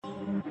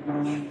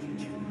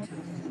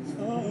Three,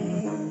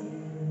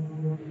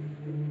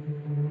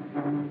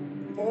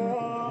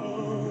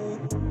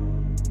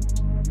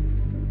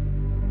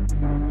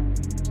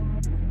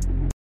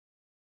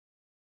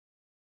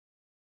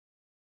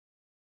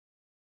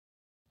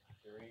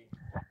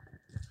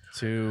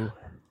 two, Who's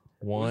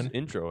one.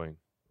 introing?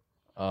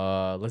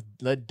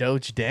 Let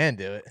Doge Dan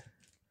do it.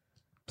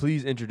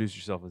 Please introduce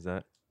yourself as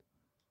that.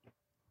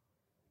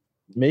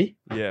 Me?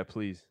 Yeah,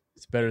 please.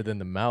 It's better than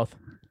the mouth.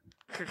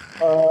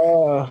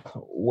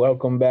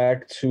 Welcome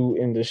back to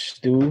In the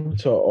Stew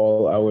to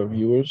all our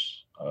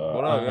viewers.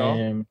 What up, I y'all?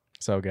 am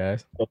So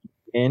guys,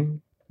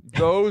 in.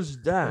 Those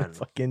Dan.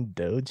 fucking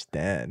Doge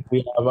Dan.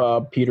 We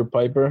have Peter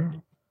Piper.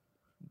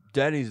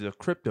 Danny's the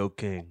crypto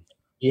king.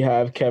 We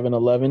have Kevin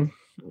 11.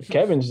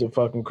 Kevin's the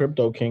fucking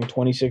crypto king.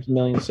 26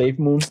 million safe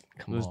moon.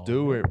 Come Let's on,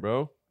 do man. it,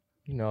 bro.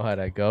 You know how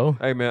that go.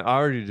 Hey, man, I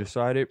already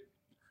decided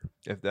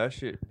if that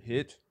shit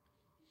hits,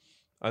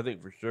 I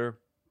think for sure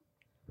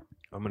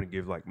I'm going to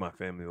give, like, my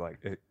family, like,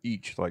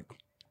 each, like,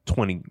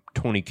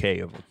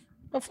 20K of them.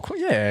 Of course,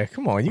 yeah.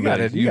 Come on, you I got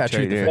mean, it. You got to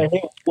treat the yeah. family.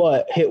 Hit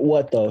what? Hit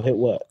what though? Hit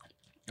what?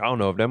 I don't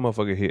know if that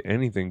motherfucker hit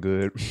anything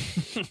good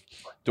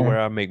to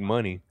where I make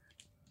money.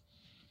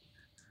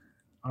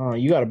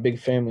 You got a big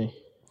family.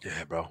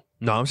 Yeah, bro.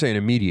 No, I'm saying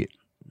immediate.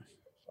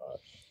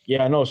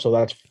 Yeah, I know. So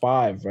that's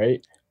 5,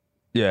 right?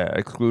 Yeah,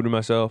 excluding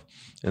myself.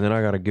 And then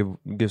I got to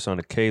give some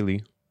to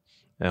Kaylee.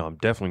 And I'm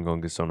definitely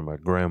going to get some to my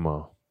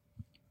grandma.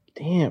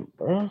 Damn,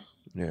 bro.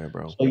 Yeah,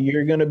 bro. So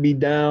you're gonna be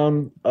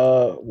down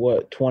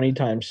 20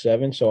 times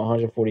 7, so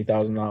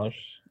 $140,000.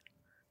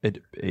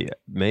 Yeah,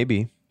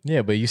 maybe.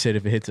 Yeah, but you said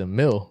if it hits a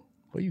mill,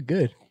 well, you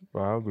good.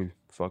 Bro, I'll be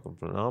fucking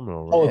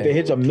phenomenal. Oh, Right? if it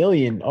hits 1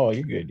 million, oh,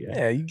 you're good. Yeah.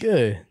 Yeah, you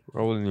good.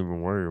 I wasn't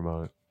even worried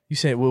about it. You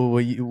said,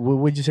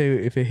 what'd you say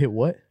if it hit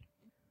what?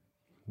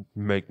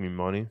 Make me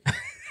money.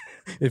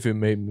 If it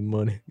made me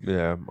money.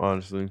 Yeah,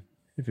 honestly.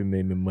 If it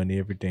made me money,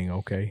 everything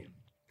okay.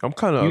 I'm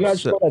kind of You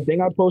guys upset. saw that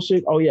thing I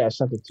posted? Oh yeah, I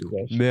sent it to you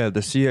guys. Yeah, the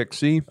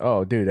CXC.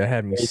 Oh, dude, that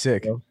had me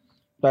sick.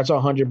 That's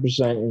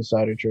 100%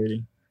 insider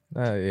trading.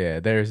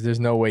 Yeah, there's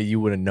no way you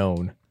would have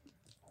known.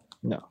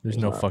 No, There's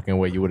it's no not. fucking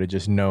way you would have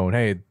just known.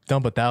 Hey,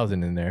 dump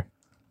 1,000 in there.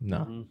 No,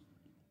 Mhm.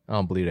 I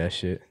don't believe that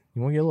shit.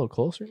 You want to get a little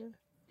closer, man?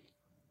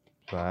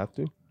 Do I have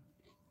to?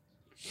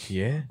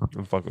 Yeah,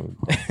 I'm fucking.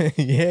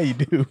 yeah, you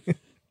do. I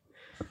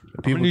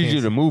need can't you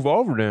to see- move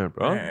over there,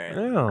 bro. Alright,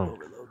 Damn.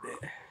 over a little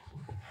bit.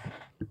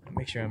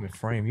 Make sure I'm in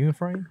frame. You in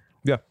frame?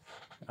 Yeah.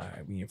 All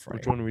right, we in frame.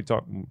 Which one are we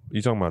talking?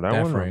 You talking about that,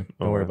 That one? frame.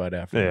 Don't worry about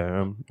that frame.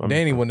 Yeah, I'm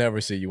Danny will never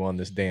see you on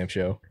this damn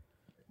show.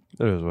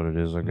 It is what it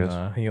is, I guess.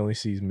 Nah, he only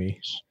sees me.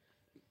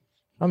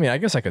 I mean, I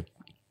guess I could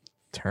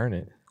turn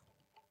it.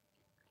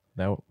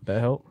 That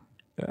help?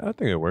 Yeah, I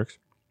think it works.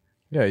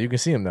 Yeah, you can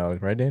see him now,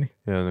 right, Danny?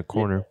 Yeah, in the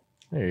corner.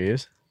 There he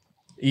is.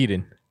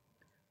 Eating.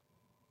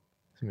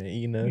 This man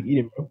eating You a... eat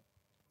it, bro.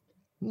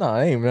 No,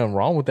 there ain't nothing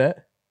wrong with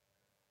that.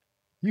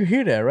 You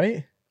hear that,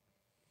 right?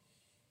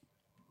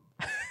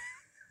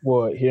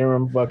 What? Hear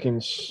him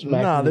fucking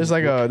smack. Nah, there's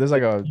like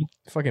a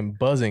fucking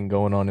buzzing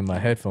going on in my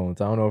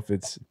headphones. I don't know if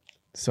it's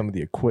some of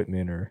the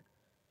equipment or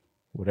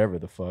whatever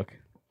the fuck.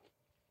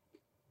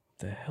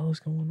 The hell is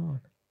going on?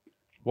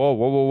 Whoa,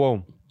 whoa, whoa,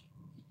 whoa.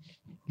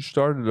 You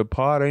started the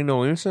pod, ain't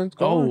no incense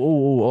going?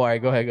 All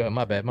right, go ahead.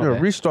 My bad, my Yeah,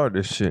 bad. restart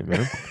this shit,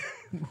 man.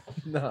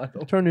 Nah,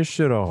 don't. Turn this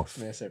shit off.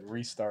 Man said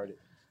restart it.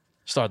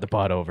 Start the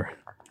pod over.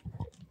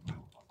 All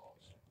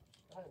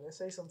right, let's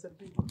say something to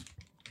the people.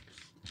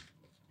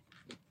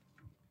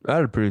 I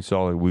had a pretty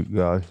solid week,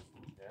 guys.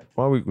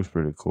 My week was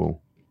pretty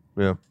cool.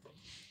 Yeah.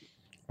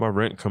 My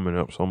rent coming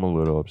up, so I'm a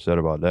little upset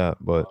about that.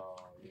 But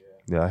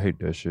yeah, I hate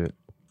that shit.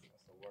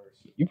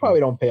 You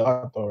probably don't pay a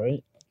lot though,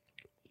 right?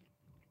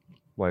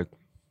 Like,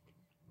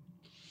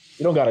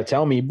 You don't gotta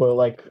tell me, but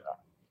like,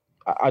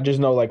 I just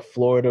know like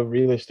Florida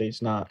real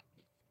estate's not.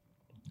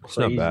 it's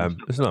crazy. not bad.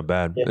 It's not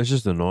bad. Yeah. It's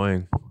just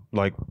annoying.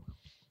 Like,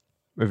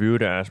 if you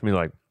would have asked me,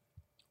 like,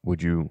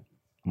 would you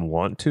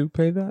want to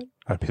pay that?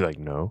 I'd be like,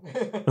 no.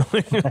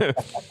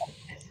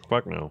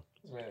 Fuck no.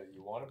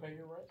 You want to pay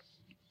your rent?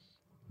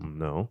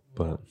 No,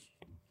 but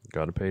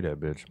gotta pay that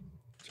bitch.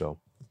 So,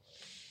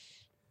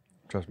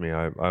 trust me,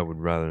 I would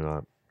rather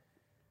not.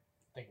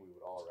 I think we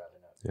would all rather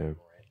not pay Yeah.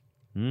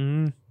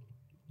 rent.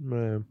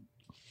 Man.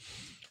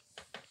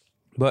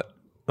 But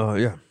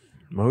yeah,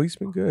 my week's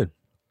been good.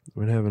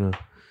 We're having a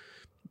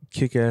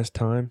kick-ass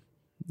time,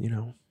 you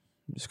know.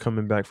 Just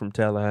coming back from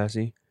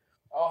Tallahassee.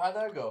 Oh, how'd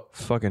that go?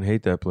 Fucking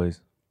hate that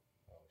place.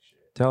 Oh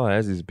shit.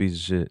 Tallahassee's a piece of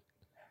shit.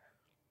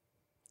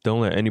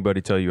 Don't let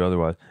anybody tell you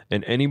otherwise.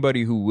 And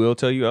anybody who will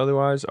tell you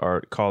otherwise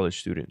are college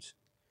students,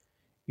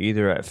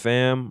 either at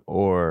FAM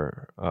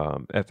or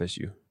FSU.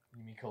 You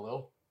mean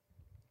Khalil?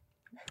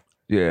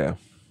 Yeah,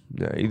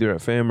 either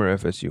at FAM or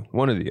FSU,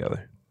 one or the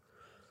other.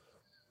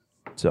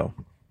 So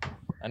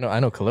I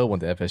know Khalil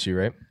went to FSU,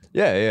 right?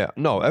 yeah.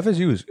 No,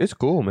 FSU it's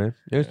cool, man.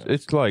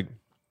 It's like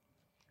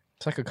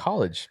It's like a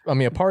college. I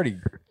mean, a party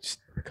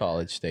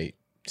college state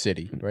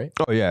city, right?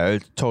 oh yeah,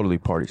 it's totally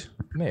parties.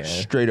 Man,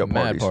 Straight up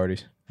mad parties.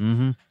 parties.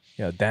 Mm-hmm.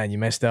 Yo, Dan, you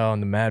missed out on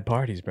the mad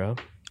parties, bro.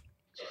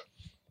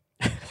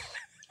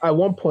 At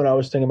one point, I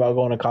was thinking about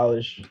going to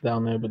college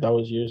down there, but that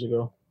was years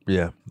ago.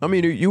 Yeah, I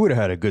mean, you would have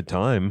had a good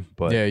time,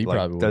 but Yeah, you like,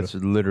 probably would've. that's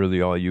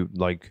literally all you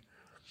like.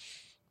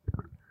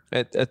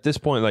 At this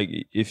point, like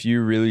if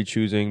you're really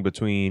choosing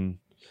between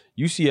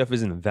UCF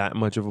isn't that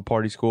much of a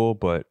party school,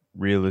 but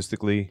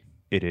realistically,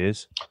 it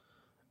is.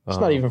 It's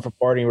not even for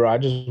partying, bro. I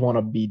just want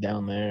to be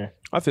down there.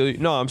 I feel you.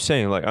 No, I'm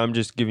saying like I'm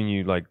just giving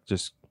you like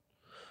just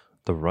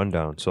the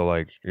rundown. So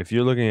like if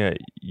you're looking at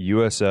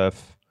USF,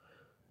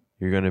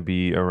 you're gonna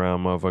be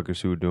around motherfuckers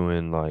who are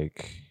doing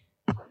like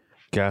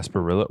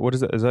Gasparilla. What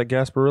is that? Is that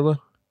Gasparilla?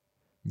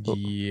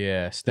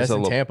 Yes, that's a in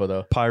little Tampa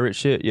though. Pirate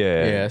shit?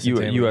 Yeah. Yeah, that's in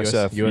Tampa.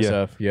 USF.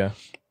 USF, yeah.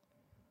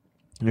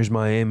 There's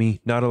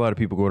Miami. Not a lot of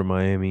people go to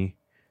Miami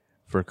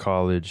for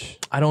college.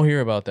 I don't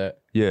hear about that.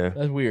 Yeah.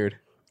 That's weird.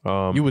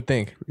 You You would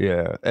think.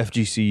 yeah.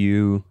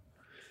 FGCU.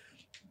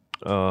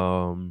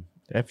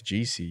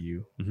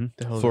 FGCU.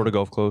 The hell is Florida that?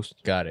 Gulf Coast.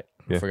 Got it.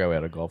 I Yeah. forgot we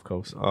had a Gulf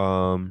Coast.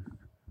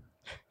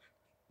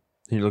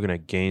 You're looking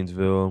at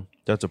Gainesville.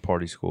 That's a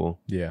party school.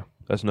 Yeah.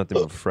 That's nothing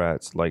but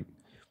frats. Like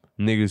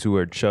niggas who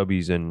wear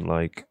chubbies and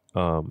like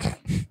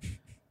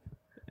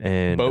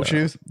and Boat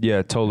shoes?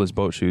 Yeah, toeless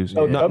boat shoes.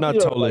 Oh, Not chubbies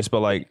are toeless, like- but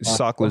like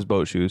sockless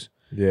boat shoes.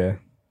 Yeah.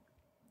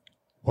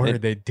 Or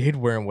And- they did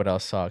wear them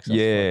without socks. That's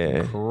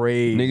Yeah. fucking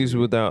crazy. Niggas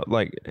without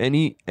like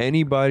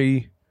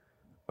anybody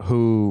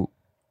who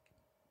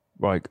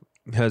like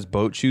has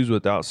boat shoes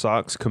without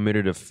socks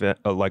committed a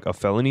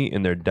felony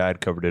and their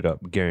dad covered it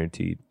up,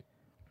 guaranteed.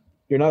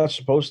 You're not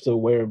supposed to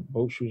wear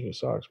boat shoes with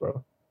socks,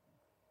 bro.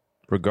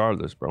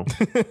 Regardless, bro.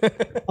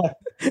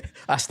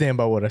 I stand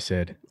by what I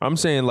said. I'm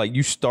saying like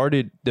you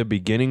started the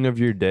beginning of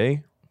your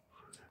day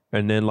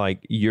and then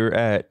like you're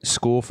at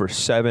school for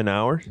 7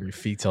 hours. Your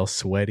feet's all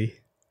sweaty.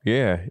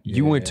 Yeah.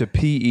 You went to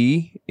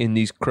PE in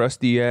these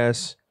crusty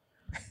ass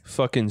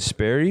fucking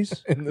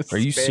Sperry's. In the Are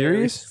you Sperry's.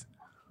 serious?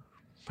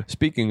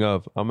 Speaking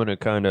of, I'm gonna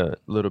kind of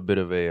little bit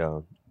of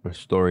a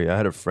story. I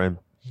had a friend.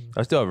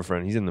 I still have a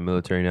friend. He's in the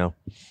military now.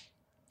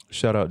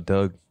 Shout out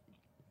Doug.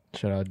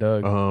 Shout out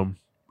Doug.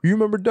 You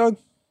remember Doug?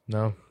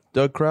 No.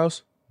 Doug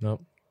Krause?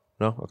 Nope.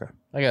 No. Okay.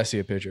 I gotta see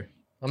a picture.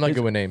 I'm not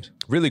good with names.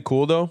 Really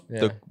cool though.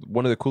 Yeah.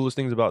 One of the coolest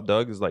things about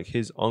Doug is like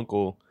his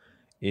uncle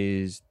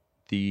is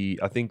he's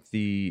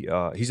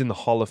in the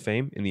Hall of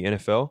Fame in the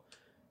NFL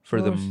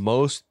for the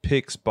most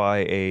picks by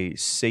a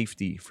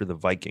safety for the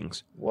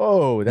Vikings.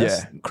 Whoa,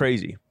 that's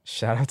Crazy.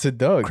 shout out to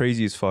Doug.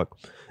 Crazy as fuck.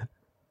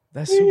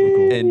 That's super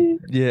cool. And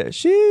yeah,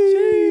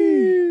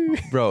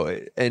 bro,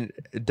 and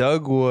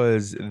Doug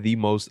was the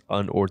most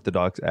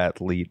unorthodox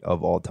athlete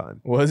of all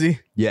time. Was he?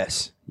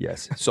 Yes.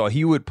 So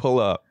he would pull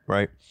up,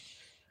 right?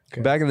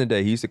 Okay. Back in the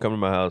day, he used to come to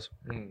my house,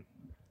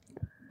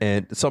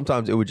 and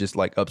sometimes it would just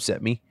like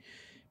upset me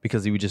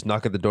because he would just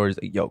knock at the door. He's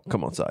like, "Yo,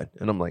 come outside,"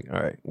 and I'm like, "All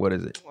right, what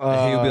is it?"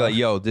 And he would be like,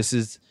 "Yo, this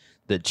is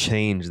the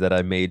change that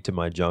I made to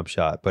my jump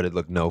shot, but it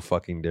looked no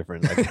fucking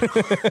different."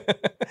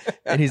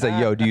 And he's like,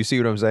 "Yo, do you see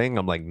what I'm saying?"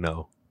 I'm like,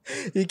 "No."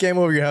 He came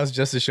over your house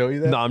just to show you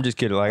that? No, I'm just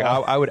kidding. Like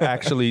I would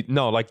actually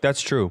no, like that's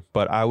true.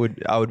 But I would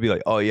be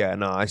like, oh yeah,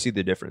 no, I see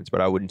the difference,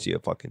 but I wouldn't see a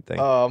fucking thing.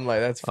 Oh, I'm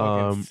like, that's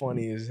fucking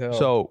funny as hell.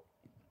 So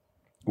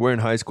we're in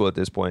high school at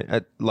this point.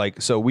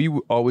 So we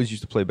always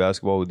used to play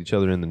basketball with each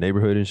other in the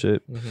neighborhood and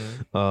shit.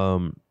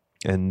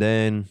 And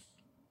then,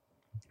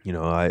 you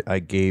know, I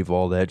gave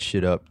all that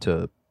shit up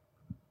to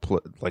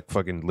like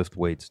fucking lift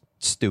weights.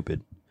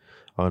 Stupid,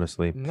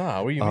 honestly.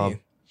 Nah, what do you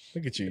mean?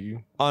 Look at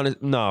you.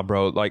 Nah,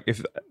 bro. Like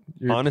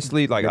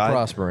honestly, like You're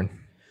prospering.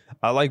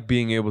 I like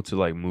being able to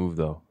like move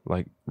though,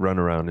 like run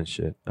around and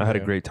shit. I had a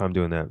Yeah. great time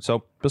doing that.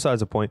 So besides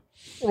the point,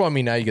 Well, I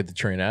mean, now you get to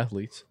train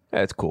athletes.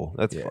 that's cool.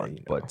 That's Yeah, fun,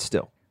 you know. but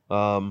still.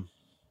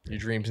 Your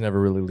dreams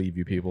never really leave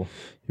you, people.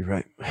 You're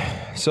right.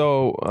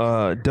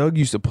 So Doug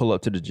used to pull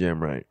up to the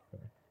gym, right?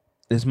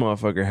 This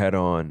motherfucker had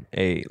on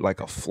a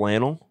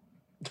flannel,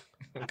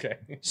 Okay.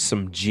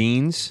 some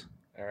jeans,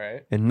 All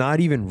right. and not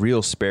even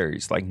real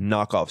Sperry's, like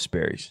knockoff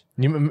Sperry's.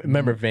 You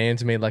remember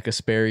Vans made like a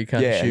Sperry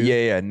kind of shoe?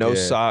 Yeah. No Yeah.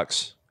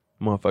 socks.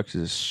 Motherfuckers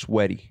is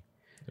sweaty.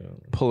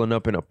 Pulling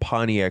up in a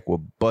Pontiac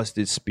with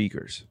busted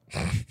speakers.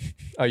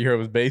 Oh, you heard it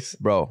was bass?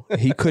 Bro,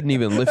 he couldn't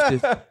even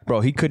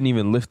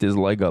lift his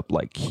leg up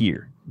like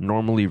here.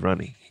 Normally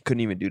running. He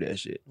couldn't even do that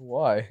shit.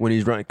 Why? When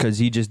he's running, because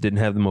he just didn't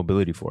have the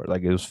mobility for it.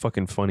 Like, it was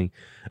fucking funny.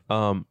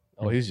 Oh,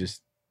 he's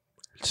just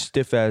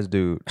Stiff ass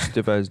dude.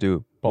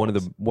 One of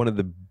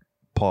the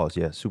pause,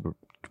 yeah, super.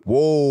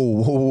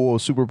 Whoa,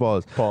 super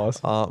pause. pause.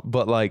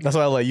 But like, That's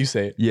why I let you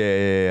say it.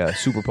 yeah,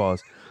 super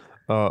pause.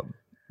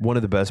 One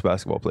of the best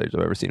basketball players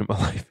I've ever seen in my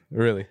life.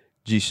 Really?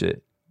 G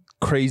shit.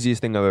 Craziest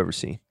thing I've ever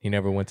seen. He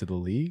never went to the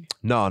league?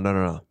 No.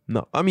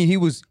 I mean, he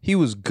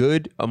was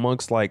good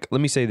amongst like. Let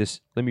me say this.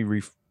 Let me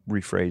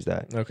rephrase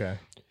that. Okay.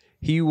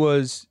 He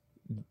was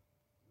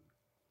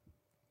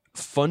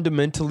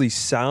fundamentally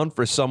sound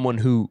for someone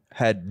who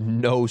had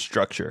no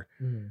structure,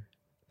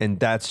 and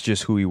that's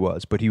just who he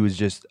was. But he was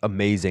just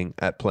amazing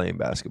at playing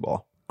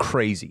basketball.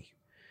 Crazy.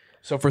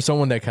 So for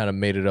someone that kind of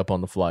made it up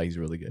on the fly, he's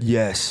really good.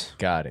 Yes.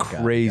 Got it.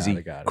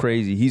 Crazy. Got it.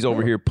 Crazy. He's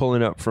over here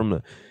pulling up from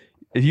the.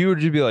 If you would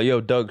just be like, yo,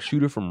 Doug,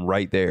 shoot it from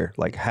right there,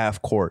 like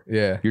half court.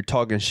 Yeah. You're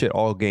talking shit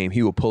all game.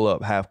 He would pull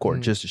up half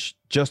court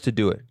just to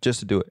do it,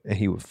 and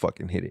he would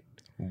fucking hit it.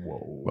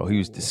 Whoa. Bro, he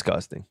was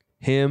disgusting.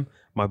 Him,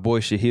 my boy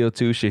Shahil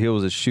too. Shahil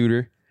was a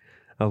shooter.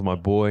 That was my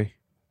boy.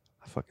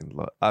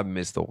 I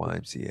miss the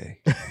YMCA.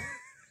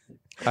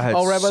 I had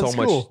right by the so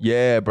much. school.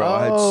 Yeah, bro.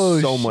 I had Oh,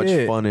 so much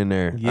shit. fun in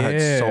there. I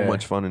had so Yeah.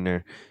 much fun in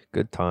there.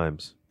 Good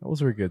times.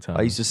 Those were good times.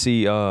 I used to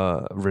see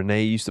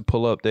Renee used to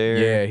pull up there.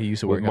 Yeah, he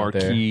used to with work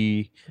out there.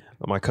 Marquis,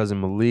 my cousin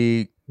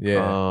Malik.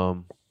 Yeah.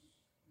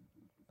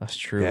 That's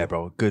true. Yeah,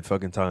 bro. Good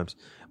fucking times.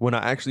 When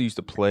I actually used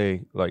to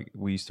play, like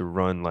we used to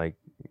run like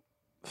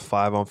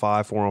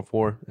 5-on-5,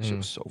 4-on-4. That shit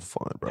was so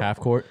fun, bro. Half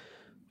court.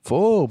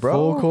 Full, bro.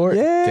 Full court.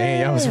 Yeah.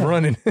 Dang, I was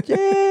running.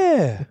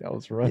 Yeah. I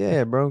was running.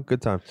 Yeah, bro.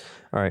 Good time.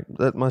 All right.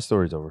 My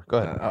story's over. Go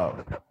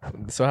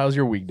ahead. So how's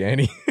your week,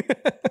 Danny?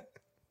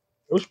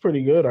 It was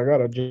pretty good. I got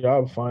a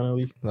job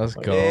finally. Let's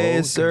go.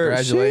 Yes, sir.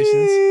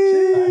 Congratulations.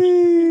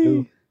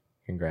 Dude,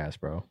 Congrats,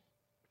 bro.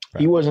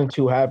 he wasn't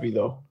too happy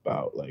though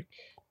about like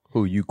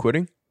Who, you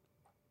quitting?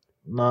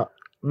 no.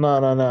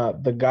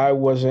 The guy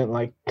wasn't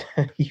like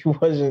he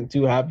wasn't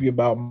too happy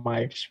about my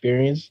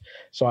experience.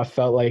 So I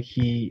felt like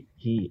he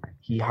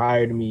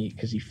hired me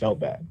because he felt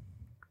bad.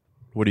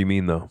 What do you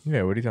mean, though?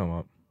 Yeah, what are you talking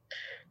about?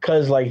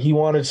 Because like he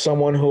wanted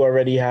someone who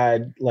already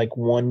had like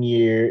 1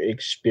 year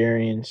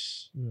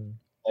experience,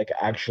 like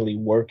actually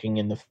working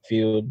in the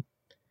field.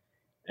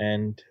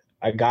 And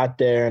I got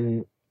there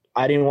and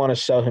I didn't want to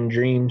sell him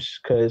dreams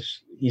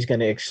because he's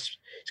gonna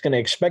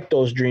expect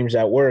those dreams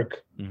at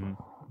work. Mm-hmm.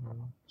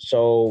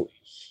 So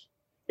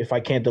if I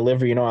can't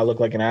deliver, I look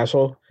like an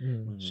asshole.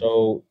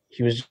 So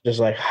he was just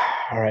like,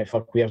 all right,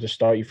 fuck, we have to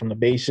start you from the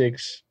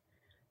basics.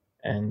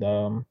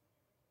 And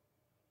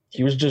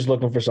he was just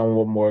looking for someone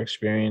with more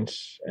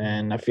experience.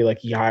 And I feel like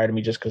he hired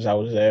me just because I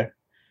was there.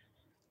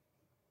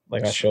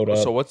 Like I showed up.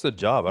 So what's the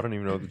job? I don't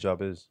even know what the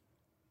job is.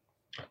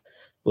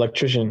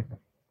 Electrician.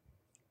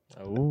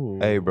 Oh.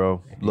 Hey,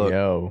 bro. Look,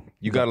 Yo.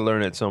 you got to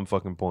learn at some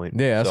fucking point.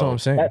 Yeah, that's So, what I'm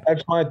saying.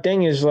 That's my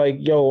thing is like,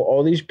 yo,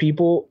 all these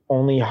people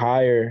only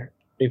hire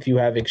if you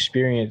have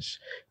experience.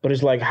 But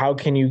it's like, how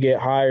can you get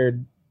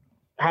hired?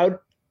 How do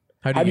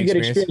you get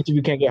experience if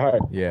you can't get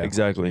hired? Yeah.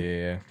 Exactly.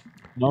 Yeah.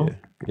 No?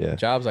 Yeah.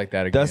 Jobs like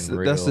that are That's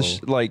getting the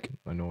like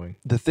annoying.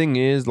 the thing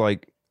is,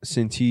 like,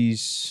 since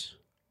it's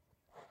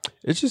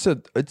just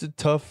it's a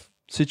tough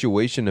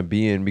situation to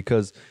be in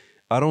because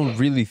I don't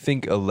really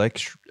think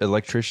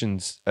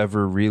electricians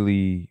ever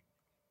really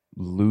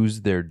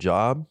lose their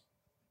job.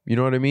 You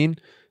know what I mean?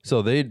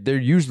 So they're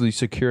usually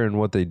secure in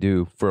what they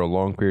do for a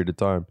long period of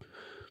time.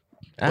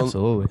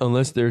 Absolutely.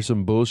 Unless there's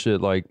some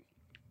bullshit, like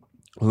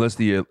unless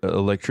the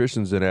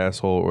electrician's an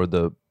asshole or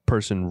the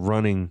person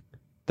running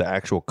the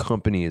actual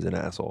company is an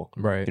asshole.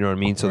 Right. You know what I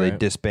mean? So they Right.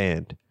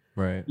 disband.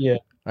 Right. Yeah.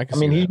 I I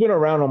mean, he's been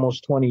around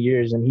almost 20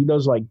 years and he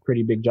does like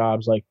pretty big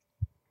jobs. Like,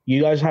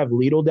 you guys have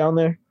Lidl down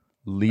there?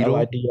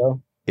 Lidl.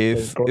 LIDL?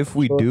 If grocery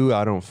we store? do,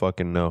 I don't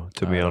fucking know,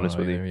 to be honest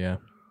with you. Yeah.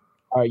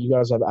 All right, you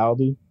guys have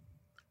Aldi?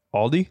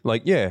 Aldi?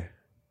 Like, yeah.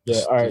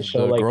 Yeah, all right.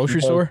 So the like grocery he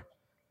does- store?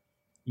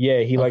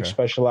 Yeah, he like Okay.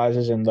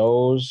 specializes in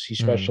those. He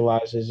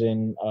specializes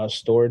in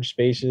storage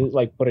spaces,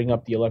 like putting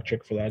up the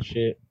electric for that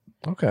shit.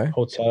 Okay.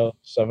 Hotel,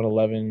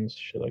 7-Elevens,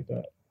 shit like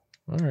that.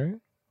 All right.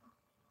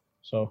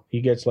 So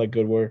he gets like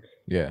good work.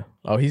 Yeah.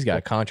 Oh, he's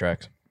got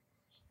contracts.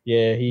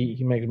 Yeah,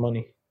 he makes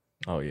money.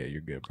 Oh yeah,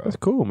 you're good, bro. That's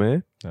cool,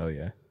 man. Oh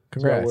yeah.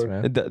 Congrats, work.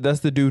 man.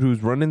 That's the dude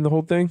who's running the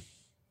whole thing?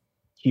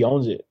 He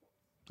owns it.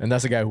 And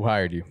that's the guy who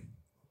hired you.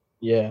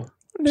 Yeah.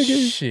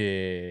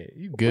 Shit,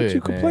 you good, you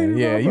man. complaining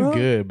Yeah, about, you bro?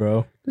 good,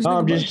 bro. This No,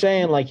 I'm nigga just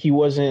saying, like he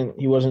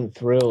wasn't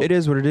thrilled. It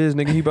is what it is,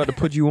 nigga. He about to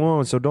put you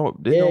on, so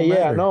don't. It Yeah, don't yeah, I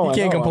matter. know. You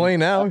can't complain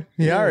now.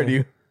 He hired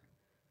you.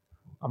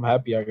 I'm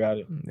happy I got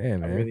it. Yeah, I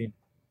man. really.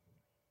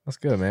 That's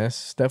good, man.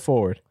 Step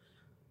forward.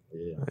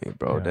 Yeah. Hey,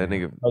 bro, Yeah, that yeah.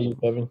 nigga. How you,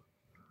 Kevin?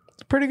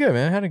 It's pretty good,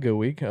 man. I had a good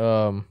week.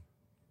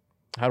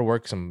 Had to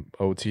work some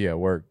OT at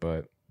work,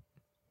 but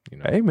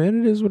Hey,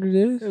 man, it is what it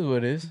is. it is what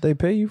it is. They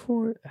pay you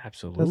for it.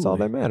 Absolutely. That's all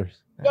that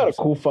matters. You got a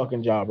cool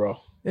fucking job, bro.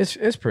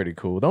 It's pretty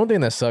cool. The only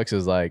thing that sucks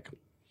is like,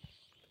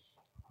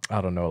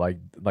 I don't know,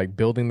 like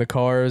building the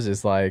cars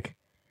is like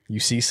you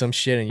see some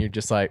shit and you're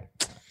just like,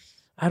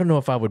 I don't know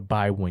if I would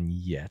buy one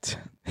yet.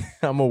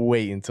 I'm gonna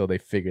wait until they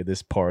figure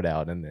this part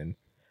out and then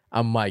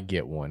I might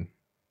get one.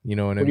 You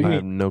know what I What do you mean? I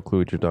have no clue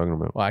what you're talking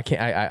about. Well, I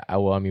can't.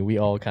 Well, I mean, we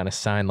all kind of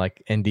sign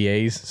like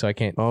NDAs, so I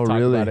can't. Oh, talk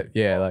really? About it.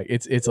 Yeah, like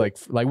it's like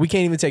we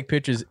can't even take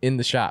pictures in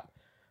the shop.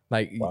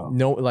 Like Wow.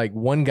 no, like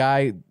one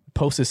guy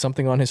posted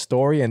something on his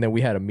story, and then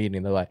we had a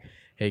meeting. They're like,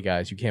 "Hey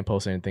guys, you can't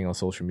post anything on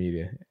social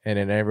media," and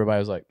then everybody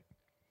was like,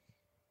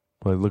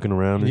 Like looking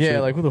around. And "Yeah,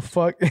 shit? like who the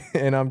fuck?"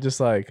 And I'm just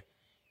like,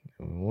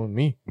 "Well,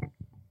 me."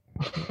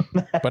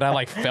 But I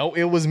like felt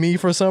it was me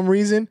for some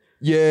reason.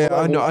 Yeah,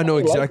 I know. I I know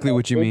like exactly that,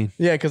 what you dude. mean.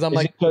 Yeah, because I'm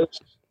like,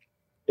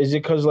 Is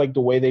it because like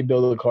the way they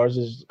build the cars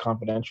is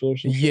confidential or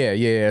something?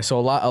 yeah. So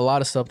a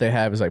lot of stuff they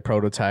have is like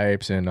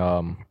prototypes and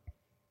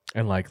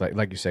like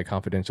you said,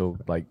 confidential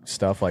like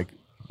stuff like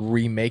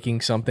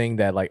remaking something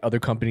that like other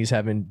companies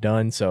haven't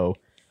done. So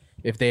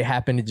if they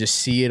happen to just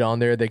see it on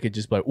there, they could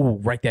just be like, "Ooh,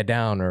 write that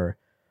down," or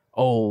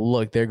 "Oh,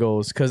 look, there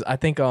goes." Because I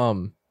think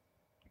when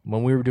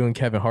we were doing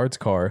Kevin Hart's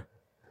car,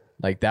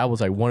 like that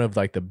was like one of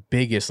like the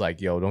biggest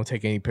like, "Yo, don't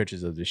take any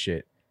pictures of this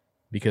shit,"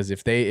 because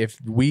if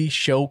we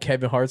show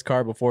Kevin Hart's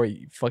car before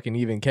fucking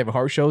even Kevin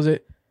Hart shows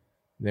it,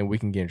 then we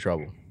can get in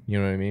trouble. You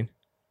know what I mean?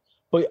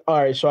 But all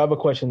right, so I have a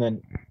question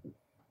then.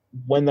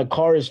 When the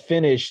car is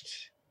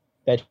finished,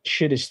 that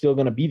shit is still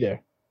gonna be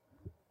there.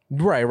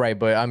 Right.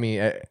 But I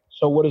mean,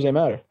 So what does it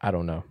matter? I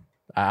don't know.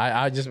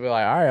 I just be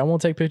like, all right, I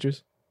won't take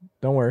pictures.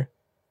 Don't worry.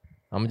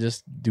 I'm gonna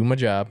just do my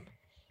job.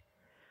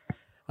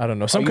 I don't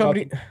know. Some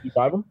company. You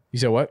drive them? You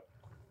said what?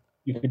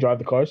 You can drive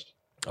the cars?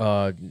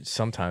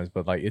 Sometimes,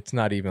 but like it's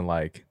not even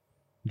like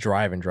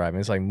driving.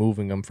 It's like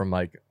moving them from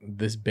like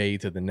this bay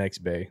to the next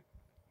bay.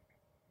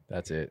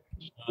 That's it.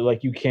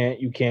 Like you can't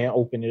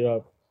open it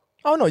up.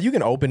 Oh no, you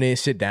can open it,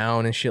 sit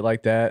down, and shit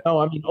like that. No,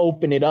 I mean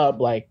open it up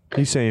like.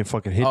 He's saying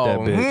fucking hit that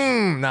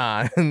bitch.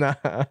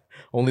 Nah.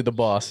 Only the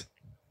boss.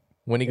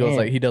 When he goes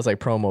Damn. he does like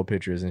promo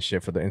pictures and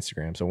shit for the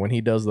Instagram. So when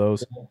he does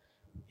those,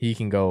 he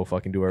can go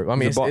fucking do it. I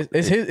mean,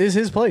 it's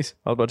his place.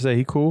 I was about to say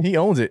he cool. He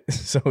owns it.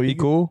 So He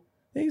cool.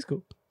 Yeah, he's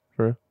cool.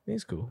 For real?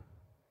 He's cool.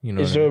 You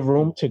know. Is there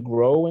room to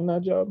grow in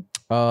that job?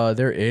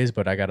 There is,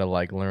 but I gotta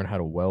like learn how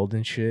to weld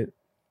and shit.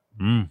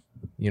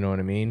 You know what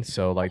I mean?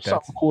 So like that's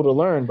something cool to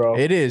learn, bro.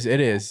 It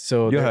is.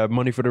 So You'll have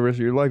money for the rest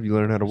of your life. You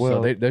learn how to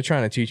weld. So they're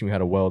trying to teach me how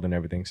to weld and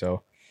everything.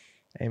 So,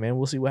 hey man,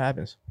 we'll see what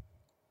happens.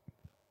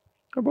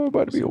 I'm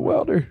about to be a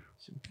welder.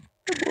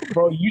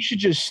 Bro, you should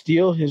just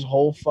steal his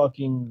whole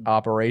fucking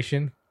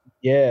operation.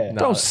 Yeah. Nah.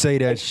 Don't say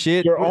that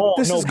shit. Your own-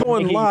 This no, is but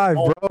going make it your live,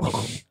 own.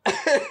 bro.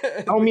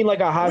 I don't mean like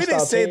a hostile. We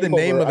didn't say the takeover.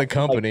 name of I the mean,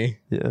 company.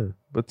 Yeah,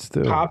 but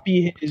still. Like,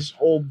 copy his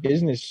whole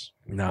business.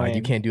 No, plan.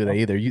 you can't do that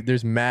either.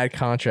 There's mad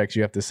contracts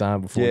you have to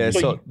sign before. Yeah, you,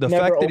 so you the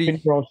never fact that open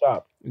he your own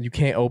shop you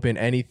can't open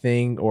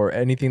anything or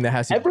anything that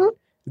has to ever.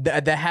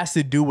 that has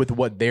to do with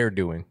what they're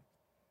doing.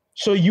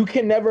 So you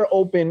can never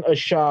open a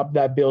shop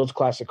that builds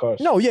classic cars.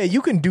 No, yeah,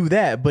 you can do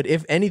that, but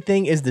if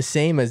anything is the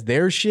same as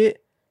their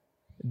shit,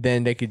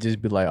 then they could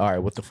just be like, all right,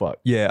 what the fuck?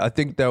 Yeah, I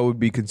think that would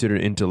be considered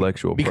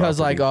intellectual Because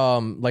property.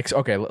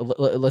 okay,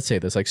 let's say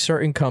this, like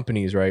certain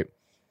companies, right?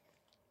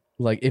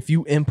 Like if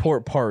you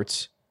import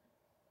parts,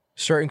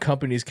 certain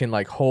companies can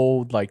like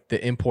hold like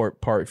the import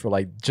part for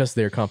like just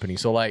their company.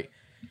 So like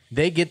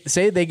they get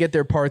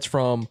their parts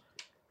from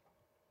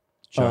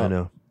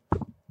China.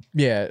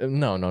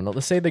 no.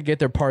 Let's say they get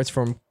their parts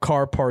from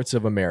Car Parts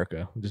of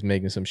America. I'm just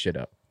making some shit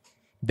up.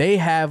 They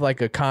have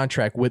like a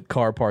contract with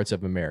Car Parts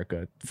of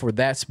America for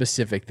that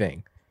specific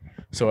thing.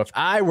 So if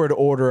I were to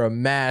order a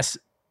mass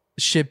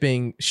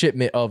shipment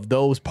of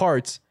those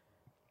parts,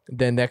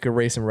 then that could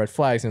raise some red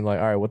flags and like,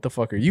 all right, what the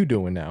fuck are you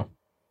doing now?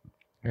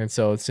 And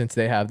so since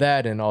they have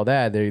that and all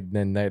that,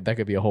 that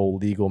could be a whole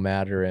legal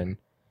matter, and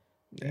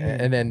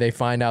then they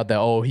find out that,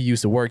 oh, he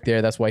used to work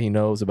there, that's why he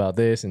knows about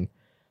this, and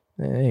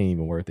it ain't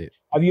even worth it.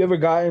 Have you ever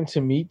gotten to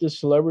meet the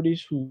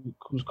celebrities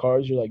whose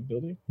cars you're like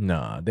building?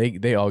 Nah,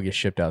 they all get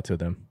shipped out to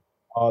them.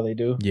 Oh, they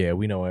do. Yeah,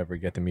 we don't ever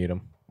get to meet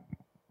them.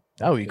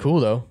 That would be cool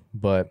though,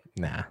 but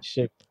nah,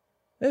 Shit.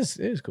 it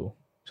is cool.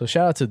 So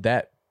shout out to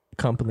that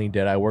company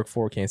that I work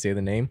for. Can't say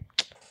the name,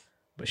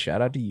 but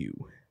shout out to you.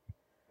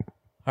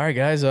 All right,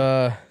 guys.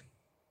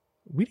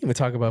 We didn't even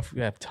talk about if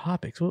we have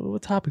topics.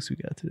 What topics we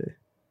got today?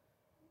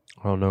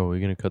 I don't know. We're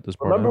gonna cut this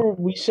part Remember out.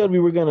 we said we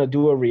were gonna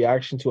do a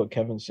reaction to a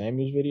Kevin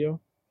Samuels video?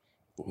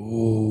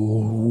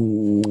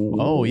 Ooh.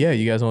 Oh yeah,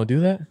 you guys want to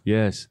do that?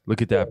 Yes.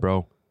 Look at that,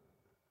 bro.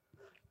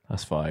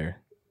 That's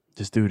fire.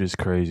 This dude is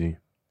crazy.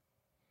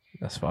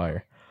 That's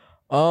fire.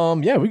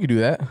 Yeah, we could do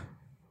that.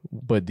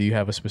 But do you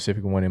have a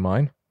specific one in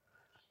mind?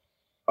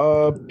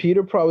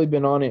 Peter probably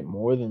been on it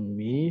more than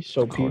me.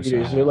 So course Peter,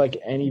 I is there have. like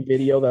any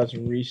video that's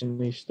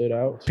recently stood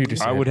out? Peter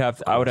I would have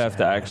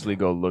to I actually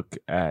go look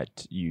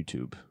at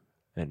YouTube,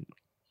 and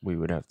we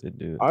would have to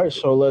do. All right,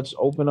 so let's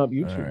open up All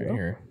YouTube. right, yo.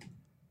 here.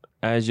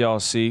 As y'all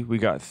see, we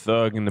got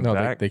Thug in the No,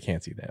 back. they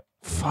can't see that.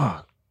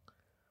 Fuck.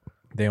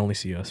 They only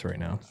see us right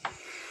now.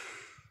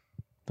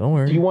 Don't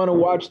worry. Do you want to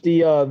watch the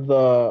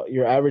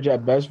your average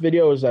at best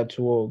video? Or is that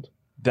too old?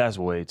 That's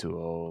way too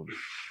old.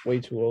 Way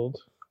too old.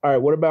 All right,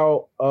 what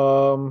about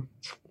Hold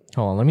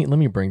on, let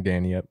me bring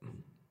Danny up.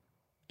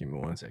 Give me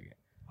 1 second.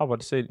 I was about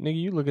to say, nigga,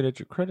 you looking at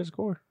your credit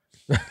score?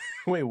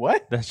 Wait,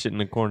 what? That shit in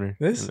the corner.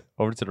 This?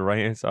 Over to the right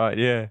hand side.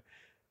 Yeah.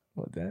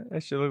 What that?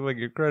 That shit look like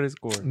your credit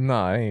score.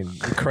 Nah, I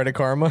ain't Credit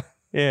Karma.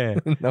 Yeah.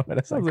 No,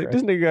 that's I not was like, correct.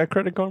 this nigga got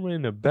credit karma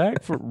in the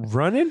back for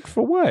running?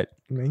 For what?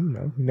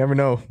 Man, you never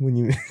know when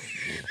you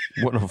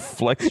Want to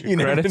flex your you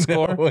never credit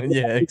know score? when-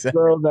 yeah, exactly.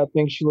 girl that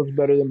thinks she looks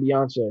better than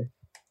Beyonce?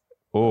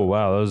 Oh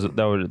wow,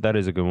 that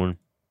is a good one.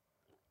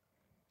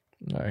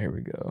 All right, here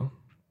we go.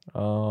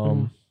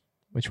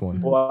 Which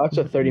one? Well, that's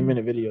a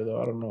 30-minute video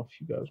though. I don't know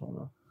if you guys want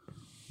to.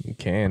 You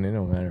can. It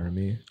don't matter to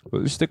me.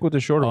 Well, stick with the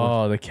shorter one.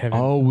 Oh, the Kevin.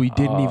 Oh, we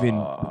didn't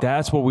even.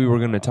 That's what we were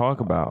gonna talk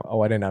about.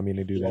 Oh, I did not mean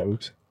to do that.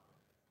 Oops.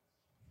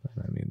 I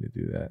did not mean to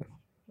do that.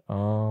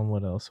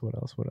 What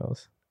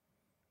else?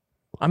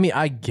 I mean,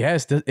 I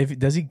guess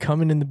does he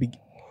come in the beginning?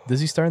 Does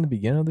he start in the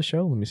beginning of the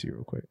show? Let me see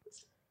real quick.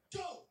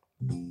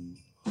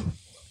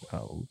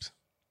 Oh, oops.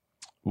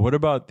 What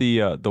about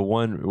the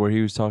one where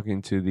he was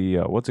talking to the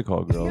what's it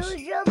called, girls?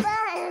 The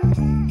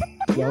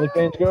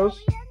OnlyFans girls?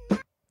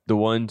 The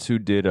ones who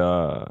did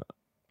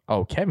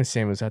Oh, Kevin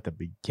Sam was at the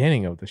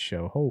beginning of the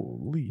show.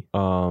 Holy.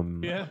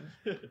 Yeah.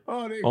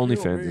 Oh, they killed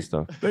OnlyFans me. and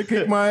stuff. They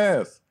kicked my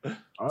ass.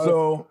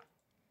 So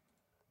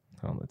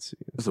Oh, let's see.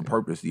 it's a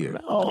purpose, yeah.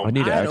 I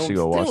need to actually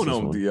go watch this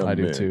one. I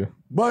do too.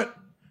 But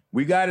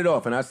we got it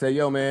off, and I said,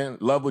 "Yo, man,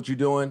 love what you're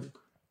doing.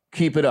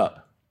 Keep it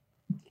up."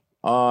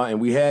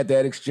 And we had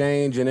that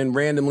exchange, and then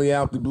randomly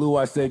out the blue,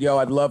 I said, "Yo,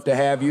 I'd love to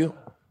have you,"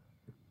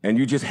 and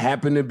you just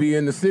happened to be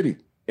in the city,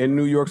 in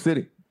New York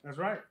City. That's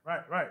right.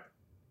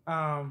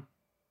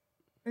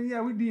 And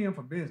yeah, we DM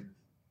for business.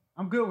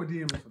 I'm good with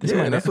DM for This,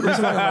 business.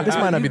 this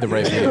might not be the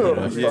right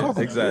video. To, Yeah,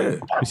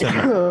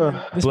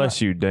 exactly.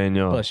 Bless you,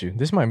 Danielle. bless you.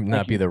 This might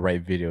not be the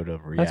right video to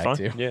react That's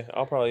to. fine. Yeah,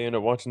 I'll probably end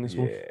up watching this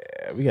one.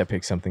 Yeah, we gotta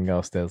pick something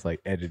else that's like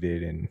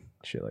edited and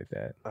shit like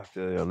that. I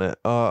feel you on that.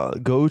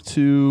 Go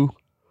to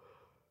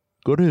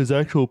his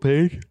actual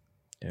page.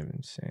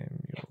 Evan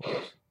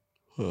Samuels.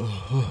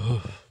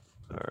 All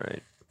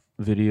right.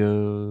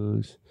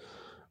 Videos.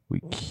 We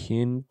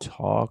can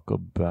talk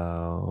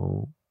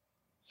about.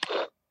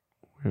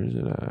 Where is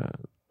it at?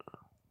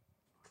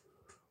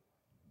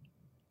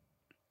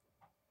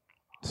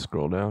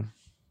 Scroll down.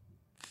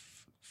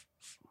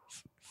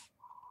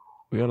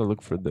 We gotta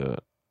look for the.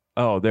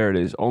 Oh, there it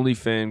is.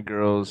 OnlyFans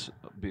girls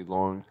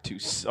belong to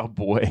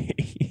Subway.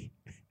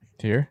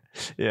 Here?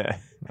 Yeah.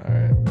 All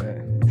right.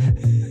 Bet.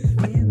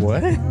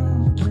 What?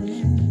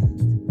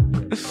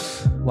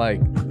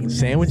 Like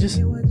sandwiches?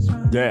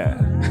 Yeah.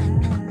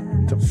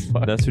 The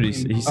fuck? That's what he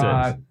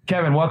said.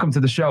 Kevin, welcome to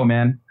the show,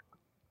 man.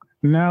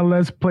 Now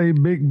let's play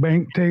big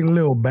bank, take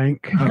little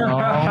bank. Oh,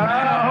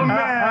 man.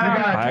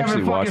 I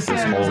actually watched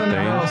this whole thing.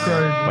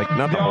 Like,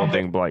 not the whole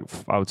thing, but like,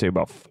 I would say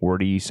about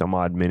 40 some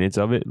odd minutes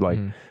of it. Like,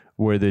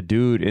 where the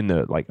dude in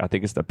the, like, I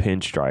think it's the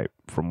pinstripe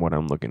from what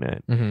I'm looking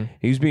at.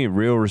 He was being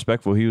real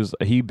respectful.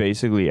 He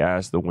basically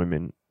asked the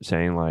women,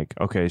 saying, like,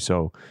 okay,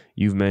 so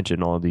you've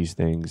mentioned all these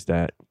things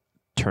that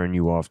turn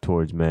you off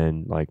towards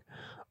men. Like,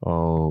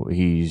 oh,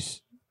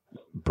 he's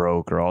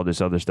broke or all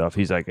this other stuff.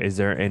 He's like, is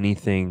there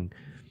anything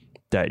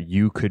that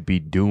you could be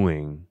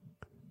doing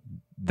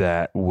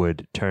that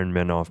would turn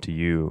men off to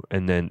you?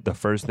 And then the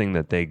first thing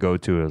that they go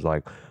to is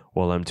like,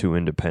 well, I'm too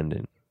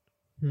independent.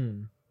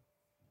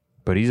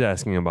 But he's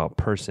asking about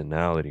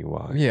personality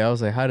wise. Yeah, I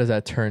was like, how does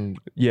that turn?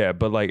 Yeah,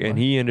 but like, and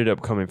he ended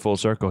up coming full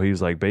circle. He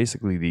was like,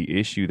 basically the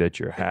issue that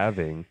you're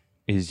having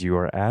is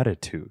your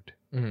attitude.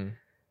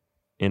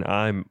 And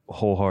I'm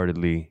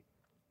wholeheartedly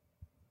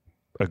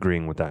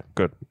agreeing with that.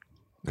 Good.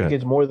 I think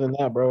it's more than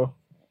that, bro.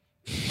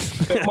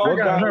 What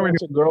guy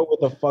wants a girl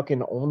with a fucking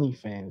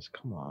OnlyFans?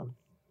 Come on.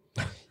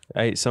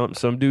 Hey, some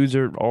dudes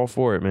are all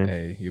for it, man.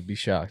 Hey, you'll be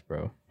shocked,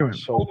 bro.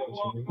 So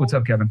What's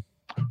up, Kevin?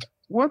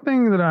 One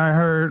thing that I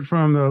heard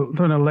from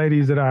the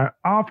ladies that I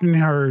often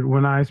heard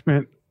when I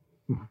spent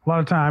a lot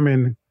of time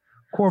in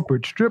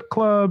corporate strip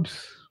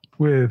clubs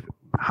with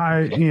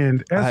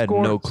high-end escorts, I had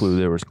no clue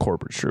there was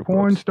corporate strip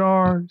porn clubs.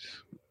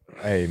 stars.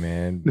 Hey,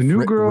 man. The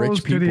new girls rich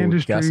to people the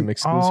industry got some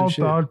exclusive all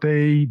shit. thought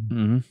they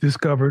Mhm.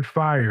 discovered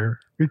fire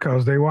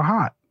because they were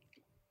hot.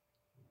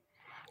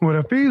 What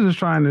Hafiz is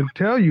trying to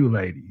tell you,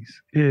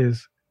 ladies,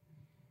 is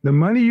the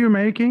money you're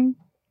making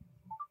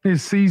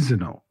is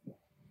seasonal.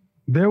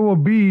 There will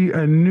be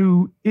a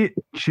new it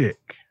chick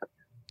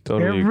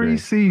Totally every agree.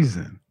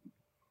 season.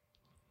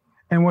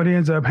 And what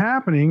ends up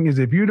happening is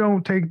if you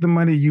don't take the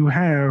money you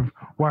have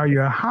while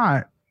you're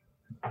hot,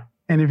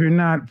 and if you're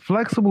not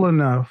flexible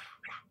enough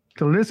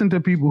to listen to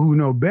people who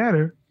know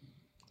better,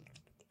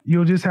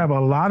 you'll just have a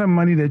lot of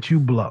money that you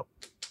blow.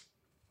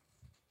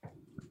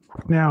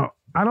 Now,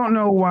 I don't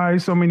know why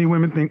so many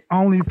women think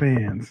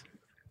OnlyFans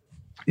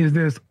is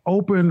this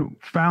open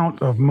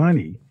fount of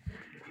money.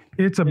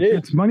 It's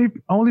money.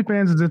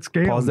 OnlyFans is at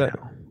scale. Pause that.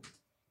 now.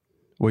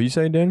 What you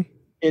say, Danny?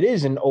 it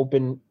is an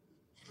open,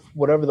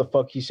 whatever the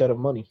fuck he said of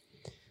money,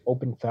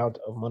 open fount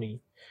of money.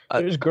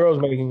 There's girls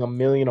making $1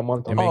 million a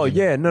month. They're Oh making-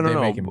 yeah, no, they're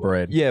no. making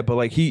bread. Yeah, but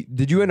like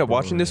did you end up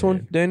watching this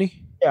one,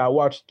 Danny? Yeah, I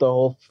watched the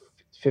whole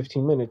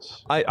 15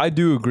 minutes. I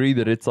do agree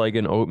that it's like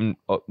an open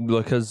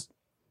because,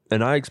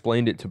 and I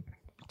explained it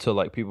to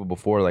like people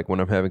before, like when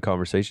I'm having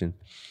conversation.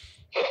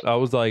 I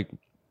was like,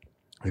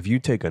 if you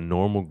take a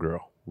normal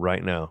girl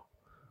right now,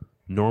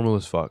 normal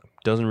as fuck,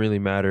 doesn't really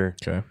matter.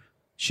 Okay.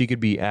 She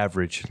could be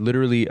average,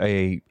 literally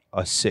a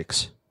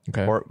 6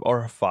 Okay.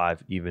 or a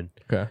 5 even,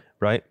 Okay.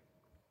 right?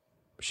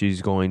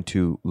 She's going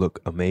to look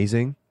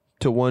amazing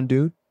to one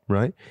dude,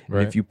 right? And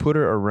Right. if you put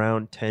her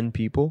around 10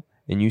 people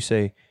and you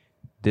say,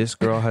 this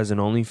girl has an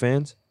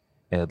OnlyFans,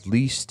 at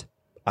least,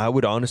 I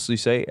would honestly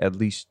say at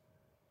least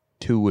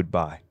 2 would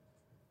buy.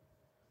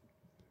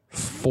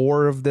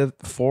 Four of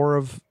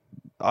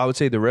I would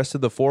say the rest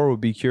of the 4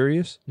 would be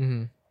curious.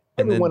 Mm-hmm. And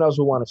then Everyone else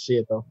would want to see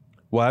it though.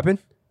 what happened?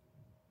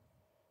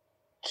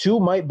 2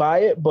 might buy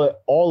it,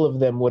 but all of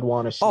them would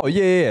want to see. Oh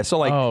yeah. So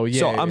like,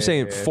 so I'm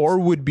saying yeah. 4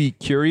 would be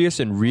curious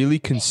and really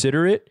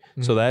consider it.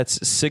 So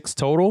that's 6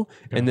 total,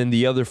 and then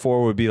the other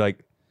 4 would be like,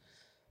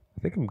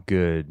 I think I'm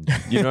good.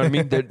 You know what I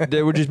mean?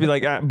 They would just be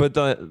like, but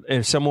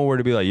if someone were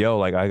to be like, yo,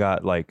 like I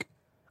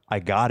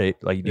got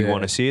it. Like, do you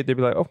want to see it? They'd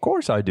be like, of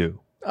course I do.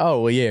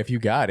 Oh, well, yeah, if you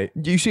got it.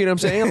 Do you see what I'm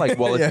saying? Like,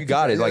 well, if you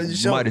got it, like,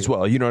 might as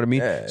well. You know what I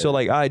mean? Yeah. So,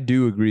 like, I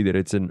do agree that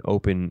it's an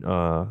open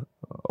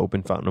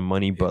fountain of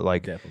money, but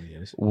like, Definitely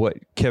is. what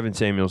Kevin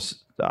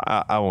Samuels,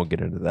 I won't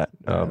get into that.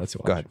 let's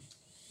Go ahead.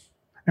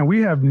 And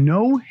we have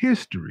no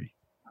history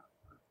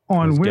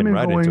on Let's get women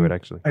right into going it,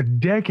 actually. a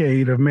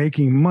decade of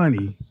making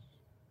money,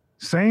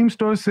 same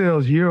store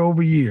sales year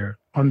over year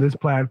on this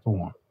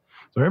platform.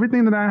 So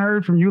everything that I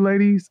heard from you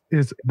ladies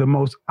is the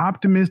most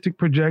optimistic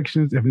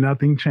projections if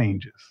nothing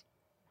changes.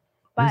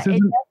 But it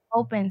does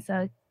open,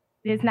 so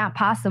it's not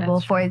possible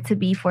for it to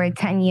be for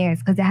 10 years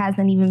because it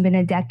hasn't even been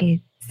a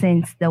decade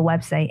since the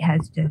website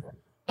has just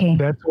came.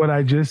 That's what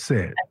I just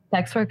said.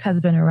 Sex work has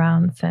been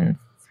around since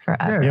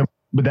forever. Yeah,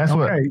 but that's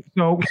okay.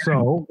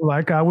 So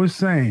like I was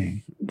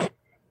saying,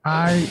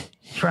 I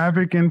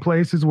traffic in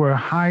places where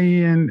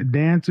high-end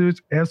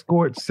dancers,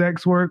 escorts,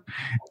 sex work,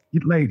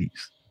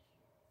 ladies.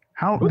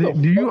 How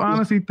do you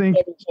honestly think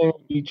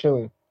be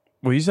chilling?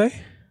 What do you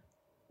say?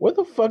 Where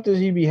the fuck does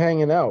he be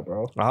hanging out,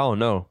 bro? I don't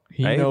know.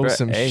 He knows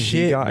some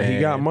shit, He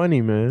got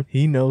money, man.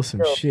 He knows some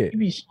Bro, shit. He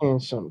be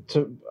saying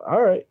something.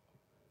 All right.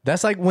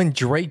 That's like when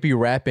Drake be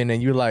rapping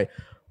and you're like,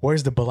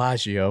 where's the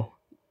Bellagio?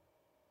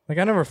 Like,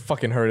 I never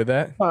fucking heard of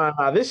that.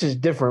 This is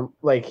different.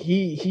 Like,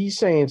 he's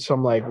saying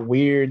some, like,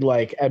 weird,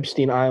 like,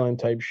 Epstein Island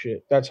type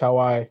shit. That's how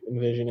I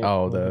envision it.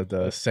 Oh,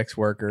 the sex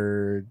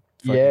worker.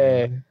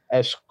 Yeah.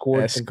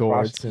 Escorts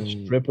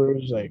and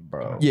strippers. Like,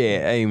 bro. Yeah,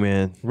 hey,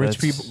 man.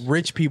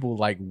 Rich people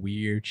like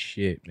weird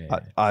shit, man.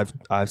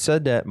 I've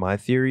said that. My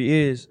theory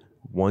is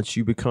once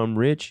you become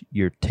rich,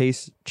 your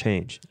tastes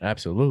change.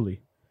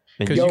 Absolutely.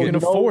 And Because you can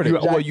afford it.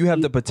 Well, you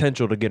have the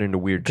potential to get into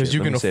weird shit. Because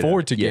you Let can me say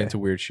afford that. to get into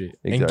weird shit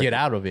and Exactly. get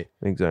out of it.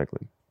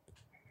 Exactly.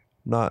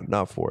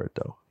 Not for it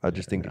though. I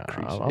just think it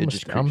creeps. I'm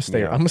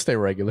gonna stay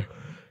regular.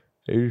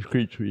 It just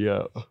creeps me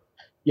out.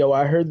 Yo,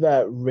 I heard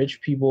that rich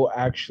people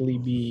actually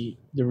be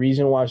the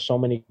reason why so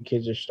many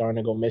kids are starting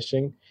to go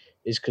missing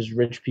is because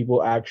rich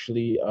people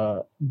actually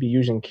be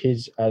using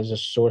kids as a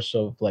source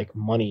of like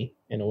money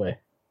in a way.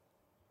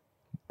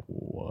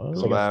 What?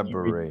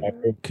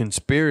 Elaborate.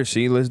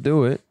 Conspiracy. Let's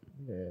do it.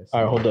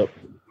 All right, hold up.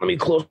 Let me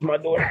close my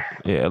door.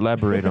 Yeah,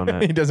 elaborate on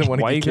that. He doesn't want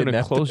to Why get you gonna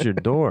kidnapped. close your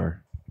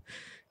door?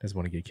 Doesn't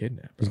want to get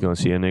kidnapped. He's gonna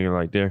see a nigga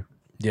right there.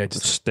 Yeah,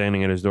 just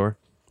standing at his door.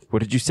 What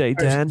did you say,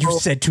 Dan? You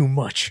said too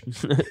much.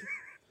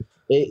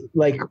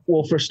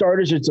 Well, for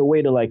starters, it's a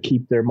way to like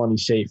keep their money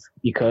safe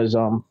because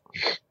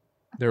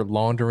they're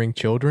laundering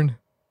children.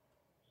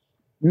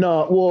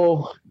 No,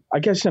 well, I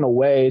guess in a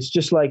way, it's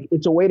just like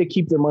it's a way to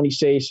keep their money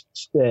safe.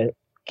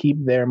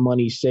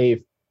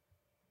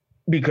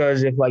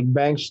 Because if like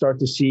banks start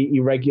to see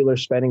irregular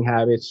spending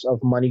habits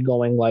of money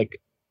going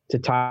like to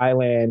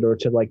Thailand or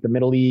to like the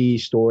Middle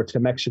East or to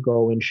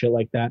Mexico and shit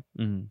like that,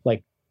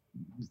 like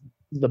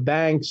the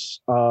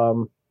banks,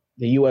 the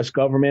U.S.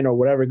 government or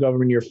whatever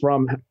government you're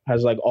from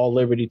has like all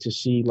liberty to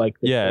see like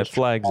it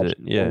flags it.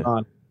 Yeah.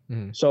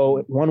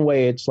 So one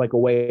way, it's like a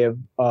way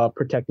of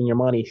protecting your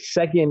money.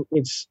 Second,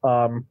 it's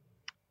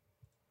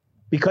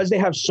because they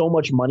have so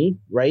much money,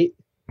 right?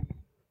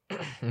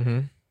 Mm-hmm.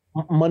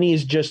 Money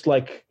is just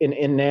like an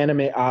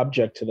inanimate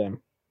object to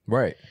them.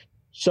 Right.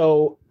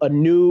 So a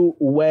new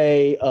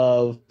way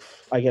of,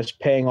 I guess,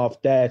 paying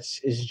off debts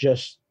is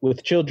just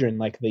with children,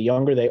 like the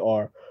younger they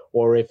are,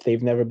 or if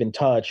they've never been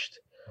touched.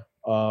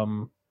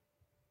 So,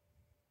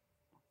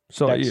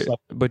 that's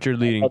but you're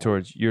leading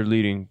towards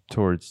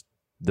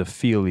the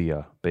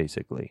philia,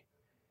 basically,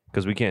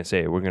 because we can't say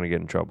it. We're gonna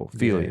get in trouble.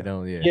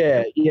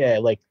 Philia. Yeah,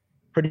 like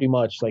pretty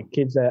much, like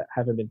kids that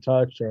haven't been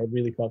touched or are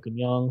really fucking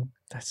young.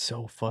 That's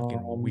so fucking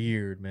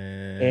weird,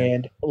 man.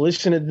 And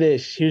listen to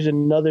this. Here's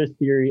another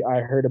theory I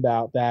heard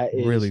about that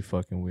is really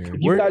fucking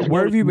weird.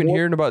 Where have you been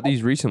hearing about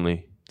these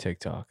recently?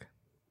 TikTok.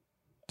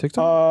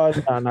 No,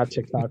 not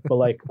TikTok, but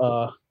like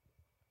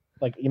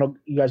you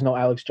guys know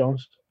Alex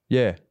Jones?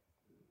 Yeah.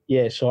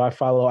 Yeah, so I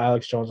follow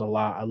Alex Jones a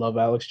lot. I love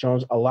Alex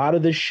Jones. A lot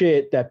of the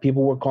shit that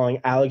people were calling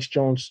Alex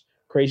Jones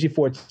crazy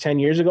for 10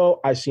 years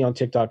ago, I see on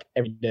TikTok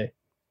every day.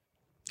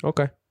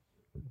 Okay.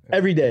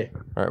 Every day.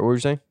 All right, what were you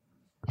saying?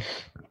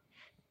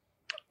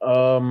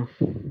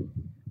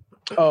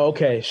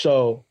 Okay.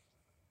 So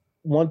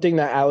one thing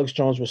that Alex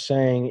Jones was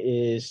saying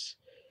is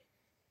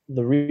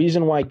the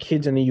reason why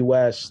kids in the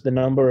U.S., the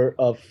number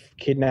of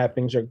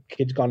kidnappings or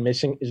kids gone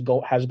missing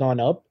has gone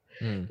up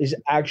is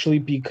actually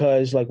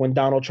because like when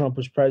Donald Trump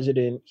was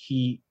president,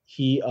 he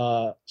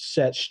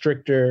set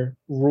stricter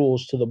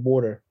rules to the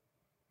border.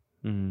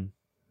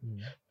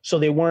 So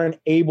they weren't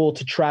able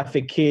to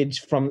traffic kids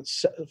from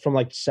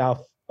like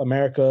South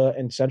America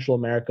and Central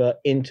America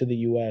into the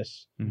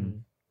U.S.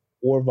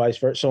 Or vice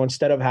versa. So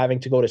instead of having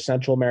to go to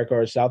Central America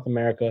or South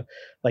America,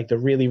 like the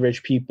really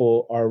rich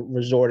people are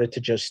resorted to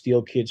just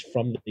steal kids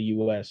from the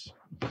U.S.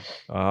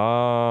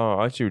 Oh,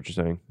 I see what you're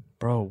saying.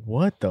 Bro,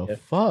 what the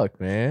fuck,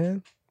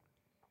 man?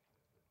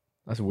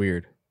 That's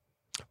weird.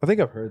 I think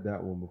I've heard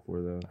that one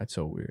before, though. That's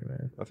so weird,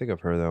 man. I think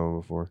I've heard that one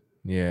before.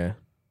 Yeah.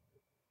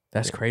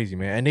 That's crazy,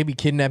 man. And they be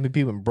kidnapping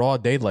people in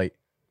broad daylight.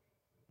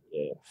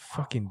 Yeah.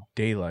 Fucking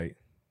daylight.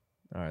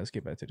 All right, let's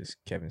get back to this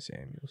Kevin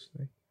Samuels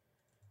thing.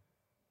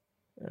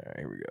 All right,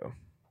 here we go.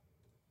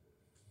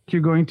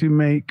 You're going to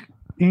make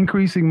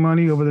increasing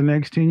money over the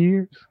next 10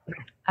 years?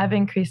 I've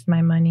increased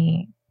my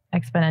money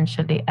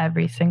exponentially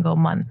every single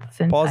month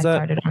since I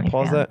started OnlyFans.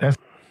 Pause that.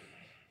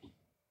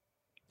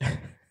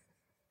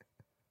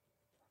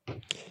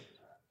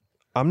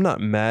 I'm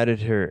not mad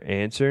at her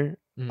answer.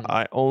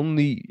 I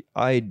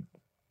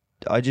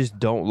just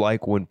don't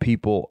like when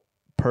people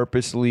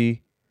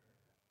purposely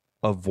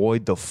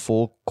avoid the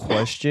full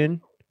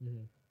question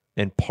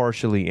and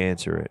partially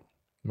answer it.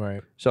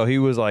 Right. So he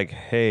was like,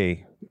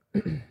 "Hey,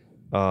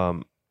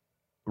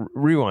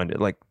 rewind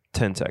it like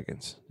 10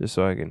 seconds just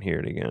so I can hear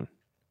it again."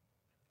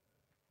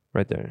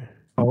 Right there.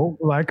 Oh,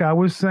 like I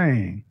was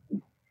saying,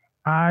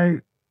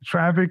 I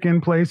traffic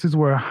in places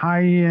where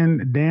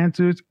high-end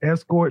dancers,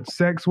 escort,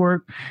 sex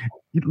work,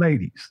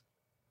 ladies.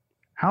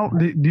 How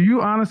do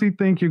you honestly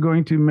think you're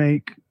going to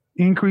make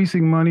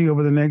increasing money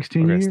over the next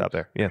 10 years? Stop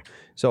there. Yeah.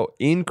 So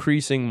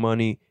increasing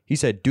money, he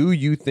said, do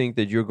you think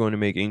that you're going to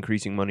make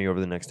increasing money over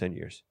the next 10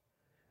 years?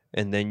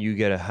 And then you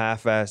get a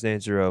half-assed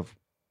answer of,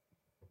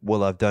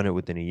 well, I've done it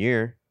within a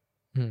year.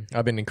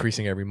 I've been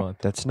increasing every month.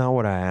 That's not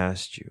what I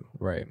asked you.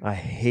 Right. I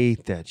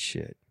hate that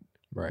shit.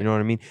 Right. You know what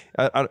I mean?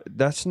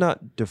 That's not,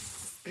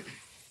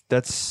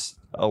 that's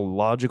a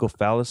logical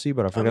fallacy,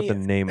 but I forgot the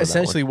name of that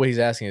essentially one. what he's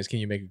asking is, can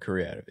you make a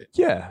career out of it?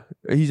 Yeah.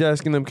 He's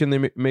asking them, can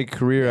they make a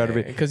career out of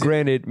it?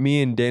 Granted,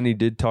 me and Danny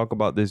did talk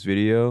about this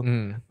video,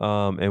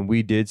 and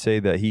we did say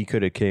that he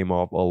could have came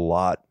off a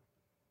lot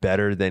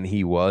better than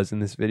he was in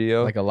this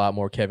video. Like a lot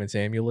more Kevin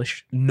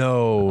Samuel-ish?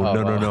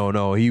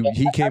 No.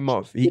 He came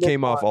off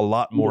a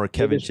lot more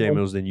Kevin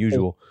Samuels than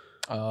usual.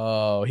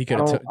 Oh, he could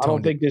have. I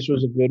don't think this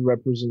was a good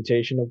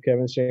representation of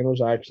Kevin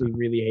Samuels. I actually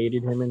really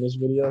hated him in this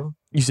video.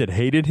 You said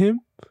hated him?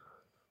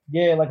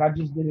 Yeah, like I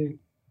just didn't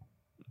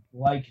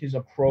like his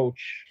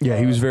approach. Yeah,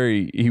 he was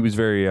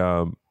very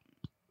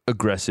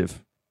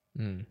aggressive.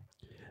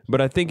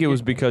 But I think it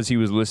was because he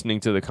was listening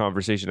to the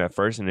conversation at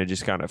first, and it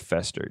just kind of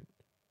festered.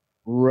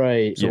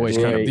 Right. So wait,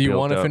 do you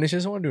want to finish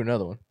this one or do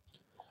another one?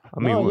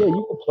 I mean, yeah,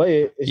 you can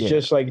play it. It's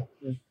just like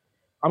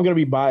I'm gonna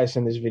be biased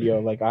in this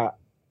video. Like I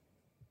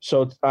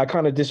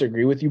kind of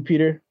disagree with you,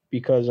 Peter,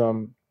 because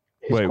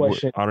his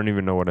question. I don't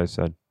even know what I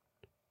said.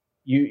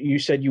 You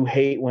said you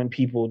hate when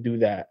people do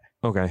that.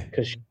 Okay.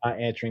 Because you're not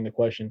answering the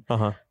question.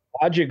 Uh-huh.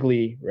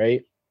 Logically,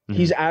 right?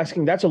 He's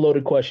asking. That's a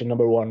loaded question.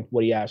 Number one,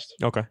 what he asked.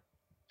 Okay.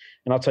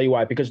 And I'll tell you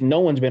why. Because no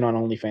one's been on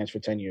OnlyFans for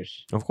 10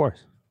 years. Of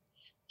course.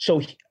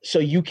 So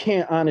you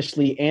can't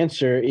honestly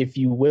answer if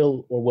you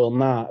will or will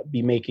not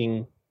be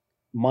making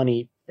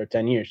money for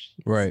 10 years.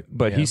 Right.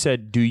 But he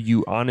said, do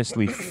you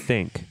honestly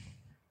think?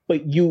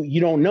 But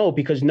you don't know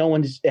because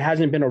it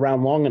hasn't been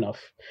around long enough.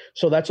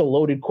 So that's a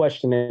loaded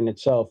question in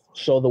itself.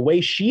 So the way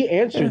she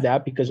answered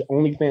that, because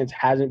OnlyFans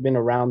hasn't been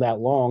around that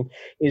long,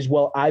 is,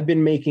 well, I've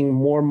been making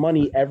more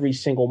money every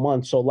single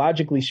month. So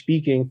logically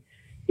speaking,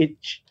 it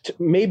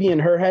maybe in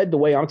her head, the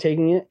way I'm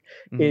taking it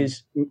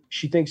is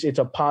she thinks it's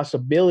a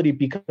possibility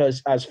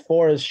because as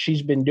far as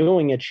she's been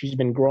doing it, she's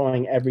been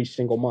growing every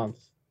single month.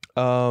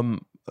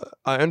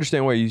 I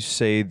understand why you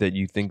say that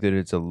you think that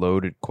it's a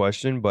loaded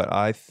question, but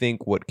I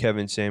think what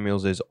Kevin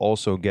Samuels is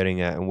also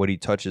getting at and what he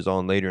touches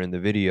on later in the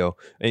video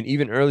and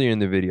even earlier in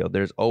the video,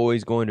 there's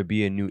always going to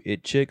be a new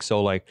it chick.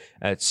 So like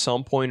at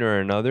some point or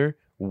another,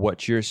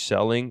 what you're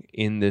selling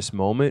in this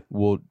moment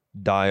will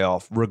die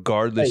off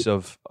regardless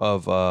of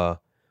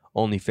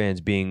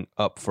OnlyFans being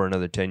up for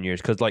another 10 years.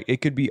 Because like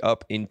it could be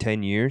up in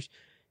 10 years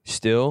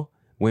still.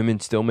 Women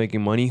still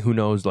making money. Who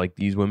knows? Like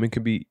these women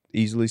could be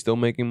easily still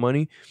making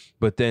money,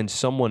 but then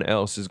someone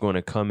else is going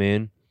to come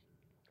in,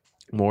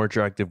 more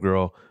attractive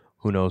girl,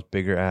 who knows,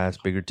 bigger ass,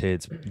 bigger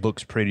tits,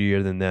 looks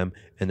prettier than them,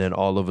 and then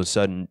all of a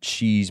sudden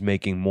she's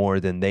making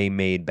more than they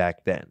made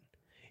back then.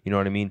 You know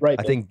what I mean? Right.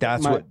 I think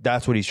that's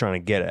what he's trying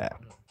to get at.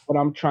 What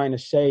I'm trying to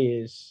say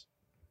is,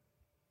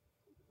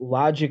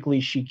 logically,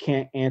 she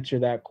can't answer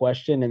that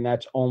question, and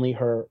that's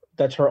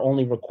her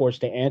only recourse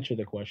to answer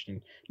the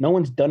question. No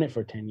one's done it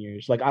for 10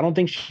 years. Like I don't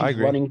think she's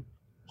running.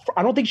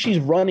 I don't think she's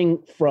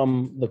running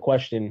from the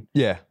question.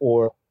 Yeah.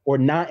 Or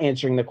not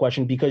answering the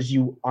question because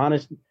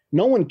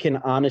no one can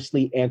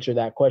honestly answer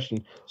that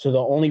question. So the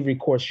only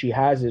recourse she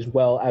has is,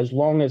 well, as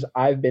long as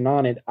I've been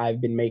on it, I've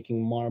been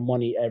making more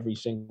money every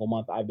single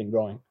month. I've been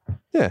growing.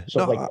 Yeah.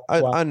 So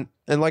no,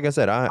 and like I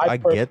said, I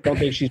get. Don't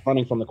think she's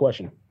running from the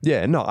question.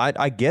 Yeah. No,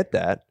 I get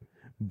that.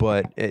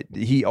 But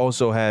he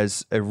also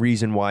has a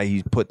reason why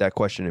he's put that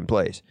question in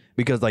place.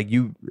 Because like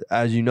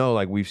as you know,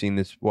 like we've seen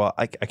this. Well,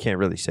 I can't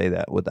really say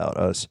that without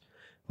us,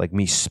 like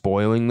me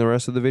spoiling the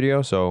rest of the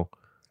video. So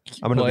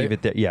I'm going to leave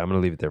it there. Yeah, I'm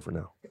going to leave it there for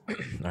now.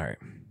 All right.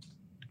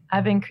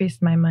 I've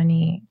increased my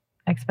money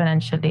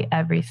exponentially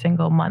every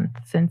single month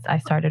since I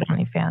started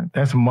OnlyFans.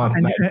 That's a month,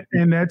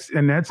 and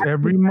that's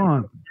every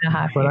month.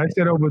 But I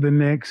said over the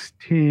next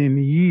 10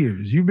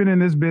 years. You've been in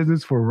this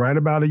business for right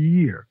about a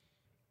year,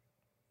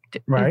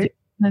 right?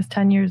 Is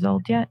 10 years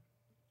old yet?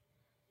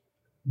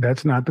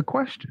 That's not the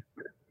question.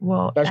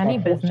 Well, That's any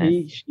my point.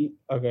 business.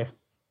 Okay.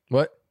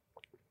 What?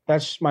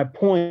 That's my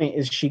point.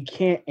 Is she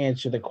can't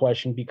answer the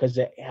question because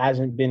it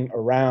hasn't been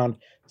around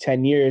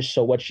 10 years.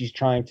 So what she's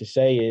trying to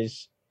say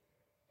is,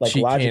 like, She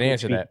can't logically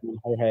answer that. speaking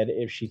in her head,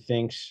 if she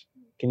thinks,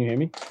 can you hear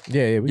me?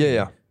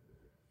 Yeah.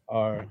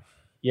 Or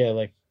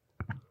like,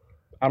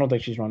 I don't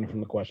think she's running from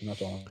the question.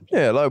 That's all.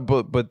 Yeah, like,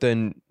 but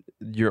then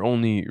your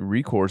only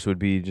recourse would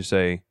be to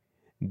say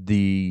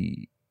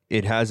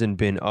it hasn't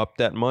been up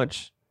that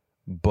much,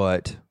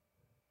 but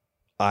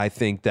I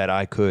think that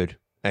I could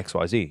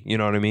XYZ. You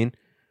know what I mean?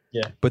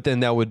 Yeah. But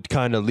then that would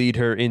kind of lead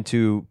her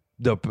into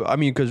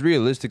because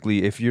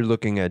realistically, if you're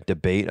looking at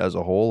debate as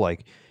a whole,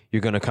 like,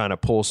 you're gonna kind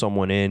of pull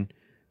someone in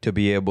to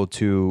be able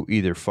to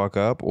either fuck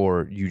up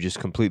or you just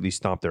completely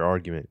stomp their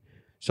argument.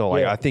 So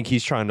like, I think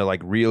he's trying to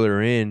like reel her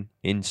in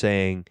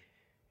saying,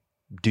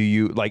 do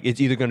you like,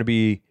 it's either going to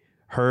be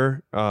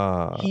her.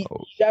 He's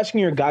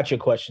asking your gotcha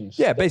questions.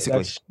 Yeah,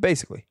 basically.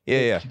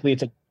 Yeah. Basically,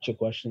 it's a gotcha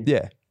question.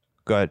 Yeah.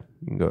 Go ahead.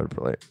 You can go ahead and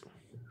play it.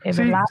 And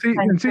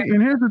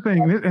here's the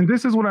thing, and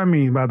this is what I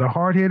mean by the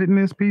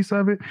hard-headedness piece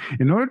of it.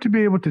 In order to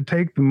be able to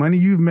take the money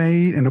you've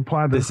made and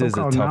apply the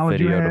so-called knowledge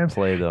you have,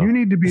 you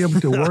need to be able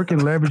to work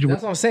and leverage.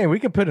 That's what I'm saying. We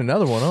could put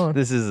another one on.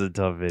 This is a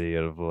tough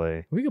video to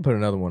play. We could put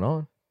another one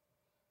on.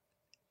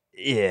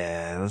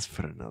 Yeah, let's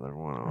put another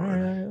one on. All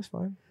right, that's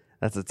fine.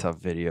 That's a tough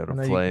video to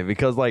play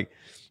because, like,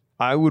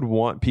 I would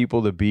want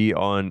people to be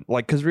on,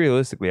 like, because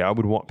realistically, I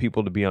would want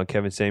people to be on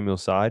Kevin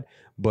Samuels' side.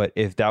 But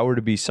if that were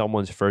to be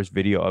someone's first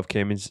video of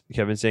Kevin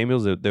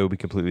Samuels, they would be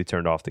completely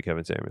turned off to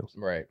Kevin Samuels.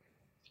 Right.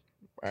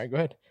 All right, go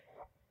ahead.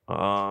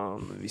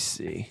 Let me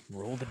see.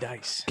 Roll the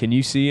dice. Can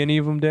you see any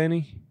of them,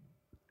 Danny?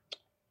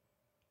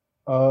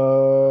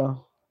 Yeah,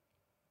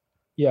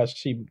 I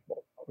see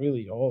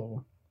really all of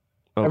them.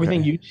 Okay.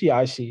 Everything you see,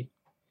 I see.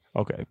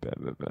 Okay, bet.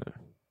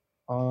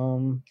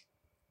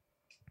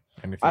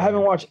 I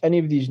haven't watched any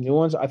of these new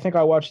ones. I think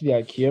I watched the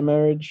IKEA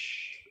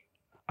marriage.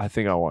 I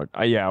think I watched.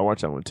 I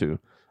watched that one too.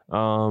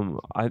 I'm.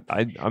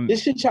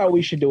 This is how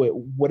we should do it.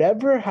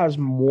 Whatever has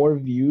more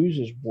views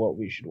is what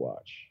we should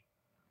watch,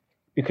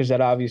 because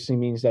that obviously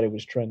means that it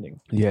was trending.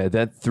 Yeah,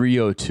 that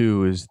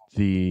 302 is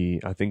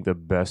I think the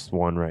best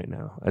one right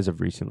now as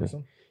of recently.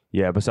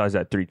 Yeah, besides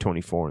that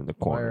 324 in the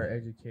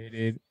corner.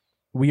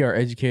 We are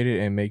educated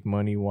and make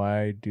money.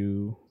 Why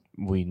do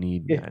we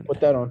need? Yeah, men?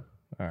 put that on.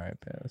 All right,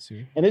 let's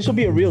see. And this will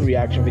be a real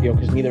reaction video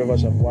because neither of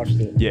us have watched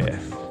it. Yeah.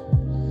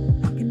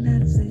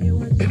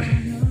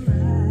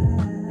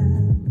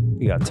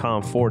 You got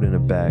Tom Ford in the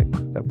back.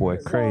 That boy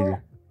crazy.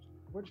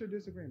 What's your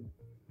disagreement?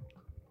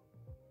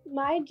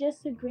 My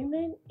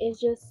disagreement is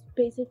just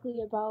basically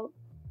about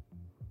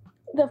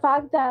the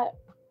fact that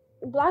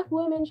Black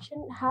women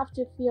shouldn't have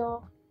to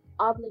feel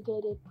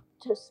obligated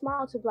to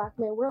smile to Black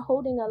men. We're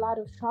holding a lot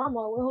of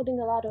trauma. We're holding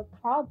a lot of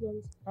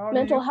problems.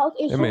 Mental health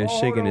issues. That man's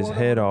shaking his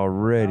head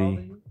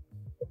already.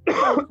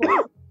 I'm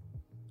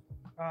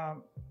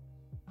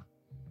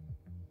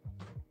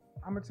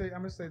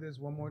gonna say this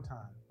one more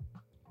time.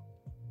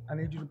 I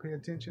need you to pay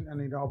attention. I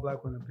need all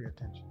Black women to pay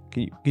attention.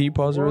 Can you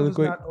pause it really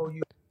quick?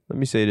 Let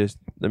me say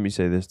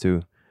this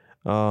too.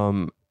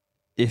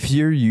 If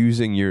you're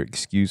using your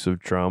excuse of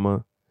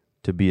trauma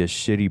to be a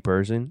shitty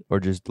person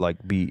or just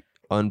like be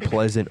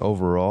unpleasant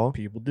overall,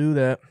 people do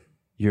that.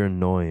 You're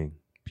annoying.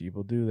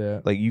 People do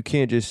that. Like, you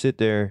can't just sit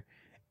there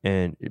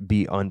and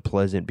be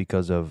unpleasant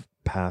because of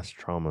past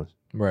traumas,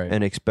 right?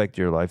 And expect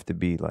your life to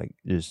be like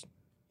just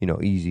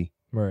easy,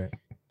 right?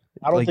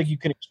 I don't think you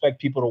can expect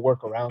people to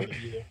work around it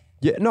either.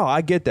 Yeah, no, I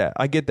get that.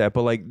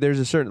 But like, there's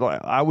a certain, like,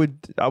 I would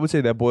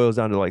say that boils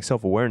down to like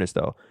self-awareness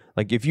though.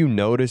 Like, if you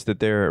notice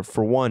that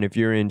if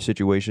you're in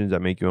situations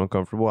that make you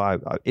uncomfortable, I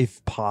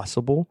if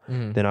possible,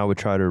 then I would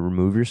try to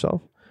remove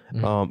yourself.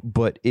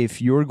 But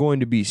if you're going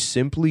to be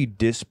simply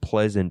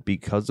displeasant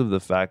because of the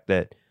fact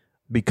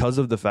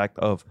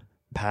of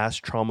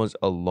past traumas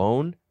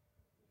alone,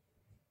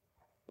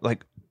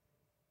 like,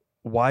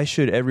 why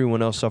should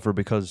everyone else suffer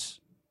because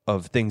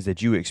of things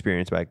that you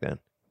experienced back then?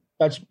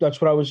 That's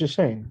what I was just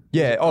saying.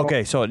 Yeah.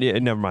 Okay. So yeah,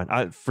 never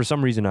mind. For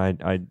some reason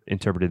I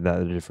interpreted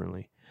that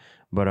differently,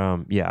 but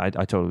yeah,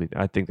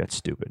 I think that's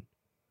stupid.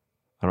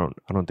 I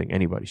don't think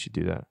anybody should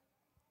do that.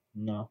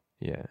 No.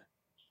 Yeah.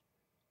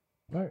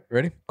 All right.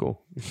 Ready?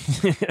 Cool.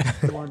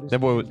 That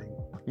boy was.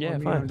 Yeah.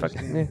 Fine. Fuck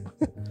it.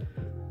 Yeah.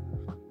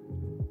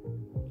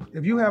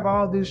 If you have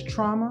all this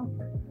trauma,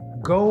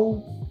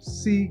 go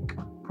seek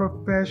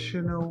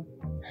professional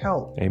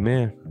help.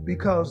 Amen.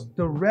 Because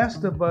the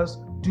rest of us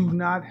do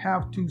not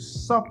have to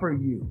suffer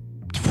you.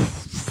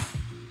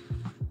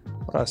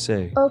 What I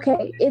say?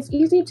 Okay, it's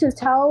easy to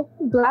tell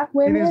Black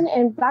women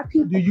and Black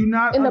people do you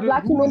not in the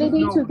Black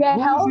community to get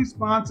help. Whose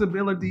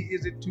responsibility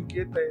is it to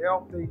get the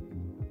help they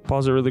need?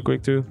 Pause it really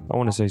quick too. I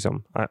want to say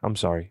something. I'm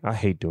sorry. I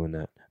hate doing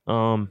that.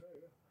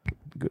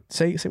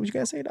 Say what you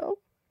gotta say, though.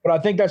 But I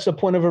think that's the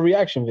point of a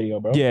reaction video,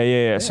 bro.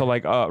 Yeah. So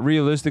like,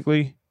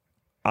 realistically,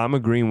 I'm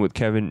agreeing with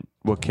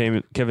what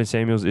Kevin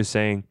Samuels is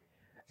saying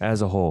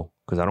as a whole,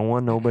 because I don't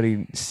want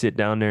nobody to sit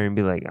down there and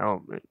be like,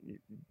 oh,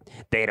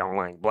 they don't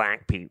like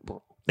black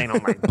people. They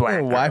don't like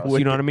black girls.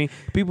 You know what I mean?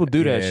 People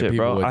do that shit,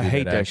 bro. I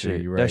hate that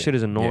shit. Right. That shit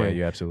is annoying. Yeah,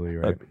 you're absolutely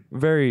right.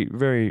 Very,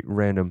 very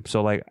random.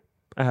 So like,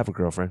 I have a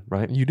girlfriend,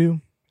 right? You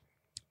do?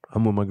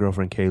 I'm with my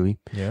girlfriend Kaylee.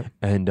 Yeah.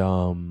 And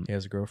he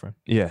has a girlfriend.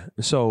 Yeah.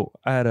 So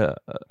I had a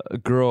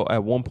girl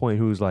at one point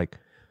who was like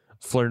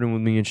flirting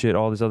with me and shit.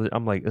 All this other.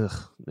 I'm like,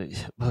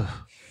 ugh,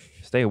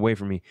 stay away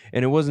from me.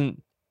 And it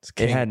wasn't.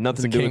 It had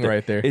nothing to do with it.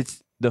 Right there.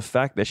 It's the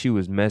fact that she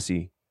was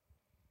messy.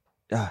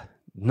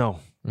 No.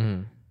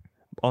 Mm.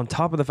 On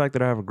top of the fact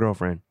that I have a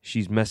girlfriend,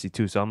 she's messy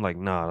too. So I'm like,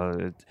 nah.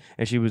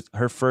 And she was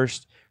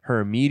her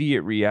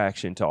immediate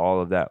reaction to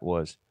all of that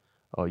was,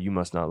 oh, you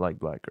must not like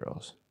black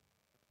girls.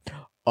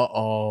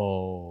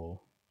 Uh-oh.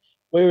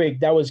 Wait.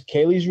 That was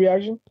Kaylee's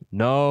reaction?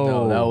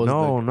 No, that was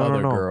the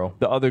other no. girl.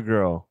 The other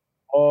girl.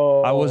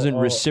 Oh. I wasn't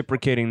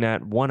reciprocating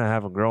that. One, I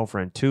have a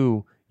girlfriend.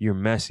 Two, you're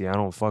messy. I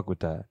don't fuck with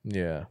that.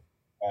 Yeah.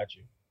 Got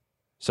you.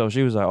 So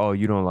she was like, oh,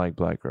 you don't like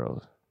black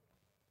girls.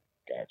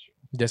 Got you.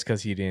 Just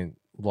because he didn't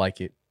like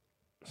it.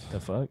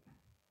 The fuck?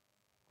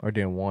 Or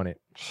didn't want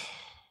it.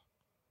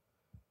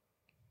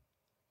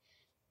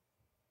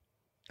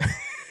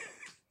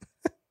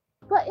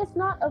 But it's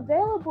not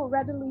available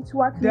readily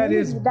to our community.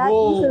 That is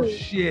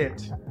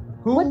bullshit.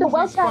 With the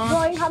wealth gap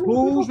growing, how many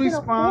people whose can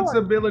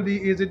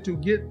responsibility is it to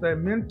get the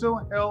mental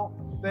health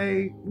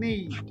they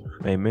need?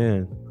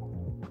 Amen.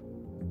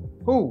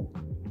 Who?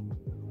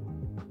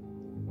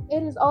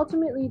 It is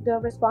ultimately the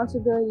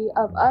responsibility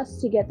of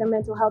us to get the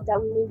mental health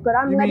that we need. But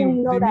I'm letting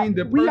you know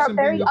that we are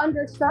very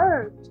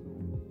underserved.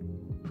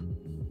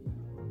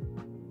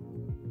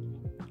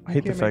 I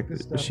hate the fact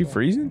that is she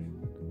freezing?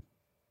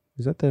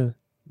 Is that the?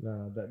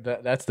 No,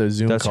 that's the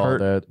Zoom call.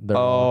 Her?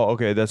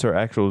 Okay, that's her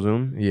actual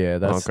Zoom. Yeah,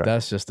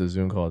 that's just the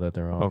Zoom call that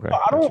they're on. Okay,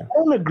 I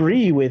don't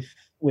agree with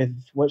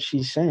what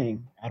she's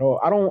saying at all.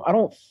 I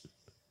don't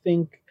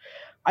think.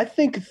 I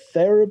think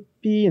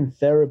therapy and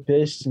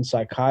therapists and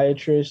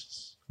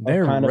psychiatrists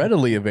they're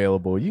readily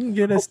available. You can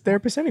get a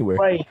therapist anywhere.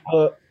 Right.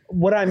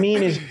 What I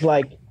mean is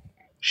like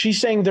she's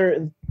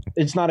saying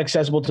it's not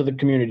accessible to the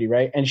community,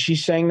 right? And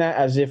she's saying that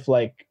as if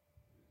like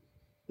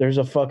there's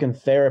a fucking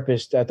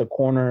therapist at the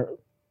corner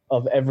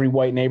of every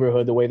white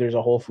neighborhood the way there's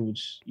a Whole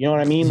Foods. You know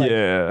what I mean? Like,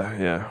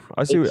 yeah.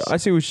 I see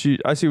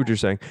what you're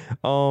saying.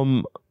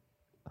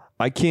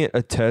 I can't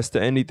attest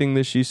to anything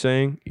that she's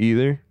saying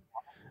either.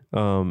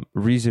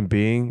 Reason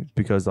being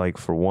because like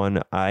for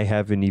one, I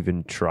haven't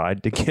even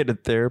tried to get a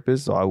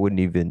therapist, so I wouldn't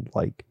even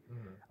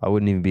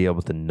be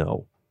able to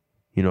know.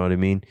 You know what I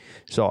mean?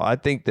 So I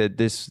think that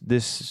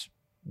this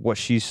what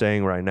she's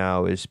saying right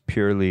now is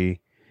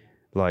purely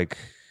like,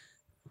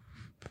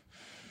 I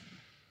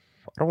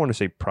don't want to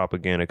say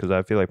propaganda because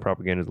I feel like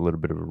propaganda is a little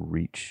bit of a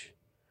reach.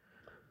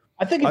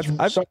 I think it's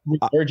something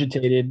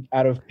regurgitated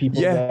out of people.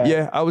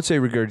 Yeah, I would say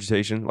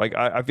regurgitation. Like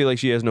I feel like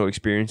she has no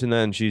experience in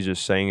that, and she's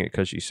just saying it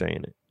because she's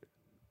saying it.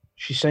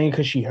 She's saying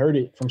because she heard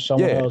it from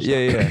someone else.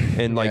 Yeah,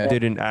 and like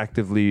didn't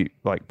actively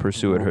like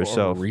pursue it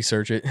herself, or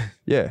research it.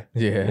 Yeah.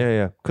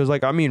 Because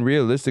like I mean,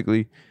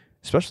 realistically,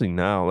 especially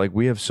now, like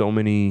we have so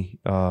many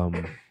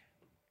options.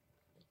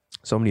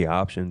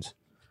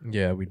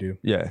 Yeah, we do.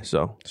 Yeah,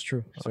 so it's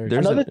true.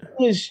 Another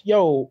thing is,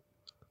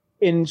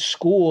 in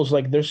schools,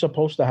 like they're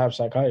supposed to have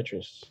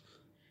psychiatrists.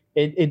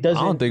 It doesn't.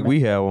 I don't think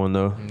we had one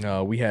though.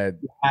 No, we had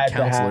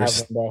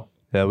counselors. Bro.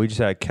 Yeah, we just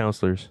had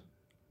counselors.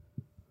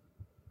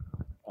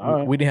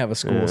 Right. We didn't have a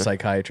school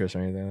psychiatrist or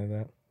anything like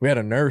that. We had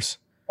a nurse.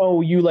 Oh,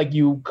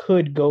 you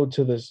could go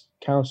to this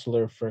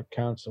counselor for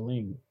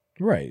counseling.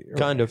 Right.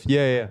 Kind of.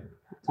 Yeah.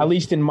 At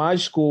least in my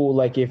school,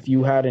 like if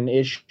you had an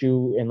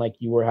issue and like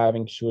you were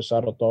having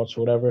suicidal thoughts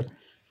or whatever,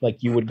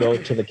 like you would go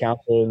to the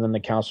counselor and then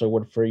the counselor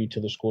would refer you to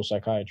the school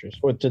psychiatrist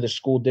or to the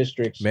school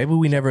districts. Maybe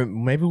we never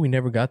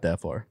got that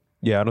far.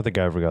 Yeah, I don't think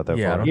I ever got that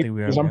far. I don't think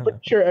we ever. I'm pretty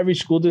sure every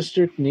school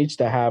district needs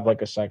to have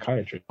like a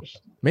psychiatrist.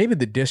 Maybe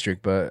the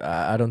district, but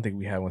I don't think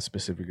we had one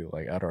specifically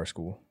like at our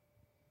school.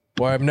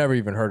 Well, I've never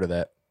even heard of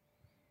that.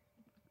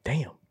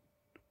 Damn. All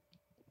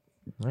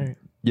right.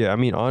 Yeah, I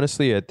mean,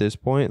 honestly, at this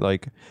point,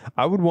 like,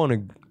 I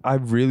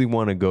really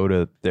want to go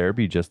to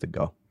therapy just to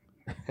go.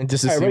 And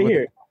just to see right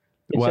here.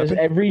 It what says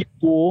happened? every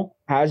school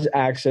has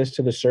access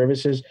to the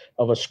services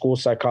of a school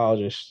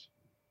psychologist.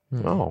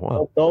 Oh,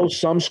 wow. Although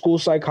some school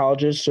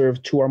psychologists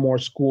serve 2 or more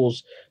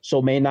schools,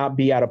 so may not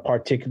be at a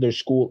particular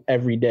school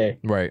every day.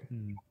 Right.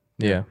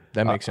 Yeah,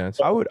 that makes sense.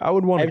 I would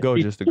want to go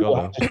just to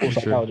go though.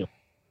 Sure.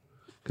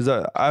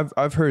 Because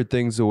I've heard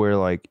things where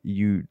like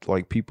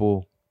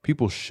people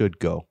should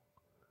go.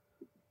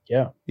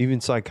 Yeah. Even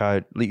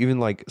psychiatrists,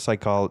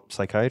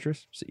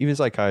 even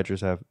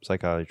psychiatrists have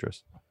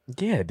psychiatrists.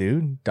 Yeah,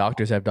 dude.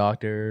 Doctors have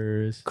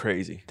doctors.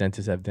 Crazy.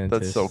 Dentists have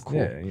dentists. That's so cool.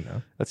 Yeah, you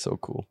know. That's so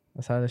cool.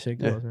 That's how that shit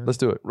goes, man. Let's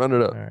do it. Run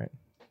it up. All right.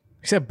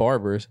 Except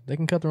barbers. They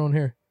can cut their own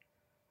hair.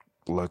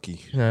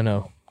 Lucky. I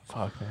know.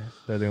 Fuck, man.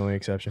 They're the only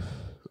exception.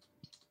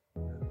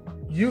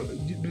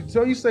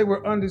 So you say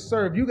we're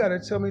underserved. You got to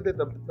tell me that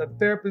the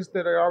therapists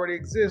that already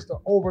exist are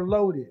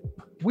overloaded.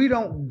 We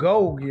don't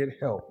go get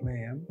help,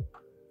 man.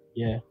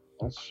 Yeah.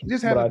 You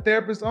just had a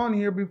therapist on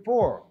here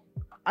before.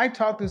 I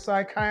talked to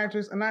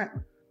psychiatrists, and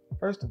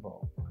first of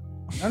all,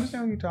 I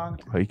understand what you're talking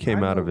to. Oh, he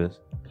came out of it.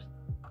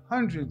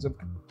 Hundreds of,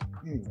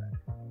 anyway.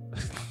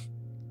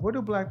 What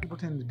do black people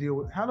tend to deal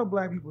with? How do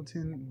black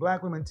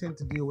women tend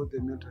to deal with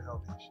their mental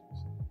health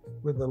issues?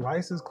 With a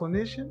licensed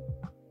clinician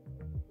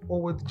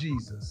or with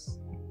Jesus?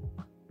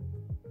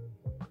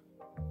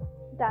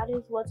 That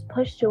is what's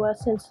pushed to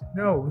us since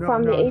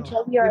from the age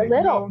of we are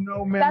little.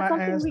 No, ma'am.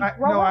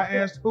 I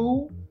asked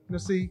who. No,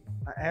 see,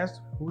 I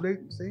asked who they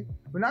see.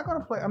 We're not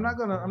gonna play. I'm not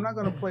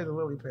gonna play the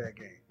lily pad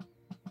game.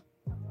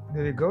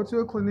 Did they go to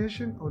a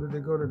clinician or did they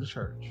go to the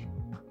church?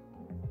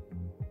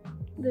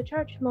 The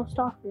church most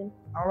often.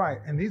 All right,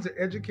 and these are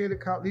educated.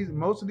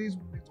 Most of these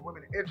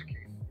women are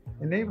educated,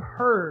 and they've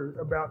heard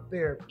about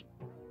therapy.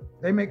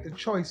 They make the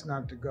choice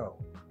not to go.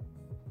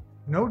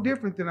 No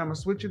different than, I'm gonna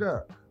switch it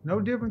up. No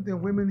different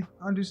than women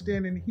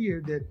understand and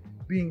hear that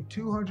being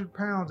 200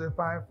 pounds and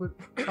 5 foot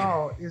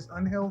tall is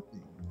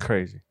unhealthy.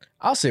 Crazy.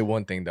 I'll say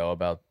one thing though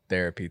about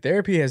therapy.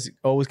 Therapy has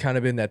always kind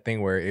of been that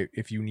thing where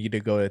if you need to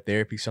go to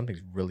therapy,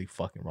 something's really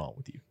fucking wrong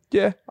with you.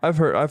 Yeah, I've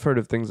heard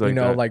of things like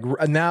that. Like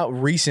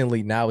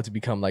recently it's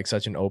become like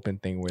such an open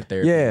thing with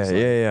therapy.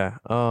 Yeah.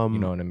 You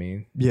know what I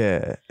mean?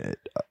 Yeah.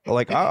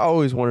 Like I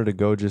always wanted to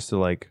go just to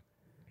like,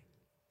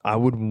 I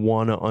would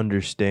want to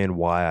understand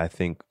why I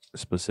think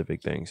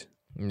specific things.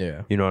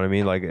 Yeah. You know what I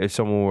mean? Like if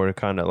someone were to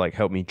kind of like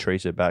help me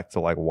trace it back to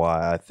like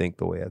why I think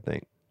the way I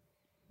think.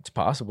 It's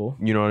possible.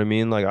 You know what I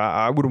mean? Like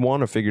I would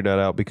want to figure that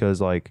out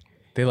because like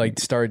they like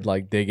started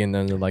like digging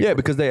into like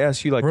because they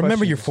ask you like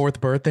remember your 4th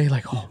birthday?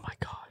 Like, oh my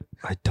God.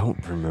 I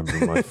don't remember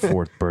my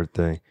 4th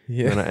birthday.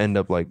 Yeah. And I end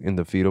up like in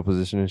the fetal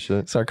position and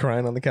shit. Start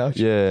crying on the couch.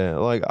 Yeah.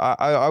 Like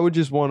I would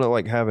just want to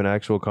like have an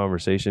actual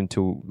conversation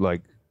to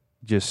like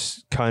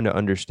just kind of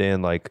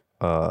understand like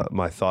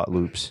my thought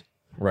loops.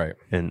 Right.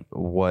 And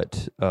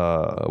what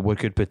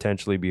could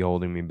potentially be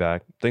holding me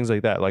back. Things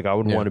like that. Like I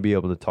would want to be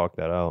able to talk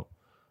that out.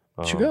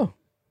 Should go.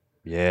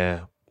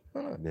 Yeah.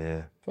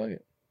 Yeah. Fuck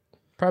it.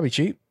 Probably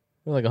cheap.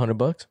 Like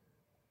 $100.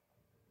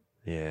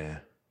 Yeah.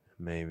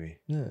 Maybe.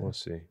 Yeah. We'll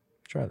see.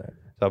 Try that.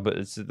 So, but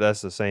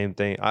that's the same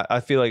thing. I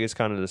feel like it's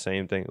kind of the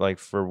same thing. Like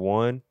for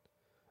one,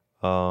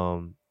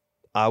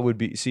 I would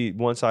be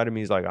one side of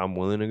me is like I'm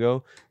willing to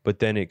go, but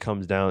then it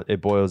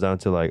boils down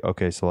to like,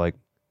 okay, so like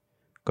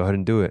go ahead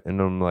and do it.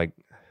 And I'm like,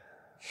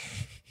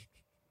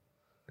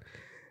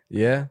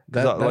 yeah,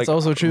 that's like,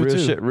 also true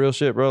too. Real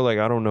shit, bro. Like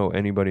I don't know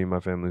anybody in my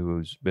family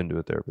who's been to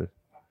a therapist,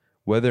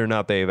 whether or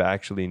not they've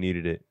actually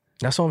needed it.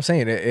 That's what I'm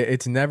saying.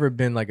 It's never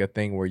been like a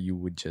thing where you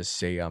would just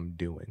say I'm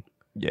doing.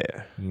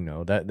 Yeah, you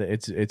know that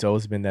it's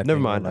always been that. Never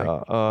thing mind. Like,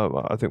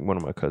 I think one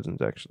of my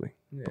cousins actually.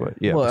 Yeah. But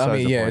yeah, well, I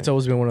mean, yeah, it's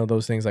always been one of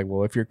those things. Like,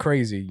 well, if you're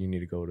crazy, you need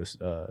to go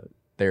to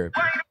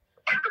therapy.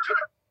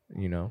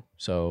 You know,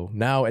 so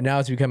now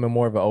it's becoming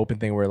more of an open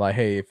thing where like,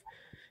 hey,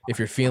 if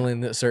you're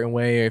feeling a certain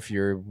way, if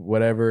you're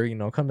whatever, you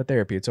know, come to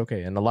therapy. It's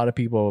okay. And a lot of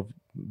people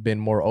have been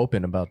more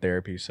open about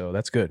therapy, so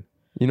that's good.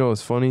 You know,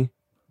 it's funny.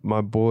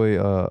 My boy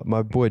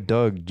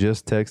Doug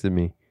just texted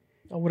me.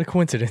 Oh, what a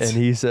coincidence! And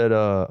he said,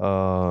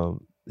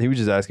 he was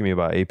just asking me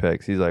about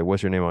Apex. He's like,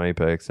 "What's your name on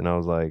Apex?" And I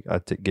was like,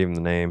 gave him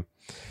the name.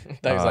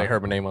 That was like her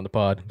name on the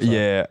pod. So.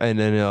 Yeah, and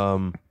then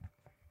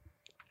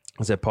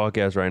I said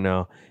podcast right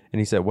now, and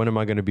he said, "When am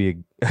I going to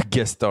be a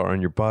guest star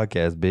on your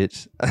podcast,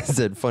 bitch?" I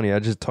said, "Funny, I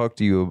just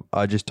talked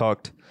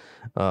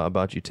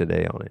about you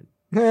today on it."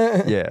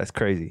 Yeah, it's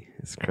crazy.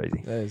 It's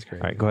crazy. That is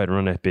crazy. All right, go ahead and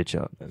run that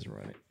bitch up. That's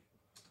right.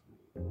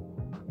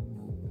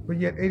 But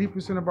yet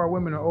 80% of our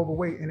women are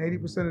overweight and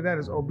 80% of that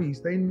is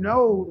obese. They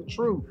know the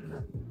truth.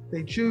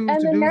 They choose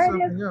to do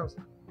something else.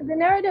 The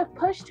narrative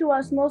pushed to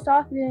us most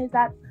often is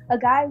that a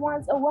guy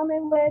wants a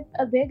woman with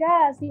a big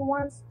ass. He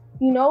wants,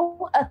 you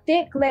know, a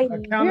thick lady.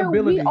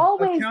 Accountability.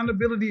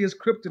 Accountability is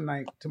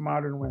kryptonite to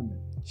modern women.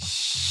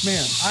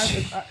 Man,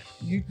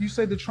 you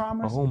say the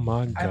traumas? Oh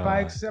my God. If I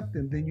accept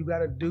them, then you got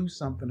to do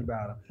something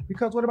about them.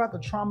 Because what about the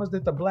traumas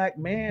that the black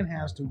man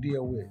has to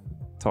deal with?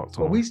 Talk to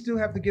But him. we still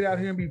have to get out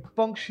here and be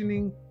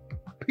functioning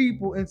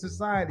people in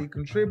society,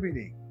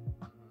 contributing.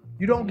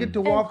 You don't get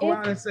to walk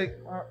around and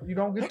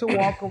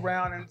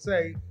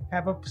say,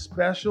 have a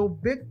special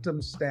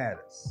victim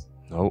status.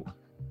 Nope.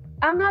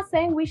 I'm not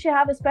saying we should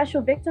have a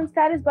special victim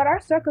status, but our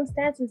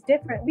circumstance is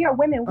different. We are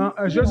women. We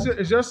are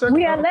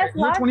less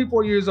You're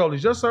 24 years old.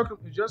 Is your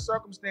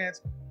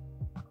circumstance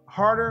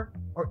harder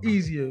or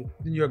easier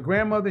than your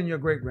grandmother and your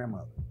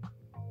great-grandmother?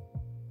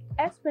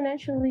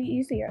 Exponentially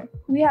easier.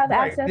 We have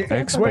access to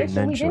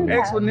information we didn't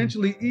have.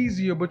 Exponentially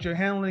easier, but you're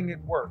handling it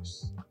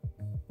worse.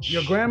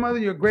 Your grandmother,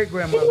 your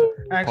great-grandmother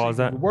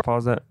actually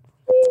Pause that.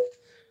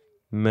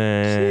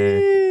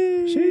 Man.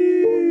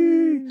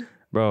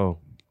 Bro.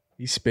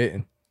 He's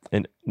spitting.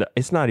 And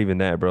it's not even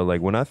that, bro.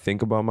 Like when I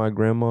think about my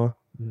grandma,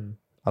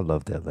 I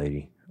love that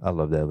lady. I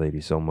love that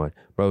lady so much.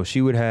 Bro, she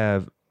would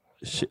have,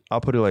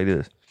 I'll put it like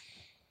this.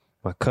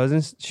 My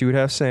cousins, she would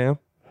have Sam,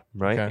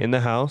 right? Okay. In the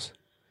house.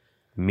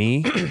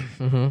 me,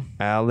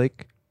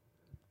 Alec,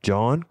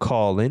 John,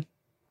 Colin,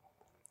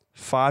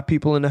 5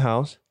 people in the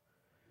house.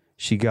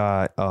 She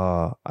got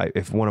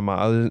if one of my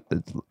other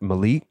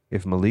Malik,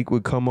 if Malik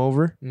would come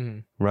over,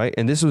 right?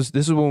 And this was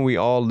when we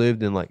all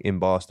lived in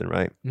Boston,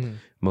 right?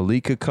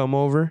 Malik could come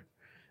over,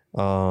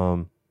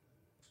 because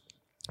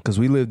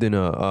we lived in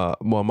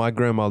my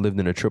grandma lived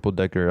in a triple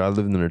decker. I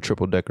lived in a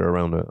triple decker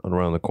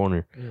around the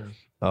corner.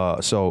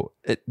 So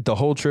the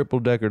whole triple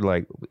decker,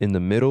 like in the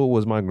middle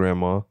was my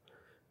grandma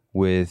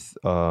with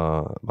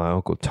my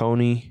Uncle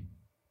Tony,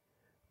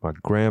 my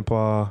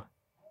grandpa,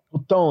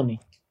 Tony.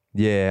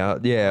 Yeah,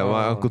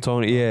 my Uncle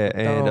Tony,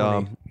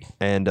 and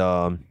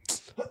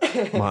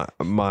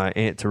my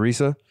Aunt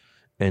Teresa,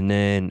 and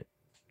then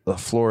the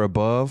floor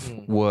above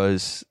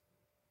was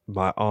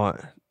my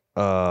Aunt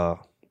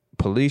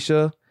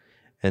Policia,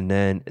 and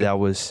then that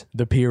was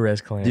the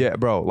Perez clan. Yeah,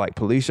 bro, like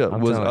Policia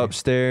was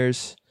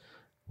upstairs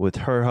with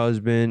her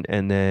husband,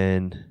 and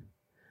then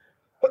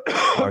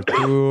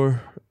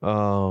Arthur,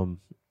 who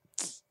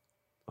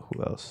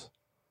else?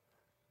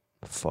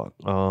 Fuck,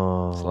 it's a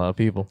lot of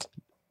people.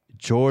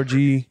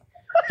 Georgie,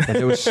 and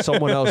there was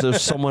someone else,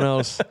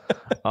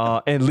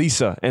 and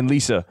Lisa, and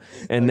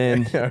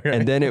then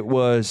and then it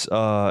was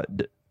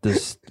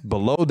this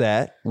below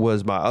that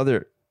was my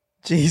other.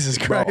 Jesus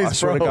Christ, bro, I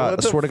swear bro,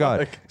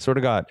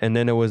 to God, and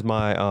then it was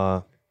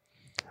my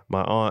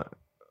my Aunt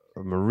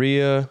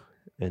Maria,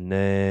 and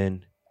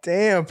then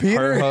damn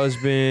Peter, her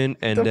husband,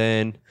 and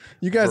then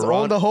you guys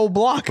own the whole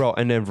block, bro,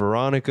 and then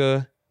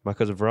Veronica, my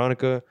cousin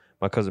Veronica,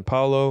 my cousin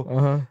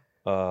Paulo,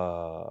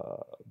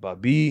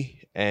 Bobby,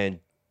 and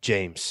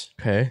James.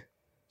 Okay.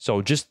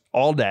 So just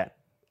all that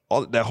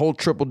whole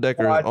triple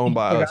decker is owned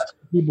by us.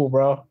 People,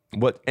 bro.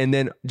 What? And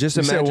then just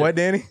you imagine said what,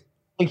 Danny? I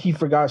think he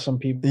forgot some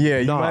people. Yeah,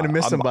 you might have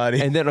missed somebody.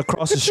 And then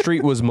across the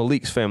street was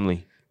Malik's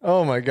family.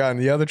 Oh my God! And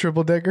the other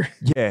triple decker?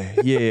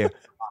 Yeah.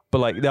 But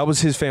like that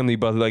was his family,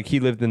 but like he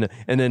lived in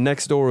and then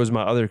next door was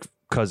my other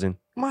cousin.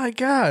 My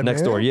God.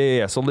 Next door.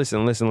 Yeah. So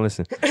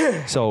listen.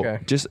 So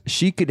just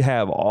she could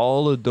have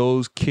all of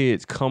those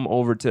kids come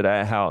over to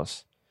that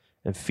house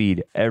and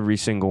feed every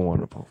single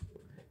one of them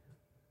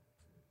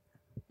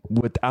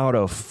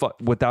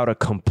without a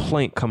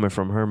complaint coming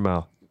from her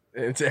mouth.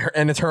 It's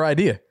her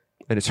idea.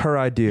 And it's her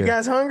idea. You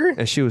guys hungry?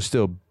 And she would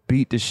still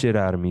beat the shit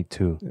out of me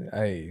too.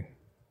 Hey,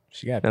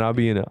 she got. And I'll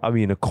be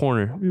in a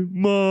corner,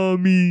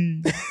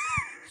 mommy,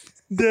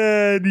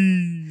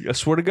 daddy. I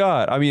swear to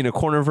God, I'll be in a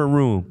corner of her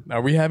room.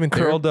 Are we having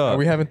curled up? Are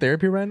we having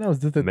therapy right now? Is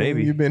this the Maybe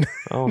thing you've been?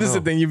 This is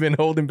the thing you've been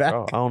holding back.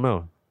 Bro, I don't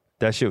know.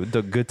 That shit.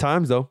 The good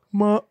times though.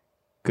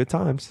 Good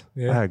times.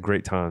 Yeah. I had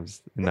great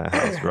times in that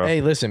house, bro.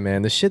 Hey, listen,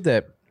 man. The shit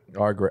that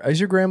is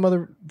your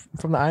grandmother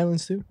from the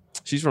islands too?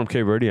 She's from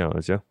Cape Verde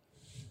Islands, yeah.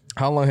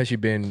 How long has she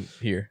been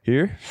here?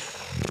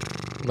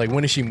 Like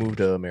when did she move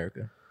to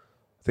America?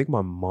 I think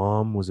my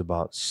mom was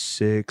about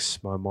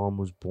 6. My mom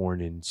was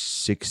born in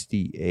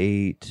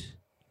 68.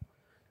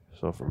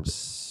 So from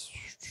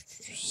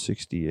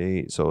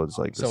 68. So it's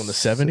like in the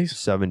 70s?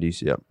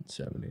 70s, yep.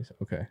 70s.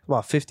 Okay.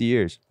 About 50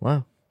 years.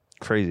 Wow.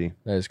 Crazy.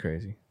 That is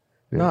crazy.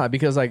 Yeah. Nah,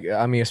 because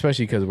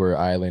especially because we're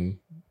island,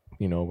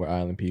 we're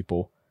island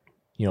people.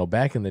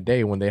 Back in the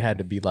day when they had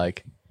to be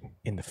like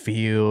in the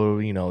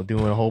field,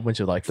 doing a whole bunch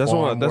of like that's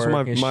farm what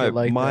work and shit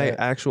like my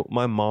that.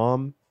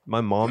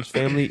 my mom's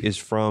family is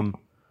from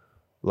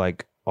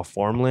like a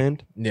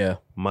farmland. Yeah.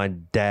 My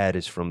dad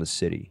is from the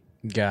city.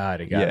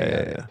 Got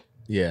it.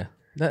 Yeah.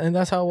 And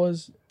that's how it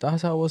was.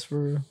 That's how it was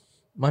for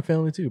my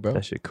family too, bro.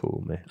 That shit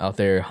cool, man. Out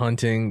there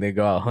hunting, they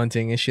go out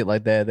hunting and shit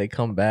like that. They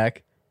come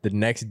back the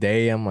next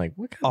day. I'm like,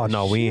 what kind of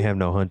shit? We ain't have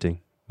no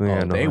hunting.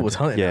 Was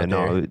hunting. Yeah, out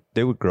there.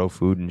 They would grow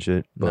food and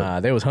shit. Nah,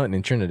 they was hunting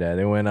in Trinidad.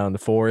 They went out in the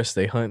forest.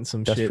 They hunting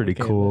some shit. That's pretty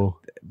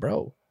cool,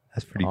 bro.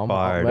 That's pretty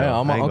fire.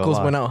 All my uncles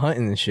went out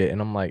hunting and shit, and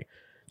I'm like,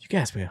 you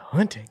guys been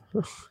hunting?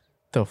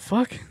 The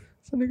fuck?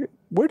 So, nigga,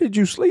 where did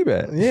you sleep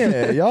at?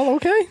 Yeah, y'all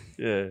okay?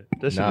 Yeah,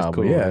 that shit is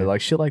cool. Yeah, man.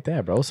 like shit like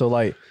that, bro. So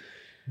like,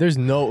 there's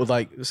no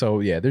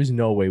there's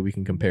no way we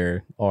can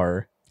compare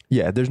our.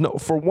 Yeah, there's no.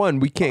 For one,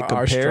 we can't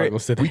compare it.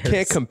 We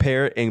can't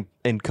compare it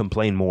and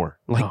complain more.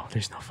 Like,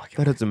 there's no fucking.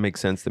 That doesn't make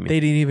sense to me. They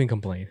didn't even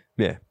complain.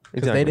 Yeah,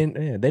 exactly.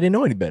 They didn't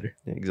know any better.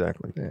 Yeah,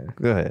 exactly. Yeah.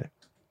 Go ahead.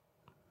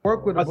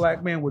 Work with a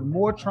black man with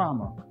more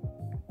trauma.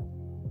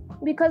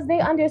 Because they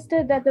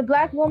understood that the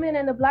black woman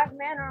and the black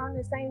man are on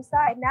the same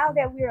side. Now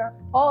that we're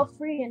all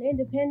free and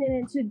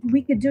independent and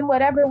we could do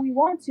whatever we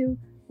want to,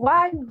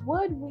 why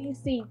would we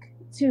seek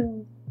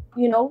to,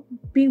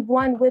 be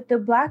one with the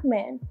black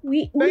man?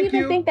 We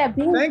even think that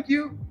being... Thank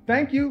you.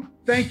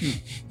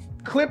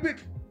 Clip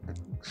it,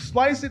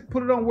 slice it,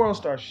 put it on World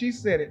Star. She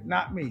said it,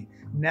 not me.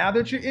 Now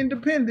that you're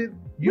independent,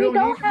 you don't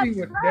need to be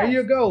with. There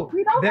you go.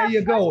 There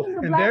you go.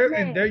 And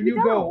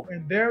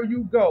there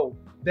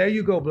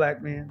you go,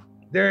 black man.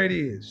 There it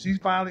is. She's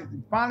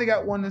finally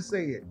got one to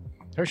say it.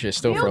 Her shit's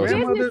still frozen.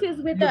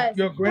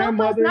 Your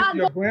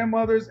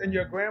grandmothers and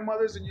your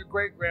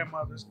great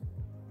grandmothers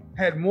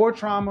had more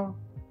trauma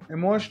and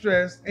more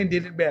stress and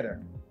did it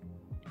better.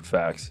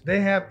 Facts.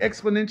 They have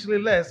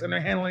exponentially less and they're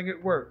handling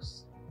it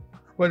worse.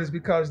 but it's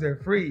because they're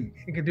free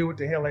and can do what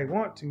the hell they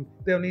want to.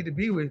 They'll need to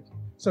be with you.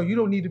 So you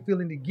don't need to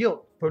feel any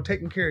guilt for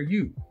taking care of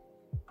you,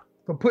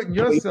 for putting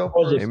yourself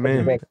first.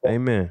 Amen.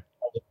 Amen.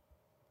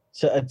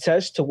 To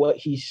attest to what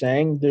he's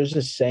saying, there's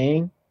a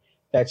saying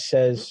that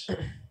says,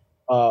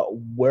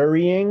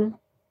 worrying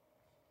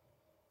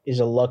is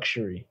a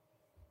luxury.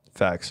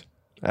 Facts.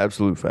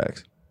 Absolute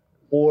facts.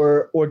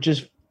 Or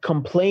just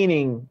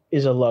complaining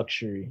is a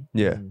luxury.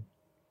 Yeah.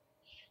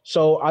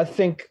 So I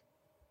think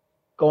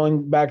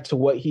going back to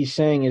what he's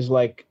saying is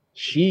like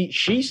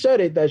she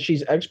said it that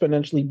she's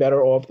exponentially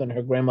better off than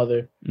her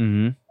grandmother.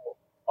 Mm-hmm.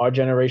 Our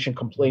generation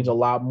complains a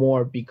lot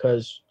more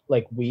because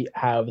like we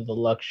have the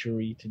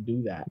luxury to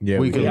do that. Yeah,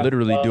 we can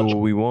literally do what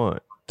we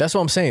want. That's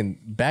what I'm saying.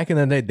 Back in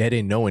the day, they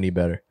didn't know any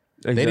better.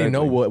 They didn't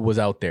know what was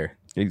out there.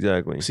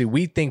 Exactly. See,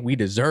 we think we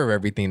deserve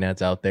everything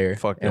that's out there.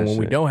 And when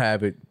we don't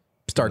have it,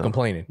 start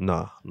complaining.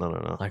 No.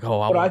 Like,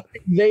 but I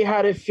think they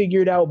had it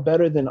figured out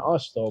better than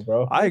us, though,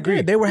 bro. I agree.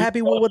 Yeah, they were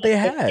happy with what they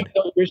had.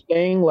 You're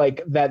saying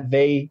like that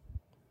they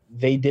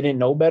didn't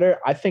know better.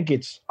 I think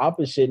it's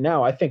opposite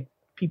now. I think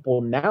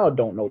people now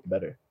don't know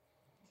better.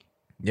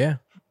 Yeah.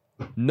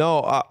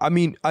 No, I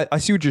mean, I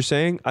see what you're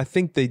saying. I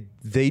think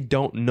they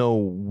don't know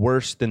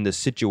worse than the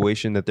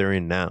situation that they're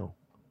in now.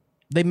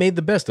 They made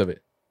the best of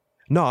it.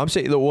 No, I'm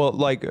saying, well,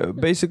 like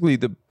basically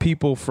the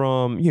people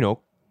from,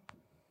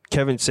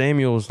 Kevin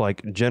Samuel's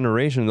like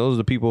generation, those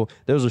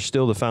are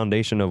still the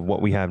foundation of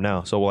what we have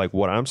now. So like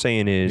what I'm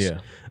saying is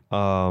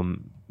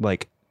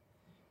like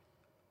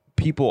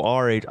people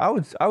our age, I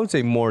would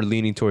say more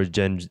leaning towards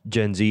Gen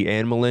Z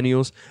and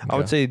millennials. I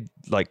would say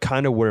like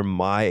kind of where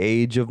my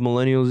age of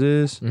millennials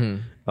is.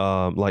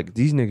 Mm-hmm. Like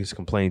these niggas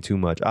complain too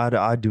much.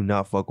 I do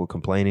not fuck with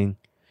complaining.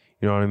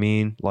 You know what I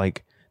mean?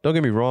 Like, don't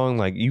get me wrong,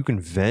 like you can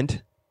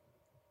vent.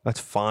 That's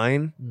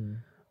fine.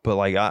 But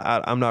like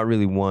I'm not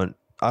really one.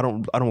 I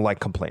don't like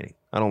complaining.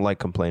 I don't like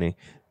complaining.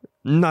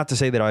 Not to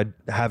say that I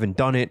haven't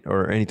done it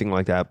or anything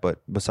like that, but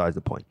besides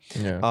the point.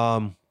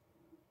 Yeah.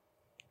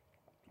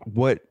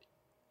 What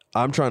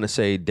I'm trying to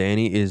say,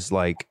 Danny, is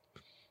like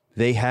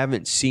they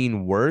haven't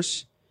seen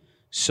worse.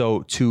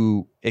 So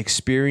to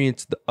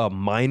experience a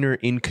minor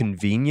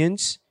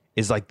inconvenience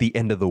is like the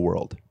end of the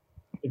world.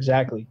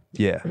 Exactly.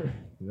 Yeah.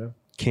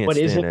 Can't but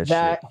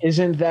stand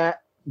isn't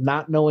that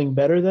not knowing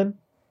better then?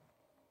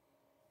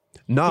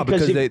 No,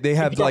 because they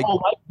have like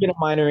a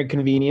minor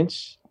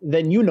inconvenience,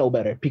 then you know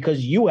better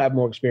because you have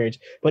more experience.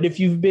 But if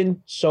you've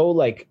been so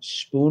like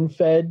spoon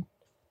fed,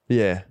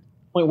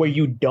 point where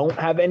you don't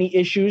have any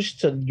issues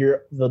to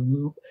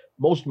the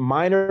most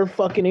minor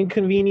fucking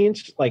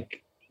inconvenience,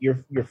 like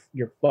you're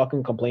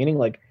fucking complaining.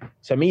 Like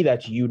to me,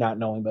 that's you not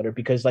knowing better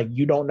because like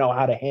you don't know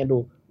how to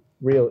handle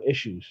real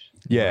issues.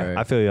 Yeah, right.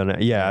 I feel you on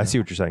that. Yeah, I see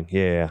what you're saying.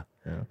 Yeah.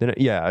 Then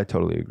I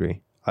totally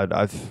agree.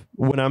 I've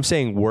when I'm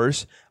saying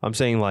worse, I'm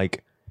saying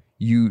like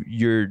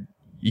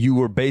you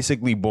were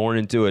basically born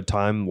into a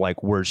time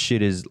like where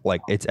shit is like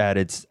it's at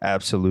its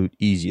absolute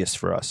easiest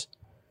for us.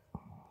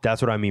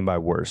 That's what I mean by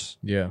worse.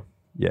 Yeah.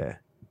 Yeah.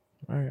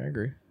 All right, I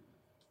agree.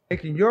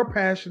 Making your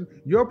passion,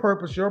 your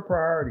purpose, your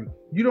priority.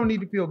 You don't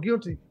need to feel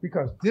guilty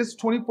because this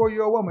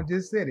 24-year-old woman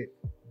just said it.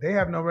 They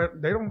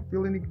don't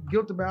feel any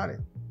guilt about it.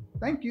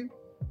 Thank you.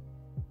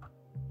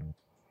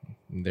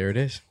 There it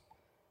is.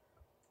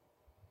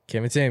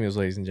 Kevin Samuels,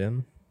 ladies and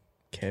gentlemen.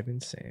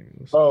 Kevin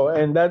Samuels. Oh,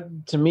 and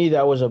that to me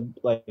that was a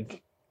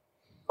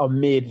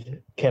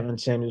mid Kevin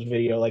Samuels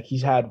video. Like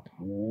he's had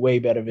way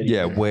better videos.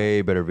 Yeah,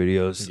 way better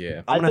videos.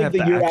 Yeah, I think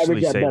the Your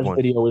Average at Best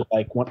video was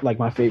like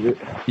my favorite.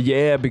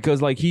 Yeah,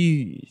 because like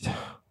people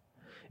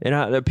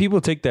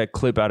take that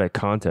clip out of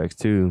context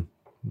too.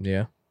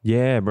 Yeah.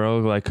 Yeah, bro.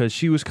 Like, cause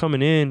she was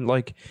coming in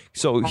like,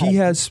 so he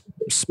has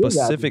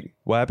specific.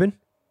 What happened?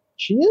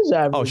 She is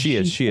average. Oh, she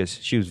is.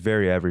 She was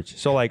very average.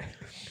 So like.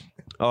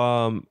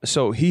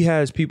 So he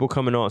has people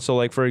coming on. So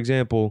like, for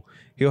example,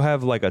 he'll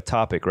have like a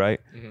topic, right?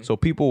 Mm-hmm. So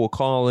people will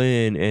call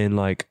in and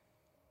like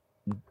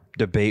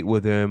debate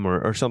with him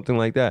or something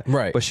like that.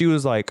 Right. But she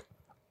was like,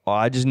 oh,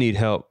 I just need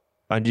help.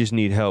 I just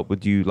need help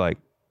with you, like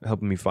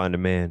helping me find a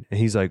man. And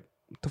he's like,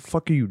 what the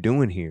fuck are you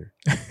doing here?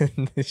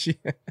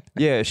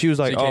 Yeah. She was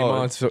like, she came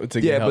on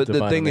to get help but to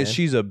the thing is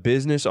she's a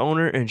business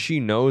owner and she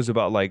knows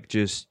about like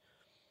just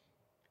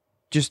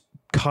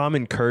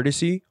common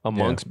courtesy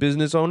amongst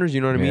business owners,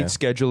 you know what I mean?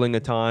 Scheduling a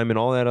time and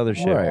all that other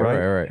shit,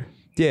 right?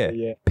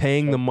 Yeah.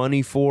 Paying the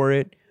money for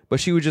it.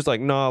 But she was just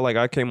like, nah, like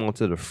I came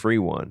onto the free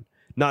one.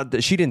 Not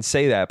that she didn't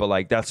say that, but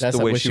like that's the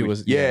way she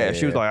was.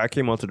 She was like, I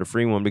came onto the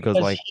free one because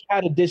like she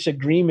had a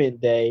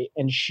disagreement day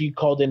and she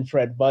called in for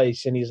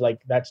advice and he's like,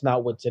 that's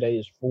not what today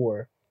is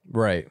for.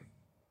 Right.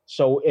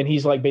 So, and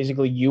he's like,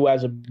 basically you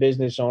as a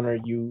business owner,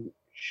 you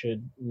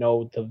should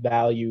know to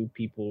value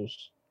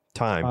people's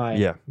time.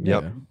 Yeah.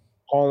 Yep.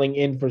 Calling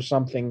in for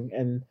something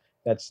and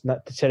that's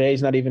not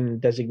today's not even a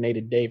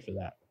designated day for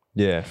that.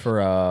 Yeah.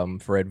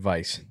 For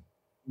advice.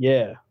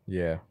 Yeah.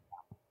 Yeah.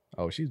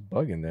 Oh, she's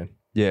bugging then.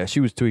 Yeah, she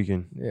was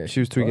tweaking. Yeah, she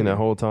was tweaking that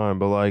whole time.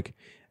 But like,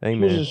 hey, She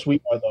man. was a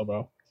sweetheart though,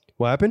 bro.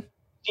 What happened?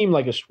 seemed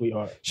like a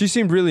sweetheart. She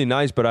seemed really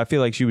nice, but I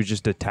feel like she was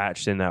just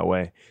detached in that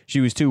way. She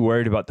was too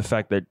worried about the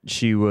fact that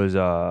she was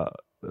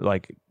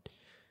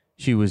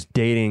she was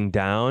dating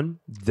down,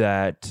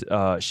 that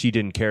she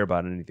didn't care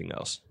about anything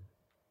else.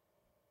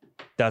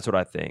 That's what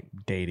I think.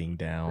 Dating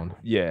down.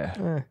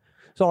 Yeah.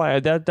 So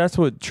that's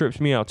what trips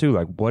me out too.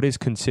 Like, what is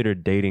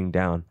considered dating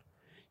down?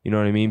 You know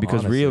what I mean?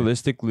 Because Honestly.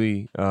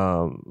 realistically,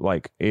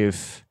 like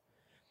if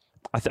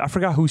I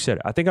forgot who said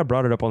it. I think I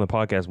brought it up on the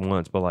podcast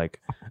once, but like,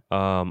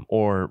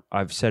 or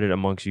I've said it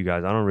amongst you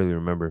guys. I don't really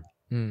remember.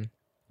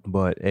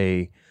 But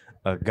a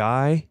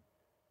guy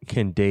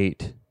can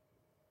date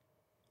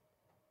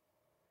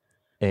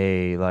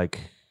a like,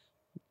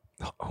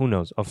 who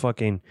knows, a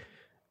fucking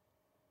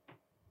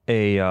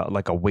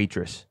like a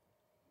waitress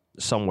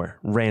somewhere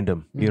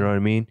random. You know what I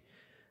mean?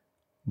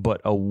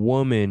 But a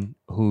woman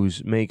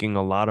who's making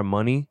a lot of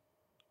money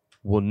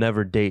will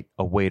never date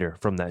a waiter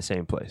from that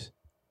same place.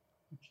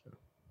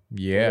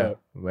 Yeah.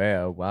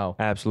 Wow.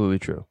 Absolutely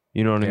true.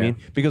 You know what I Yeah. mean?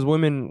 Because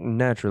women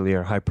naturally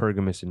are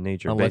hypergamous in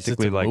nature. Unless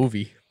Basically, it's a like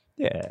movie.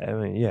 Yeah, I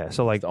mean, yeah.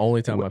 So like The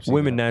only time I've seen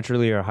women that.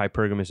 naturally are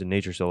hypergamous in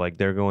nature. So like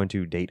they're going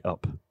to date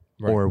up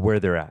Right. or where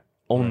they're at.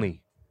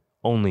 Only.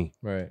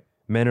 Right.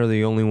 Men are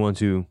the only ones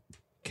who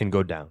can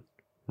go down,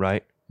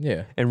 right?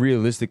 Yeah. And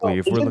realistically,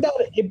 if we're Isn't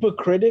that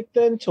hypocritic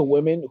then to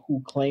women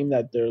who claim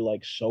that they're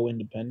like so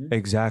independent?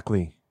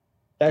 exactly.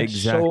 That's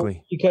exactly.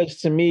 So, because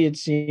to me it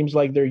seems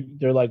like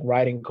they're like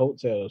riding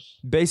coattails.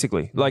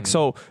 Basically, like,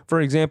 so for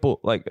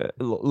example, like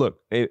look,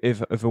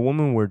 if a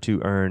woman were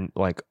to earn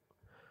like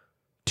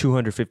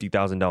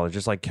 $250,000,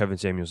 just like Kevin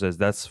Samuel says,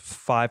 that's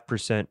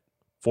 5%,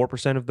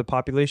 4% of the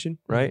population,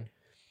 right?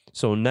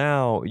 So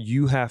now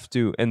you have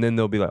to, and then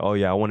they'll be like, oh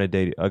yeah, I want to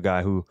date a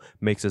guy who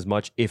makes as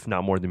much, if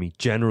not more than me,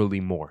 generally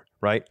more,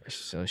 right?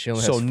 So she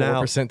only has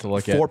 4% to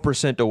look at.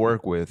 4% to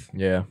work with.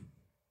 Yeah.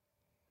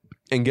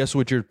 And guess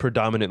what you're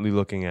predominantly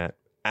looking at?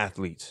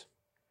 Athletes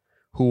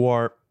who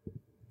are,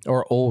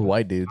 or old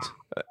white dudes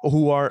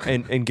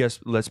and guess,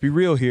 let's be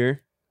real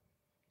here,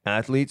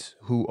 athletes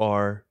who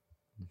are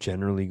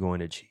generally going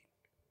to cheat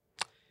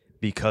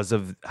because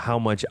of how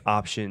much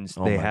options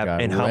they have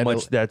and how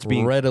much that's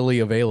being readily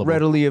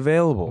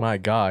available. My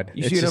God.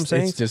 You see what I'm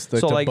saying? It's just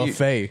the like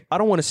buffet. I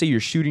don't want to say you're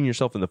shooting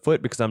yourself in the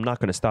foot because I'm not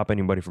going to stop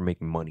anybody from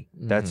making money.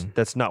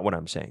 That's not what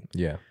I'm saying.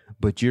 Yeah.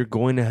 But you're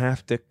going to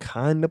have to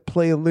kind of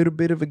play a little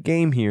bit of a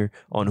game here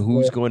on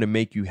who's going to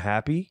make you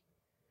happy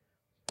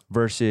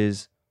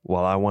versus,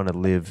 well, I want to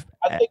live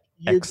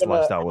X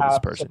lifestyle with this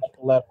person.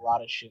 Let a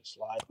lot of shit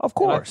slide. Of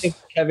course. And I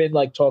think Kevin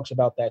like talks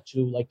about that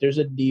too. Like there's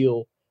a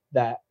deal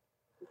that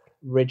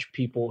rich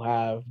people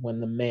have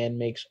when the man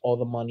makes all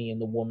the money and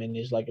the woman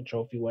is like a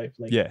trophy wife.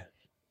 Like, yeah.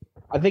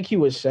 I think he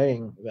was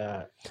saying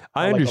that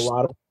I like understand. a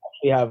lot of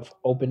actually have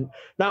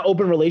not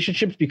open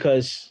relationships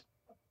because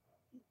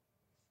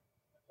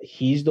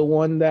he's the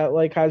one that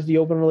like has the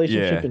open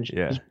relationship and she's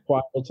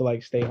required to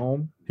like stay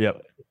home.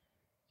 Yep.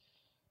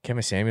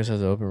 Kevin Samuels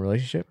has an open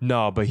relationship?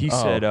 No, but he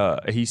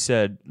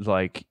said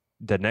like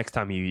the next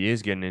time he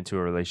is getting into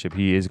a relationship,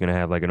 he is going to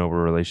have like an open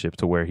relationship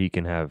to where he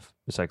can have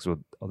sex with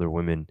other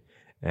women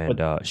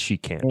and she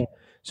can't.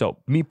 So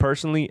me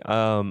personally,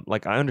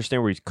 like I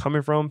understand where he's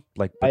coming from.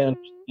 Like I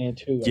understand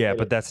too. Yeah,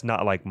 but that's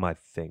not like my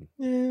thing.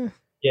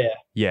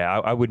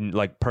 Yeah. I wouldn't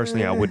like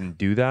personally. I wouldn't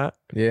do that.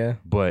 Yeah.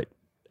 But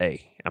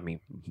hey, I mean,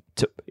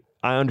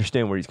 I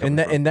understand where he's coming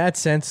from. In that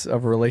sense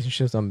of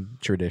relationships, I'm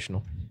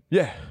traditional.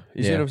 Yeah.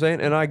 You see what I'm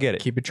saying? And I get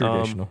it. Keep it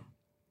traditional.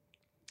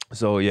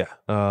 So yeah.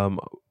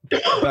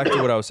 Back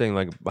to what I was saying,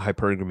 like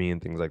hypergamy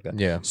and things like that.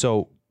 Yeah.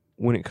 So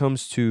when it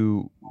comes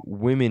to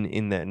women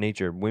in that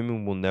nature,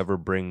 women will never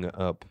bring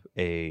up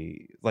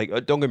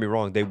don't get me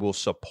wrong, they will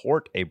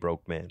support a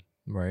broke man.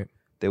 Right.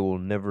 They will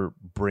never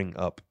bring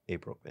up a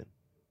broke man.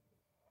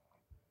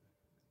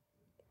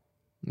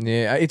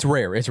 Yeah, it's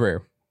rare. It's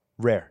rare.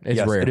 Rare. It's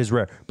yes, rare. It is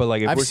rare. But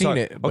like if I've we're seen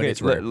talking, it, but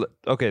it's rare.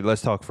 Okay,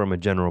 let's talk from a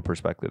general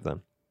perspective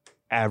then.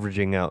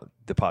 Averaging out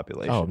the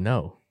population. Oh,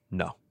 no.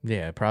 No.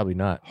 Yeah, probably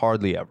not.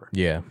 Hardly ever.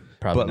 Yeah,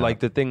 probably But not. like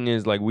the thing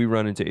is, like we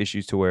run into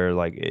issues to where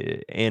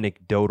like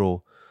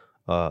anecdotal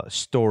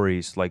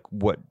stories, like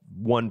what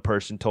one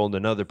person told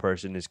another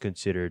person is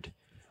considered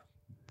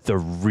the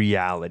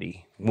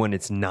reality when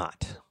it's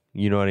not.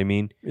 You know what I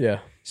mean? Yeah.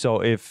 So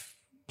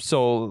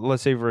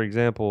let's say for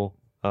example,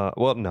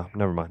 well, no,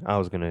 never mind. I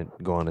was gonna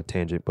go on a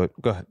tangent, but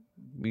go ahead.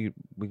 We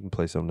can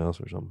play something else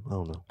or something. I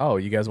don't know. Oh,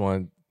 you guys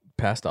want to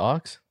pass the aux?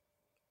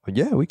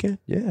 Yeah, we can.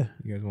 Yeah.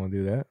 You guys want to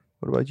do that?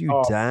 What about you,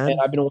 Oh, Dan? man,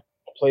 I've been wanting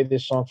to play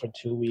this song for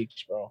 2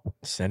 weeks, bro.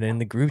 Send it in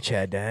the group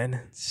chat,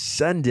 Dan.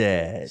 Send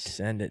it.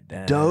 Send it,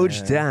 Dan.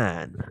 Doge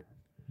Dan.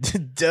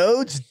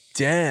 Doge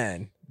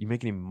Dan. You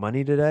make any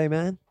money today,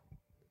 man?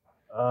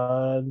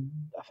 I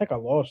think I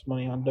lost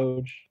money on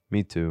Doge.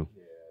 Me too.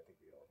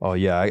 Oh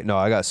yeah, I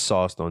got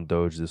sauced on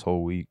Doge this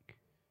whole week.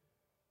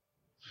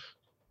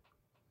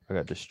 I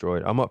got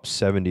destroyed. I'm up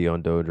 70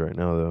 on Doge right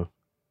now though.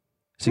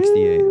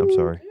 68. I'm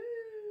sorry.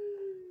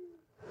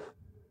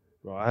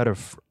 Bro,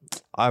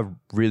 I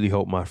really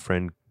hope my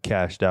friend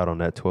cashed out on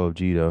that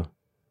 12G though.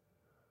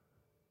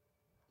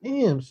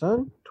 Damn,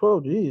 son.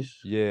 12 G's.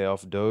 Yeah,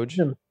 off Doge.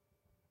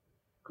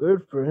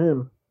 Good for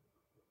him.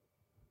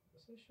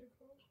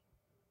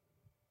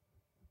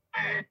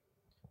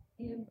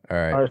 All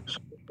right. All right, so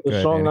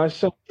the song I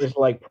sent is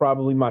like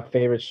probably my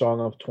favorite song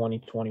of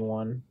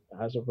 2021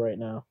 as of right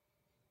now.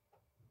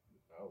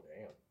 Oh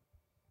damn.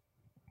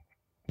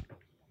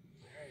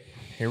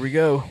 Here we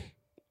go.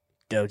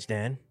 Doge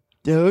Dan.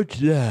 Doge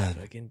Dan.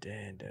 Fucking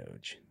Dan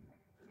Doge.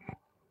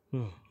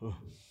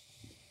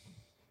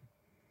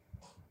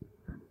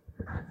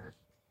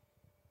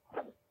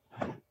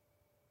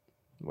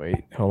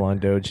 Wait, hold on,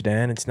 Doge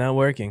Dan. It's not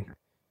working.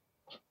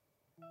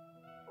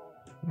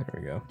 There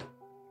we go.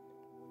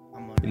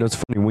 You know, it's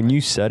funny. When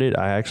you said it,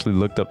 I actually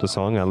looked up the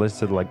song. I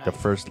listened to like the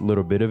first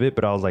little bit of it,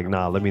 but I was like,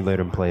 nah, let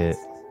him play it.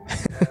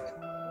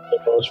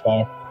 It was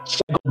fire.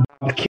 Psycho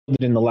Bob killed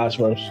it in the last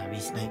verse.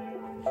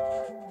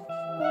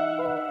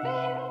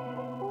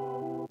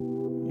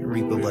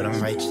 Reaper, but I'm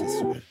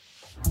righteous.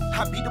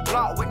 I beat the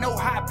block with no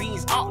high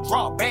beans. Out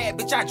draw bad,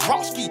 bitch. I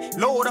draw ski.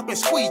 Load up and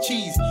squeeze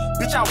cheese.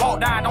 Bitch, I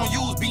walk down, don't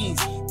use beans.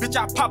 Bitch,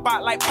 I pop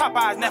out like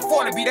Popeyes. And that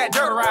 40 be that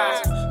dirt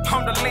rise.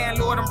 I'm the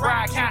landlord in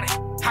Bryan County.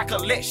 I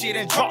collect shit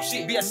and drop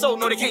shit. BSO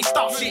know they can't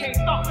stop shit.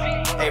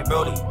 Hey,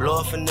 Brody, blow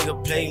up a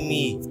nigga, play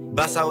me.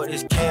 Bounce out with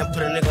this can,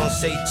 put a nigga on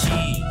say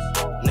cheese.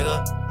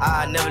 Nigga,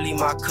 I never leave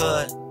my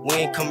cut. We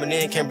ain't coming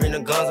in, can't bring the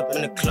guns up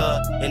in the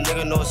club. And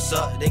nigga know what's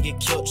up, they get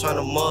killed trying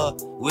to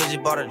mud. We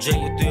just bought a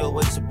Drake with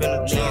 308s up in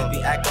the jam.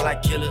 Be acting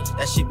like killers,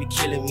 that shit be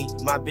killing me.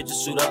 My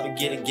bitches shoot up and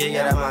get it gay,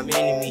 yeah, that my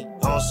enemy.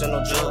 I don't sell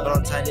no drug, but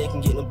I'm tight, they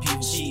can get them people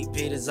cheap.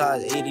 Paid his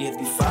eyes 80 if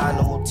you 5,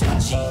 no more 10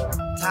 G.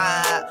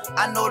 Time,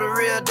 I know the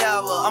real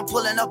devil. I'm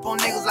pulling up on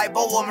niggas like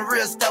Bo, I'm a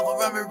real stepper.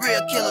 Running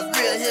real killers,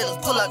 real hitters.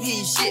 Pull up, he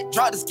ain't shit.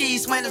 Drop the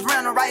skis, swing this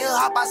round right here.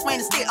 Hop out, swing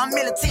the stick. I'm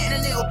militant,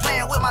 and a nigga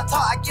playing with my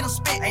talk. I get him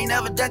spit. Ain't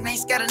never ducking, ain't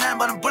scared of nothing,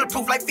 but I'm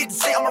bulletproof like 50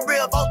 Cent. I'm a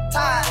real both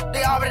time.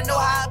 They already know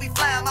how I be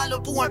flying. My little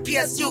boo and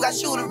PSU got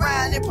shoot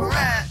around and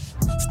parade.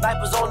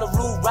 Snipers on the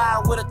roof,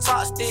 ride with a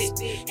top stick.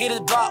 Hit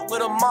his block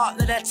with a mark,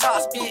 let that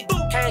top spit.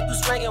 Came through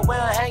swinging,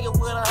 well, hanging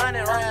with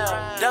 100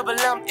 round. Double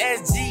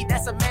MSG,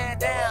 that's a man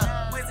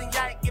down. Whizzing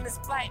yank in his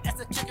flight, that's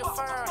a chicken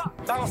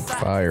firm.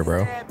 Fire, bro.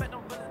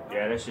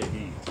 Yeah, that shit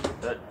heat.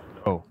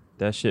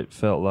 That shit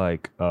felt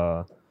like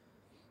I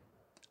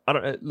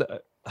don't.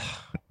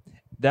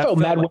 That felt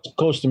mad West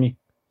Coast to me.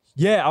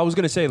 Yeah, I was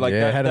gonna say like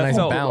Yeah, that it had a that nice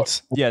felt,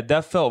 bounce. Yeah,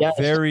 that felt Yes.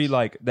 very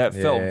like that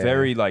felt Yeah.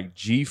 very like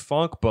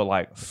G-funk, but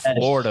like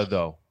Florida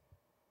though.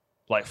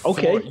 Like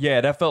Okay.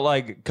 Yeah, that felt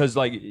like because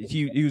like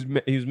he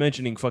was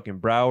mentioning fucking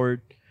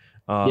Broward,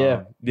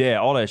 yeah,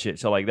 all that shit.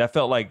 So like that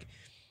felt like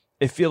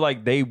it feel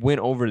like they went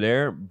over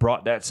there,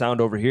 brought that sound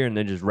over here, and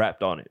then just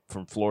rapped on it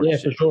from Florida. Yeah,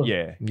 shit. for sure.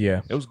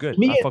 Yeah. It was good.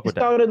 Me, I it fuck with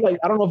that. sounded like,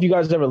 I don't know if you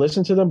guys ever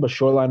listened to them, but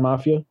Shoreline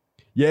Mafia.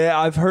 Yeah,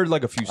 I've heard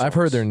like a few. Songs. I've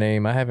heard their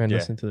name. I haven't Yeah.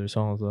 listened to their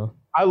songs though.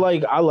 I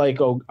think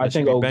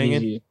should be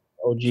banging.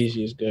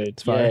 OGZ is good.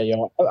 It's fire. Yeah,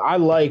 yo. I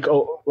like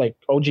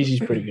OGZ is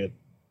pretty good.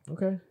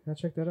 Okay, I'll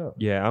check that out.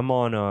 Yeah, I'm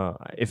on.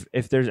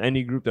 If there's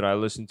any group that I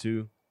listen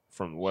to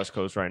from the West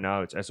Coast right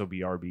now, it's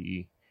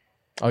SOBRBE.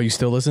 Oh, you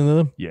still listen to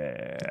them?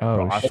 Yeah,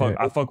 Oh, bro. shit.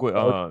 I fuck with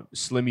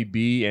Slimmy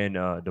B and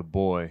the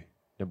boy.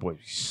 The boy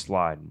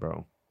sliding,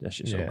 bro. That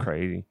shit's Yeah. so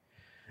crazy.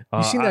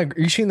 You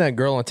seen that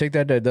girl on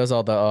TikTok that does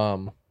all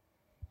the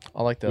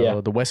I like Yeah.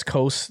 the West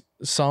Coast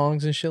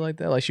songs and shit like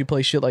that. Like she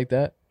plays shit like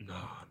that. No.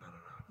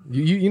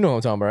 You know what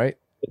I'm talking about,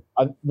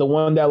 right? The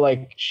one that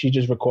like she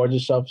just records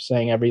herself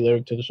saying every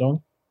lyric to the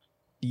song.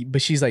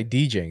 But she's like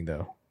DJing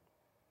though.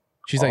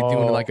 She's like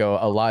doing Oh. like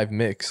a live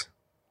mix.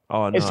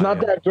 Oh no, It's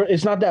not yeah.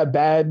 it's not that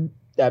bad.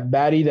 That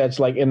baddie that's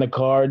like in the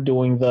car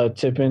doing the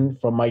tipping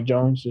from Mike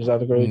Jones. Is that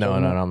the girl? you're No,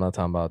 talking about? I'm not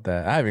talking about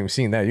that. I haven't even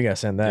seen that. You gotta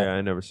send that. Yeah,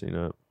 I never seen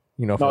that.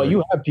 You know. No, for-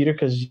 you have, Peter,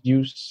 because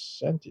you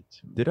sent it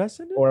to me. Did I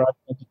send it? Or I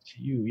sent it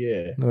to you.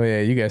 Yeah. Oh yeah,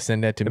 you guys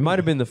send that to It me. might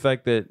have been the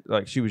fact that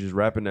like she was just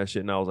rapping that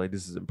shit, and I was like,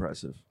 "This is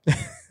impressive."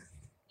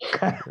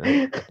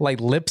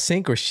 like lip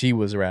sync, or she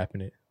was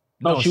rapping it.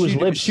 No, she was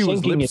lip She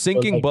was syncing lip it, so,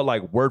 syncing, like- but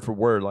like word for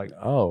word, like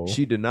Oh,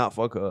 she did not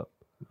fuck up.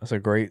 that's a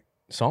great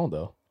song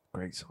though.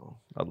 Great song.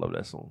 I love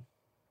that song.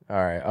 All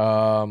right.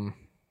 I'm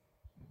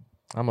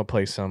gonna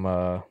play some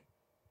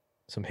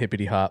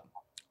hippity hop.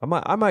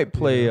 I might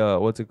play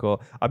what's it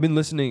called? I've been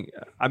listening.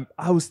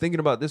 I was thinking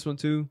about this one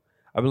too.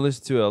 I've been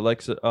listening to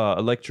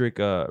Electric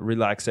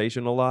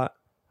Relaxation a lot.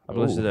 I've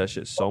been listening to that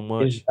shit so What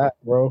much. is that,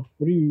 bro?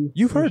 What are you?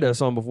 You've heard that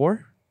song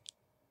before?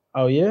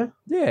 Oh yeah.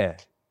 Yeah,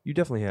 you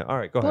definitely have. All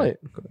right, go Play ahead.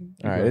 it. Go ahead.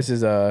 All right. go. This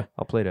is I'll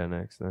play that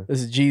next. Then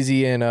this is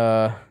Jeezy and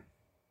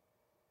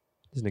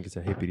this nigga's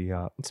a hippity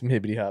hop. some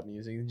hippity hop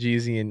music.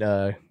 Jeezy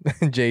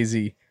and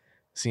Jay-Z.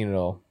 Seen it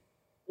all.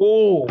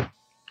 Oh, I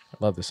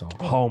love this song.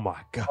 Oh my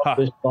god.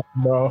 this song,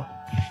 bro.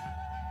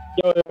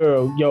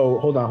 Yo,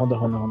 hold on. Hold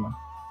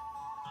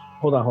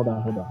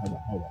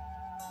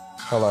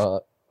on.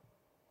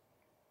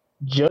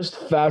 Just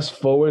fast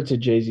forward to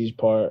Jay-Z's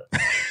part.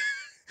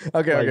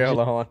 Okay, hold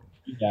on.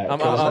 Yeah,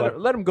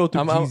 Let him go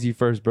through Jeezy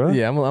first, bro.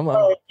 Yeah, I'm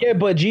yeah,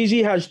 but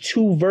Jeezy has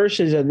 2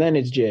 verses and then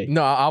it's Jay.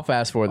 no, I'll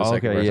fast forward the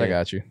second Okay, verse. yeah. I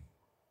got you.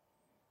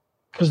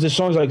 Because the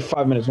song's like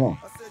 5 minutes long.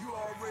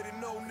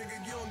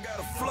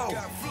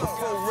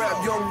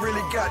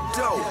 got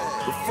dough.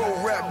 Before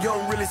rap,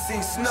 young really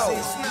seen snow.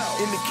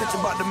 In the kitchen,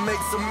 about to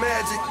make some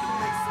magic.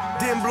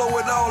 Then blow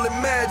it all in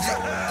magic.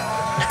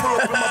 Pull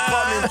up with my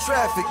partner in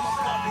traffic.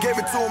 Gave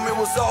it to him, it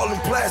was all in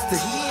plastic.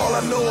 All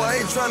I know, I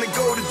ain't trying to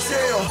go to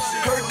jail.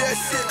 Heard that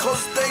shit,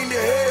 close thing to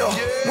hell.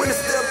 When the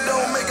step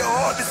don't make it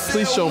hard to see.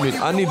 Please show me.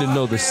 I need to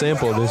know the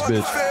sample of this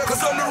bitch.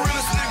 Cause I'm the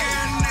realest nigga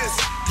in this.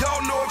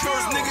 Y'all know it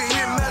first nigga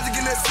hit magic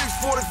in that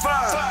 645.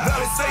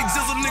 Valley say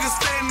jizzle niggas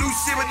stand new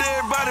shit, but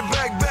everybody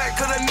back,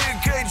 cause that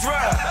nigga can't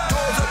drive.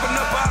 Doors up and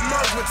up, I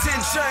merged with 10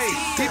 chains.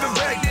 Even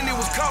back then it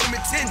was calling me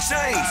 10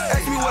 chains.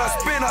 Ask me what I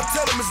spend, I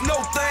tell them it's no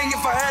thing.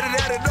 If I had it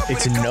added up,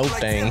 it's no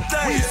thing.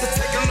 We used to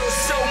take a little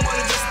show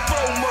money, just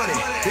blow money.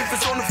 If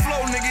it's on the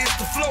flow, nigga, it's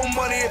the flow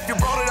money. If you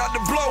brought it out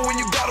the blow, when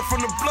you got it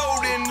from the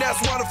blow, then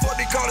that's why the fuck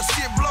they call the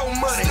shit blow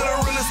money. Still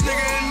the realest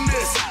nigga in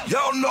this,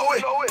 y'all know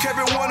it. Kept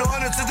it 100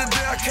 to the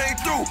day I came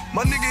through.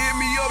 My nigga hit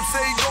me up,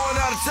 say he going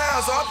out of town,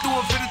 so I threw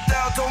him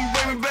 50,000, told him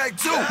bring me back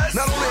too.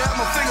 Not only had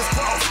my fingers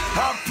crossed,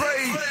 I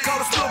prayed,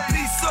 called a little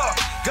piece up,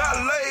 got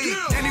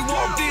laid, and he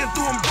walked in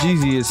through him.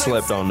 Jeezy is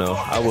slept on though.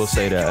 I will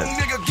say that.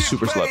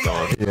 Super slept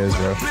on. He is,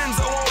 bro.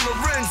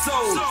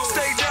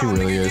 He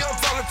really is.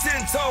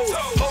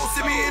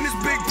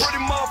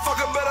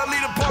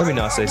 Let me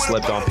not say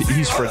slept on.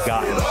 He's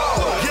forgotten.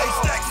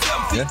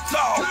 Yeah.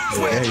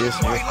 Yeah, he is.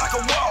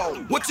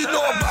 What you know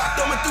about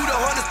thumbing through the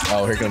hundreds?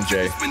 Oh, here comes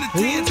Jay.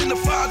 2020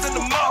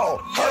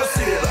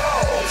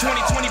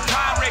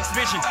 Pyrex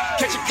vision.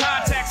 Catch your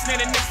contacts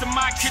standing next to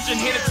my kitchen.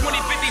 Hit a 20,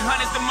 50,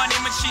 hundreds, the money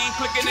machine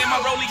clicking in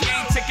my rollie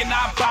game ticking.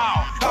 I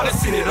bow. I done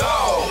seen it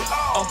all.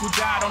 Uncle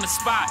died on the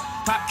spot.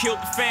 Pop killed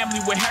the family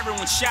with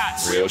heroin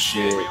shots. Real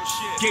shit.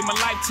 Gave my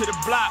life to the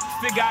block.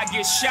 Figure I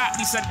get shot,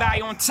 at least I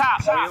die on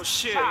top. Real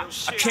shit. I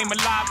came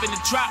alive in the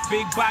drop.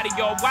 Big body,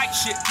 all white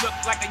shit.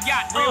 Looked like a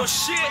yacht. Real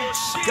shit.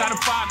 Got a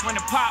 5 grand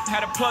a pop.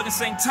 Had a plug in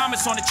St.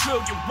 Thomas on the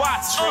trillion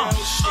watts.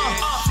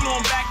 Flew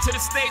him back to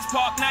the States.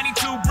 Park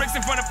 92 bricks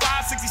in front of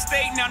 560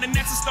 State. Now the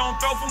next is stone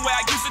throw from where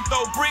I used to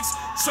throw bricks.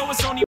 So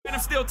it's only when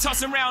I'm still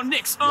tossing around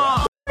nicks.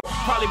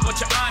 Probably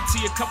bought your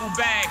auntie a couple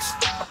bags.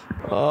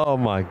 Oh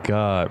my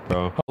god,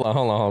 bro.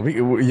 Hold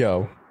on.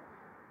 Yo.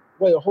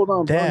 Wait, hold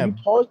on, bro. You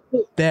paused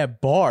it.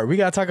 That bar. We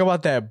gotta talk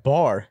about that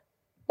bar.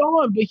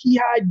 Hold on, but he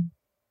had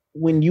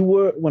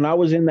when I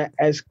was in the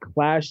S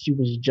class, you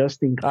was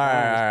just in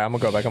class. All right. I'm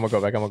gonna go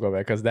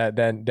back because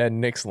that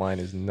Knicks line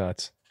is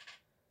nuts.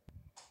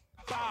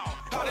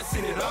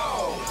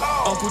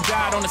 Uncle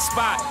died on the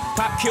spot.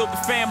 Pop killed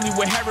the family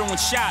with heroin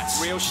shots.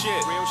 Real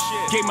shit.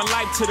 Gave my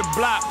life to the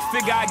block.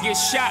 Figure I get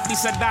shot, at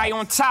least I die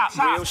on top.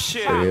 Real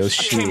shit. I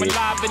came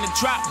alive in the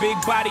drop. Big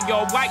body,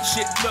 all white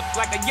shit. Looked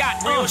like a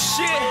yacht. Real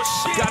shit.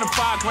 Got a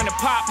 5 grand a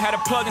pop. Had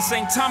a plug in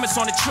St. Thomas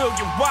on the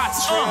trillion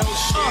watts.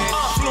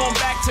 Flew him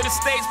back to the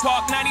States.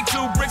 Park 92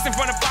 bricks in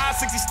front of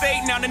 560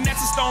 State. Now the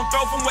next is stone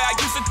throw from where I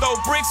used to throw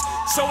bricks.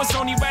 So it's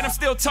only right I'm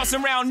still tossing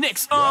around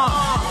nicks.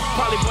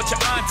 Probably bought your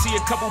auntie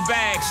a couple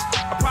bags.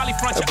 I probably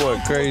front That your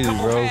boy crazy,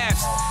 bro.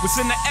 Was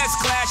in the S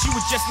class, you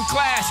was just in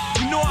class.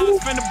 You know I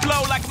was finna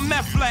blow like a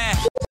meth lab.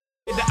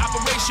 The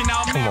operation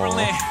out in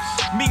Maryland.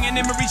 Me and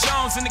Emery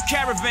Jones in the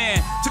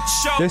caravan. Took the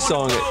show This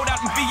on song, the road out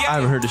in VA. I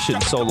haven't heard this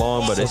shit in so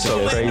long, but it's so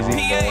crazy.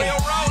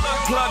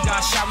 Plug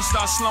got shot, we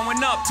start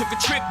slowing up. Took a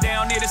trip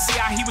down there to see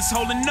how he was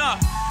holding up.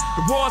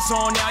 The war's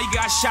on now, he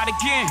got shot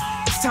again.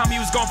 This time he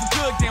was gone for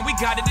good, then we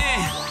got it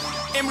in.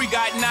 Emery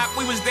got knocked,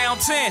 we was down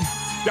 10.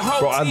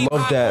 Bro, I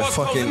love that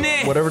fucking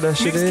whatever that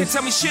shit Niggas is. can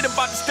tell me shit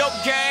about this dope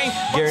gang.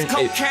 It's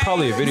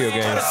probably a video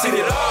game. It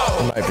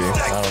might be.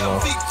 I don't know.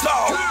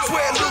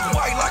 Swear it looks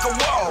white like a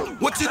wall.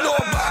 What you know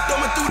about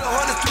thumbing through the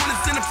hundreds,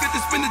 20s, and the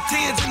 50s, spin the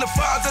 10s, and the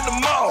 5s at the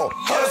mall?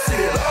 I done seen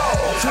it all.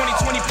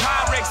 2020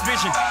 Pyrex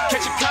vision.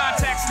 Catch your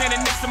contacts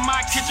standing next to my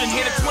kitchen.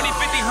 Hit a 20,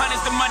 50,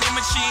 hundreds, the money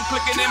machine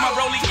clicking in my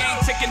rollie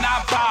game ticking.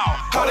 I bow.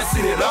 I done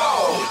seen it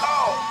all.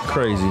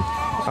 Crazy.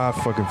 I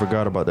fucking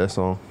forgot about that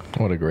song.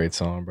 What a great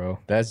song, bro.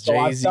 That's So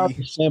I Jay-Z. found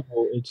the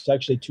sample. It's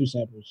actually 2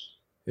 samples.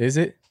 Is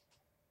it?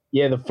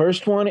 Yeah, the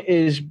first one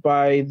is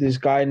by this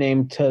guy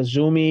named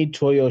Tazumi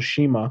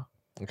Toyoshima.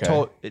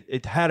 Okay.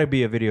 It had to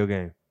be a video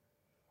game.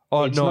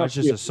 Oh, It's no, not it's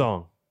just video. a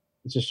song.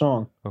 It's a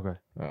song. Okay.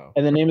 Oh.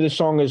 And the name of the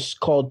song is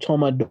called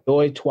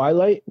Tomadoi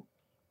Twilight.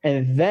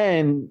 And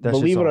then, That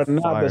believe it shit's or on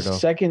not, fire, the though.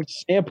 second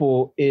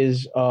sample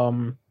is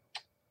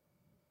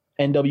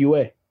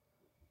NWA.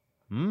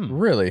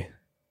 Really?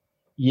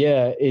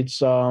 Yeah,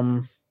 it's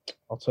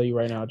I'll tell you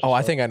right now. Oh,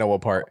 I think I know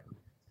what part.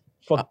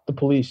 Fuck the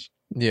police.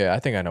 Yeah, I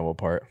think I know what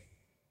part.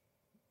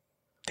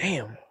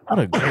 Damn. What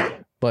a great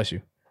bless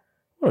you.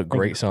 What a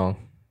great song.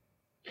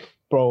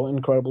 Bro,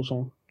 incredible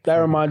song. That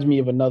reminds me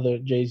of another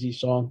Jay-Z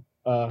song.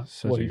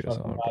 Such What a he good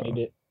fucking song, bodied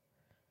bro. it.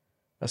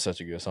 That's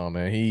such a good song,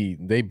 man.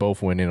 They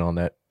both went in on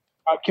that.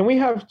 Can we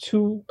have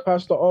 2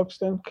 Costa Aux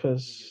then?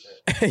 Because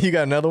You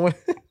got another one?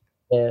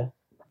 yeah,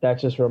 that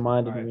just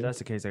reminded me. If that's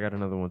the case, I got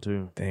another one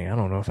too. Dang, I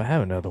don't know if I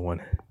have another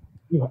one.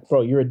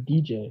 Bro, you're a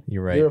DJ.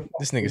 You're right. You're a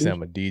This nigga said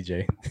I'm a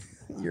DJ.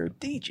 You're a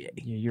DJ.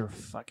 Yeah, you're a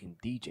fucking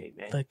DJ,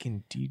 man.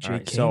 Fucking DJ. All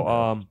right,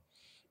 so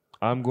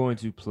I'm going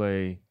to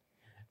play.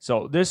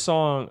 So this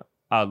song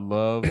I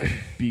love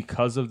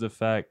because of the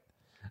fact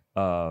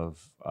of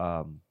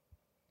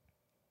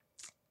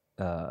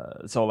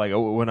so like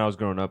when I was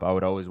growing up, I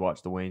would always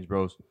watch the Wayans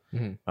Bros.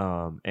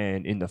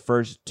 And in the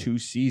first 2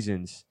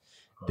 seasons,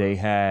 they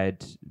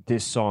had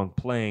this song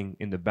playing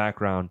in the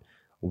background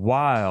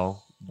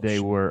while they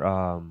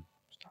were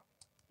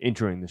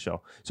entering the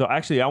show. So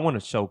actually, I want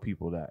to show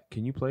people that.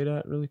 Can you play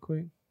that really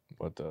quick?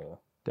 What the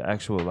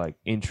actual like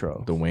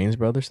intro? The Wayans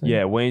Brothers thing?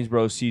 Yeah, Wayans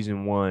Bros.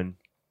 Season 1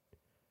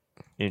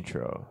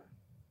 intro.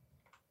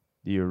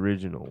 The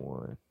original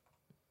one.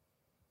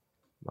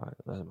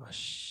 That's my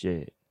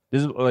shit.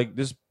 This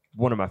is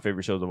one of my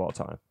favorite shows of all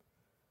time.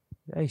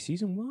 Hey,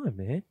 season 1,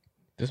 man.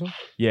 This one?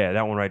 Yeah,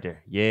 that one right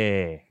there.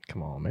 Yeah.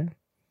 Come on, man.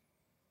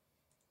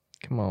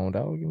 Come on,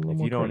 dog. Give me a little If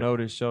more you don't credit. know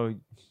this show,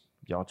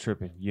 y'all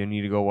tripping. You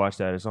need to go watch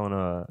that. It's on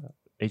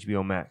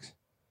HBO Max.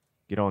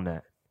 Get on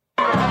that.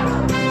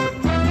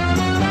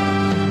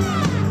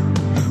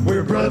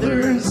 We're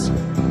brothers.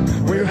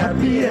 We're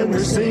happy and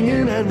we're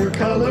singing and we're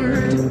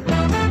colored.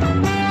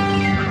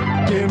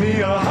 Give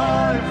me a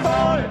high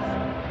five.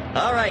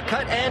 All right,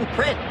 cut and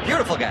print.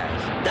 Beautiful,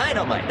 guys.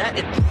 Dynamite. That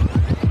is...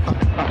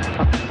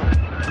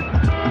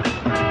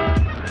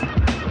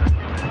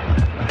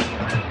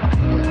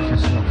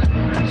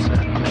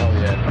 Oh,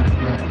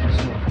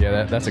 yeah.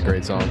 Yeah, that's a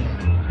great song.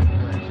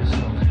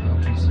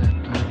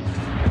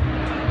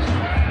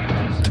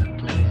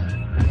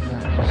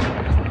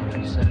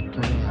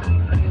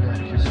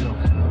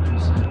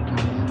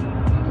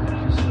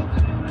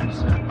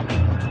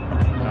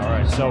 All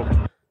right, so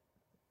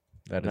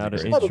that now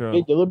is the a great intro.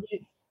 Jay Dilla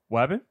beat? What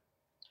happened?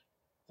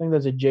 I think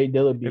that's a Jay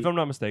Dilla beat. If I'm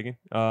not mistaken.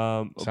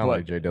 Sound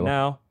like Jay Dilla.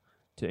 Now,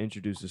 to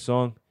introduce the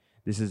song,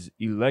 this is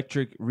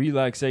Electric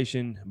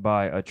Relaxation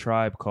by A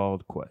Tribe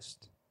Called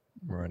Quest.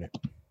 Run it.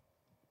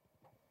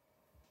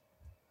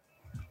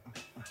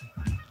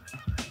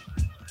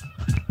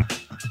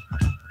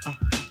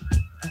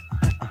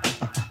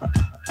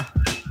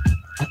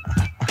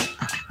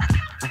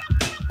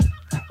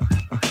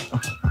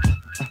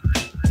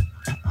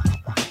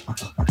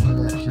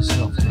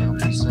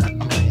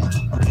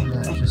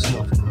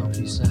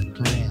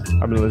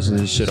 I've been listening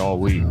to this shit all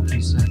week.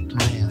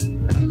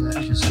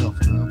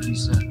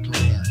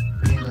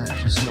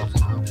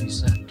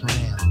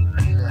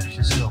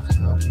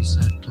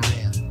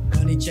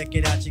 Honey, check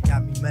it out, you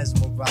got me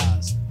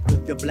mesmerized.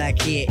 With your black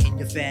hair and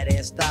your fat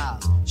ass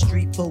styles.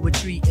 Street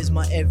poetry is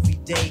my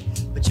everyday.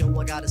 But yo,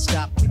 I gotta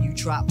stop when you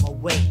drop my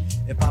weight.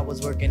 If I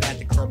was working at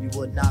the club, you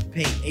would not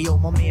pay.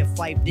 Ayo, my man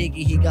Fife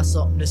Diggy, he got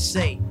something to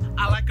say.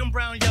 I like them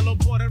brown, yellow,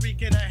 Puerto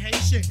Rican, or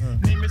Haitian.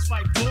 Name is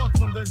Fife Dog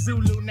from the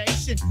Zulu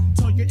Nation.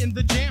 Told you in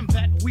the jam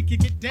that we could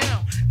get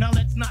down. Now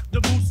let's knock the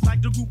boots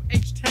like the group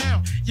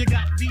H-Town. You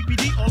got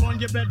BBD all on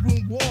your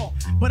bedroom wall.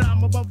 But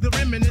I'm above the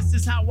rim and this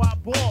is how I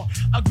ball.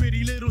 A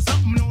gritty little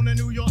something on the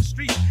New York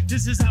street.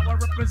 This is how I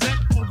represent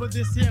over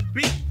this here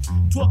beat.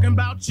 Talking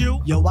about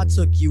you. Yo, I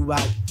took you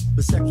out.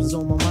 But sex was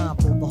on my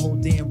mind for the whole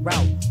damn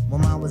route. My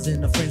mind was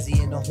in a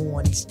frenzy in a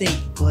horny state.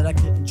 But I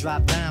couldn't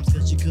drop dimes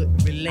cause you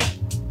couldn't relate.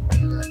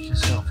 Relax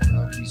yourself and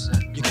help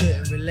reset. You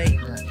couldn't relate.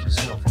 Relax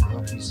yourself and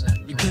help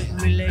reset. You couldn't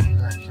relate.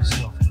 Relax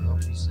yourself and help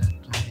reset.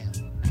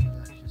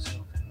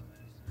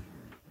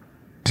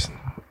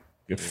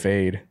 Good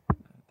fade.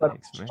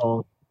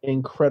 Song.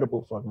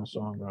 Incredible fucking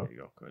song, bro. There you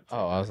go. Good.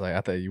 Oh, I was like,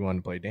 I thought you wanted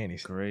to play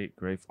Danny's. Great.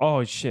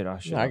 Oh shit! I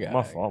should. No, I got my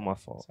it. fault. My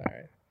fault. All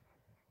right.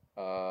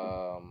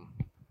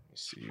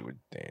 Let's see what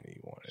Danny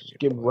wanted me to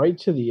Skip play. right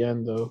to the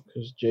end though,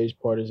 because Jay's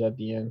part is at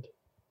the end.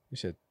 You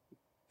said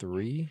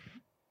 3?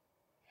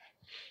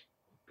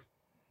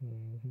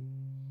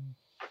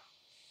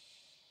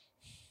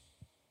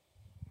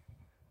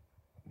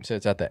 So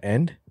it's at the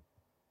end?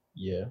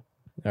 Yeah.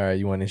 All right,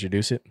 you want to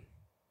introduce it?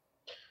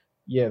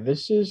 Yeah,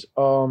 this is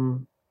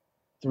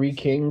Three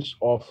Kings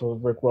off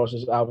of Rick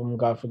Ross's album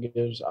God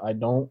Forgives I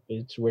Don't.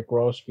 It's Rick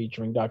Ross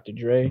featuring Dr.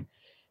 Dre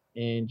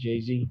and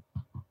Jay-Z.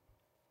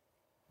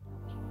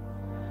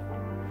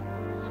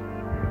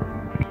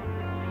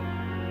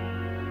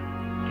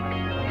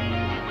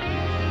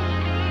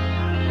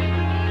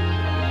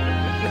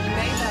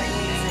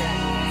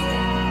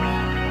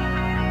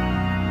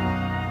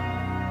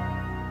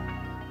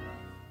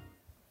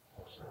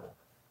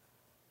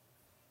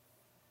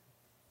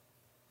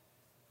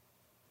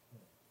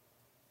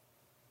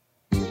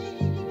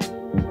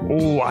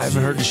 Oh, I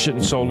haven't heard this shit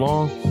in so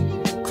long.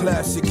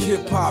 Classic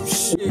hip hop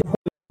shit.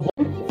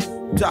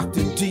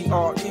 Dr.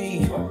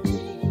 D.R.E.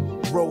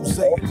 Rose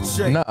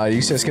J. No,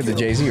 you said skip the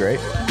Jay-Z, right?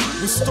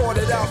 We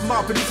started out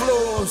mopping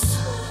floors,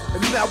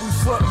 and now we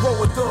front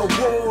row at the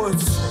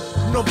awards.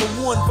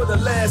 #1 for the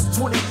last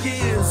 20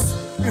 years.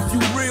 If you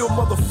real,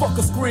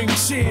 motherfucker, scream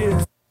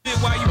cheers.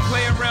 Why you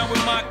play around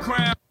with my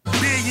crown?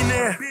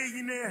 Billionaire,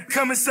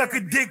 come and suck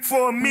a dick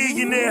for a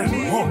millionaire.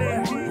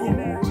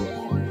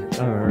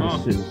 I haven't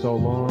heard this shit in so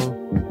long.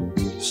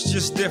 It's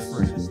just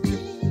different.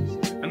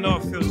 I know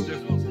it feels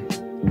different.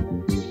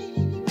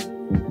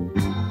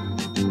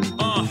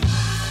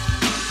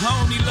 I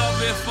only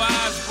love it for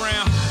eyes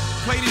brown.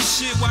 Play this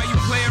shit while you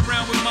play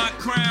around with my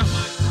crown.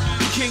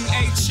 King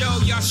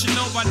H.O., y'all should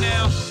know by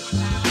now.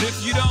 But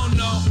if you don't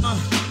know,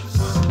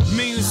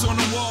 millions on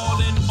the wall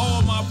in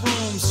all my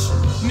rooms.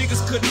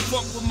 Niggas couldn't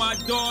fuck with my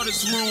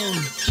daughter's room.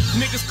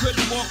 Niggas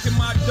couldn't walk in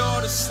my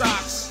daughter's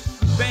socks.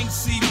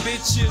 Banksy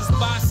bitches,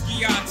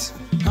 Basquiat.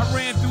 I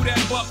ran through that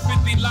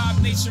 $150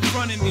 Live Nation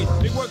front of me.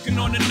 They working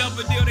on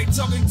another deal, they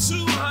talking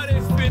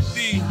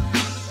 250.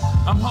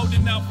 I'm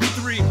holding out for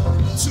 3,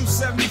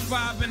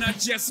 275, and I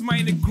just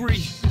might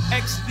agree.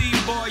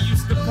 XD boy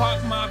used to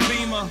park my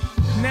Beamer.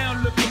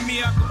 Now look at me,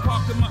 I can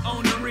park in my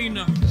own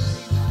arena.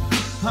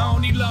 I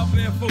only love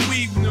it for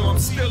weed new. I'm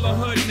still a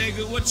hood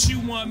nigga, what you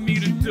want me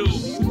to do?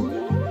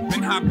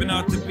 Been hopping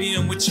out the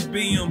BM with your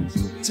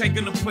BM,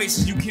 taking the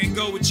places you can't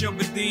go with your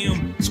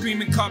DM.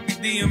 Screaming copy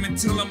DM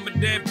until I'm a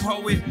dead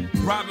poet.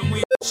 Robin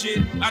Williams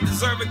shit, I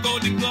deserve a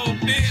Golden Globe,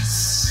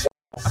 bitch.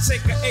 I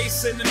take an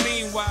ace in the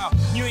meanwhile.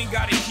 You ain't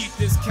gotta keep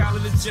this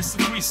calendar, it's just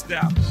a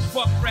freestyle.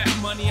 Fuck rap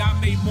money, I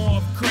made more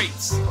of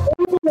crates.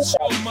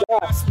 Show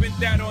money, I spent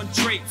that on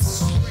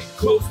drapes.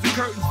 Close the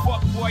curtain,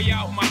 fuck boy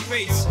out my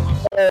face.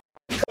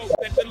 Hope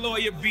that the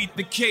lawyer beat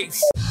the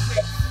case.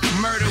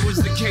 Murder was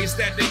the case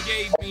that they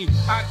gave me.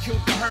 I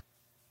killed the hurt.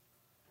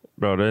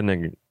 Bro, that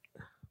nigga.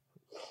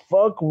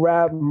 Fuck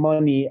rap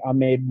money, I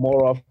made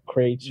more off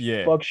crates.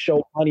 Yeah. Fuck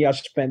show money, I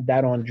spent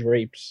that on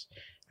drapes.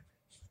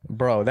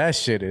 Bro, that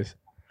shit is.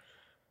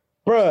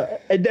 Bruh,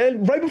 and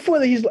then right before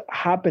that, he's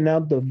hopping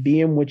out the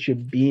BM with your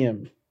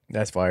BM.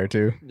 That's fire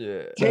too.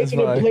 Yeah. Taking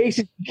the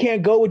places you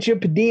can't go with your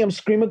per diem,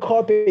 screaming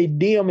carpe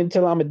diem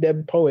until I'm a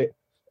dead poet.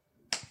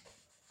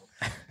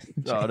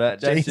 No, that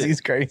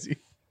Jay-Z's crazy.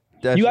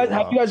 Have you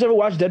guys ever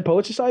watched Dead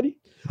Poet Society?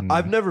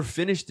 I've never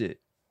finished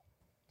it.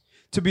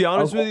 To be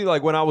honest with you,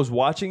 like when I was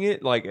watching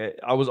it, like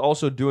I was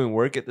also doing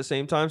work at the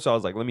same time, so I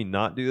was like, let me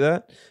not do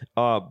that.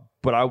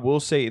 But I will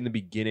say in the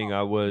beginning,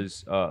 I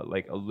was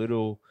like a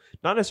little,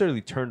 not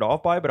necessarily turned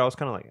off by it, but I was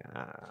kind of like,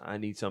 I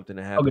need something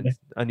to happen. Okay.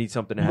 I need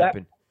something to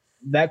happen.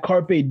 That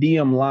Carpe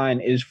Diem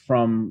line is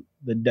from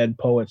the Dead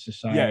Poet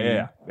Society.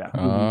 Yeah.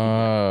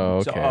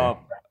 Oh, okay. So,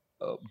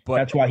 but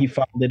that's why he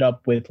followed it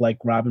up with like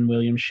Robin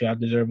Williams shit. I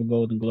deserve a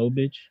Golden Globe,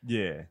 bitch.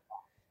 Yeah.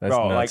 That's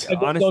Bro, nuts.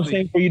 like honestly,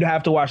 saying for you to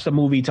have to watch the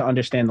movie to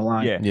understand the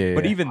line. Yeah.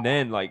 But even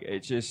then, like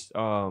it's just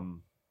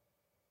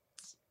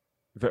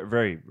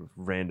very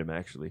random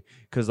actually,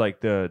 because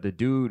like the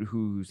dude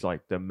who's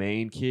like the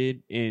main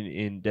kid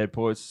in Dead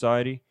Poet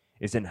Society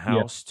is in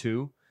House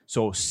too.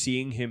 So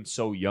seeing him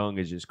so young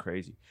is just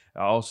crazy.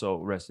 Also,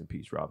 rest in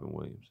peace, Robin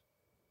Williams.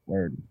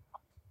 Word.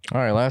 All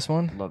right, last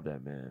one. Love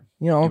that man.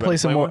 You know, I'm You gonna play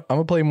some more. one? I'm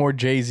gonna play more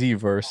Jay-Z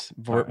verses.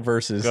 Go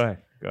ahead.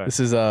 This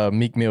is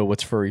Meek Mill.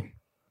 What's free?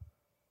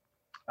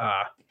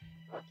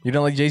 You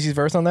don't like Jay-Z's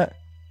verse on that?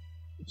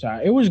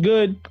 Sorry, it was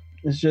good.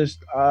 It's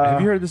just.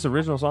 Have you heard this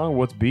original song?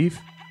 What's Beef?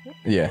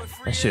 Yeah,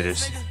 that shit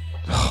is.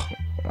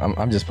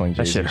 I'm just playing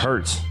Jay-Z. That shit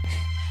hurts.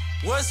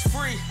 What's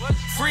free?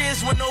 Free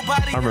is when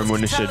nobody I remember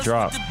when this shit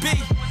dropped.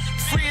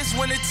 Free is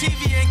when the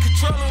TV ain't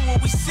controlling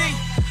what we see.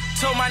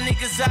 Told my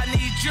niggas I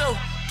need you.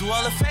 Through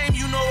all the fame,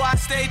 you know I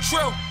stay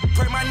true.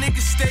 Pray my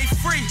niggas stay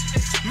free.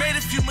 Made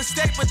a few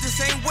mistakes, but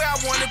this ain't where I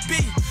wanna be.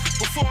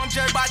 Before I'm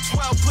judged by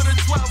 12, put a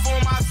 12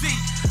 on my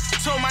feet.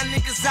 Told my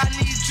niggas I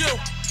need you.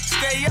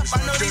 Stay up,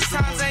 I know these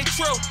times ain't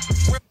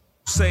true.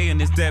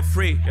 Saying it's debt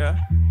free, yeah.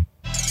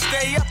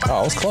 Stay up,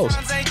 Oh, it's close.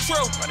 times ain't true.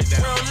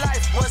 Real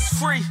life was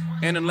free.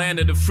 In the land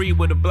of the free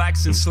where the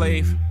blacks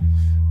enslaved.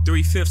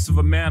 3/5 of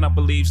a man, I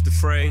believe's the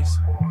phrase.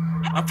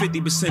 I'm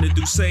 50% of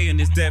Duce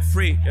and it's debt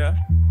free, yeah.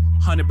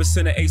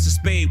 100% of Ace of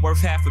Spade,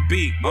 worth half a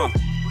beat.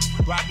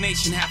 Rock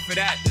Nation, half of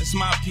that's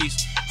my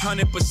piece.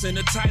 100%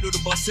 of title to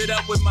bust it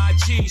up with my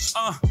G's.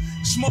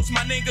 Most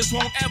my niggas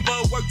won't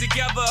ever work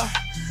together.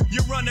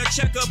 You run a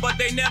checker, but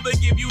they never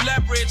give you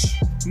leverage.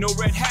 No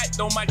red hat,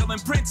 don't Michael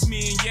and Prince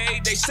me and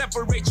yay. They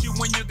separate you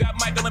when you got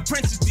Michael and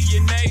Prince's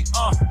DNA.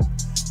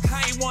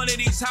 I ain't one of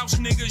these house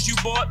niggas you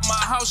bought. My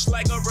house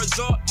like a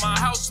resort. My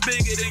house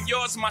bigger than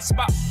yours, my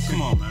spot.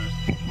 Come on, man.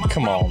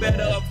 Come on, Better,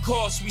 man. of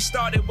course. We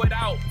started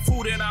without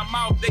food in our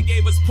mouth. They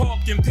gave us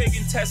pork and pig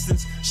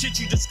intestines. Shit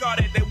you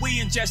discarded that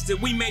we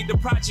ingested. We made the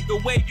project a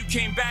wave. You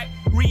came back,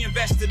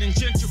 reinvested and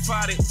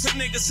gentrified it. Took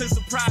niggas sense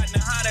of pride.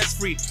 Now how that's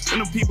free? When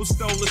them people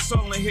stole the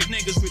soul and hit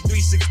niggas with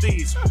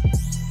 360s.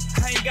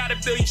 I ain't got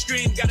 $1 billion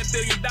streams, got $1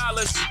 billion.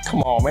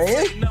 Come on,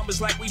 man.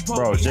 Numbers like we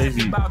Bro,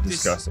 Jay-Z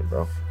disgusting,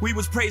 bro. We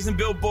was praising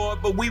Billboard,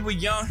 but we were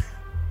young.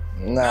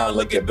 Now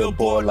look at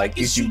Billboard like,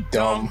 is you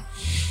dumb?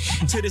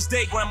 To this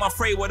day, grandma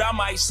afraid what I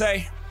might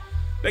say.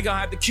 They gonna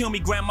have to kill me,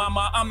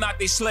 grandmama, I'm not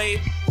their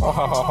slave. Check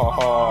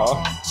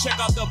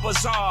out the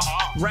bazaar,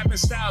 rapping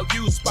style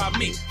used by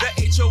me.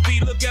 The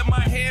HOV, look at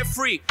my hair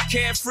free,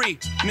 carefree.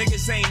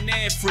 Niggas ain't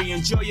near free,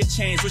 enjoy your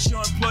change. What's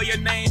your employer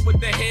name with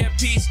the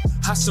hairpiece?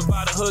 I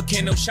survived the hood,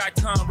 can't no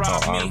shotgun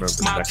rob me.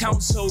 My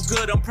account's so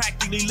good, I'm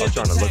practically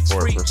living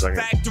tax-free.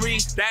 Factory,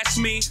 that's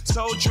me.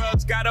 Sold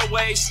drugs, got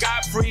away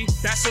scot-free.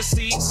 That's a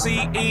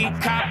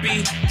CCE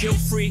copy.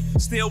 Guilt-free,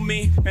 still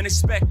me, and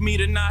expect me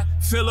to not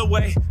feel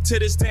away. To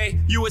this day,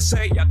 you would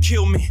say, y'all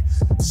kill me.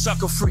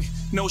 Sucker-free,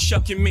 no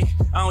shucking me.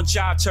 I don't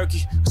jive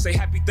turkey. Say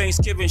happy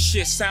Thanksgiving,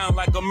 shit sound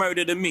like a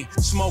murder to me.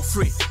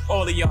 Smoke-free,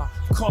 all of y'all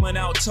calling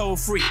out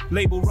toll-free.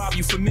 Label rob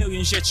you for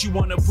millions, yet you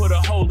wanna put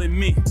a hole in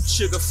me.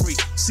 Sugar-free,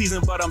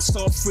 seasoned but I'm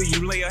salt-free.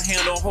 You lay a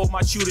hand on hold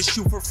my shooter,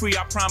 shoot for free.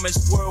 I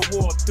promise World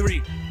War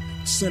III.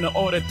 Send an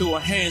order through a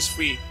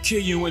hands-free.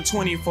 Kill you in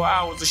 24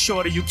 hours, the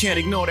shorter you can't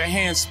ignore the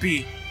hand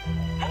speed.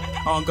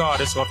 On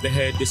guard, it's off the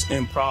head, this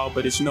improv,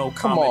 but it's no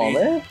comedy.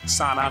 Come on, man.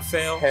 Sign I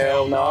fail?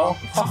 Hell no.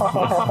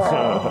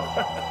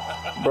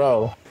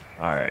 Bro.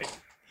 All right.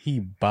 He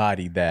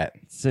bodied that.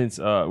 Since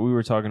we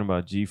were talking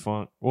about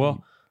G-Funk,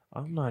 well,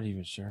 I'm not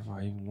even sure if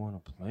I even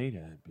want to play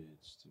that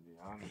bitch, to be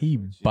honest. He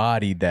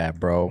bodied that,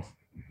 bro.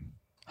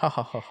 Ha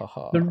ha ha ha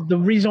ha. The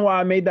reason why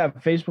I made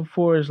that face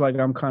before is like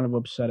I'm kind of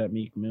upset at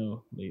Meek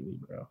Mill lately,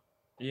 bro.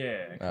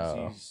 Yeah, because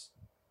he's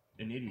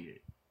an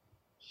idiot.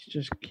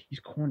 He's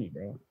corny,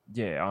 bro.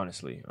 Yeah,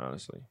 honestly.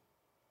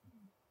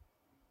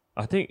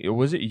 I think,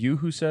 was it you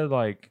who said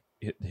like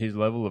his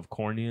level of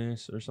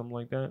corniness or something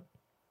like that?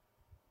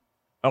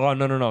 Oh,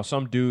 no.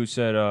 Some dude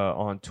said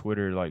on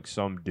Twitter, like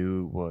some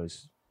dude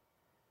was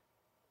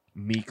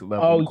Meek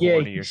level. Oh yeah,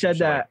 corny he said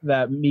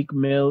that Meek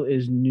Mill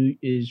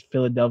is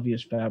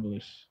Philadelphia's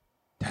Fabulous.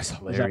 That's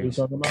hilarious. Is that what you're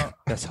talking about?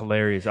 That's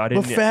hilarious. I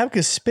But didn't. Fab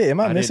could spit.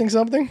 Am I missing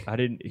something? I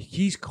didn't.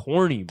 He's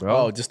corny, bro.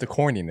 Oh, just the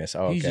corniness.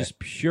 Oh, okay. He's just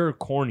pure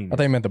corniness. I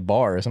thought you meant the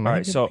bars. All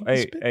right, so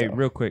hey,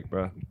 real quick,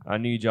 bro. I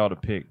need y'all to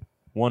pick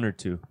 1 or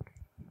 2.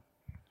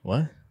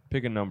 What?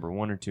 Pick a number,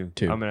 1 or 2.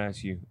 2. I'm gonna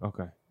ask you.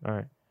 Okay. All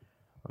right.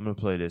 I'm gonna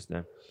play this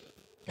then.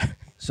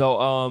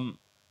 So,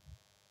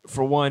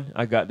 for one,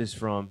 I got this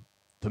from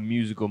the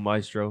musical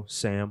maestro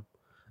Sam.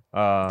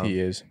 He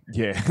is.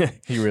 Yeah,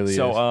 he really is.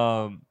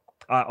 So,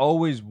 I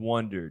always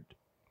wondered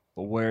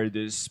where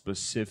this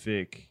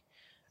specific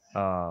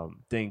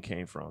thing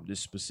came from. This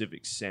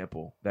specific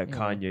sample that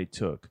Kanye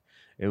took.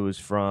 It was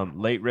from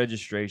Late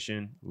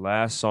Registration,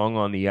 last song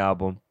on the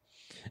album,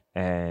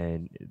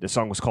 and the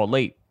song was called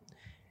Late.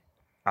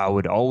 I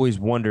would always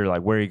wonder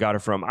like where he got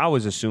it from. I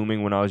was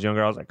assuming when I was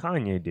younger, I was like,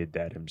 Kanye did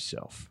that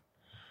himself.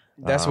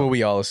 That's what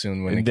we all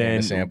assumed when it came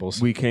to samples.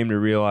 We came to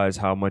realize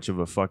how much of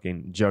a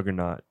fucking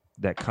juggernaut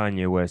that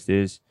Kanye West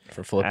is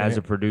as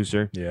a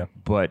producer. Yeah.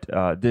 But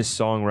this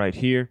song right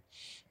here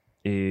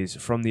is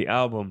from the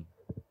album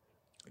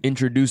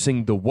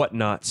introducing the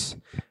Whatnots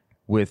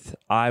with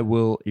I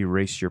Will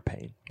Erase Your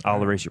Pain.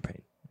 I'll erase your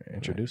pain.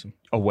 Introduce him.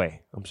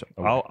 Away. I'm sorry.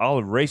 I'll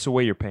erase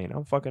away your pain.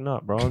 I'm fucking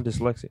up, bro. I'm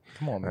dyslexic.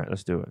 Come on, man. All right,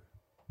 let's do it.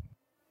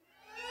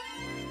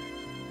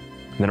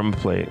 Then I'm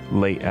gonna play it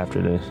late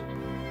after this.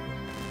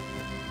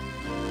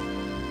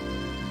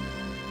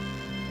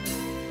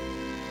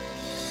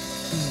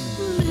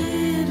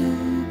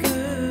 Little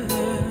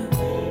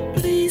girl,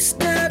 please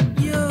stop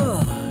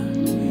your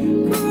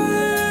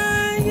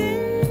crying,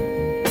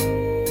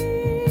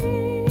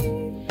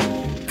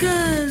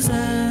 'cause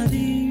I'll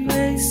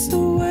erase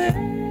away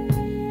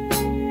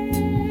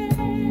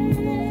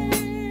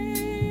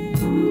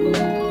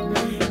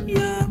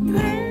your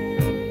pain.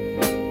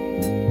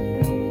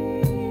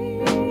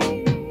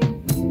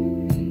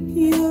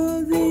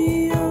 You're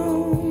the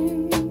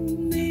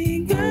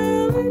only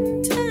girl in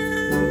town.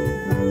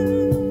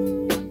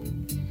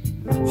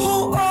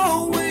 Oh,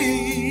 always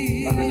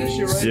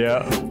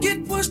Yeah.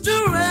 get pushed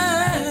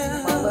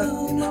around.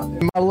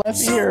 In my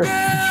left ear.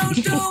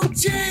 Don't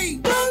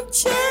change, don't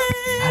change.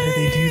 How did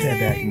they do that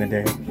back in the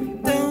day?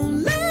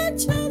 Don't let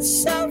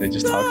yourself They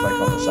just talk like on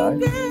the side?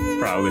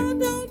 Probably.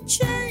 Don't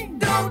change,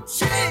 don't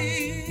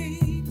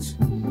change.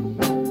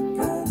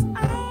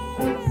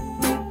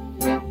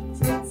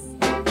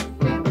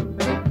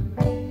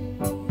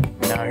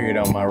 Now I hear it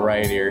on my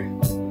right ear.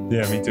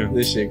 Yeah, me too.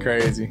 This shit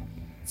crazy.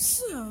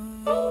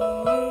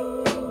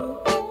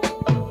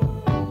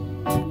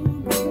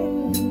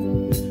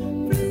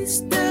 Please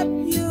stop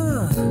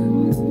your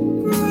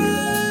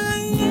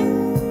crying,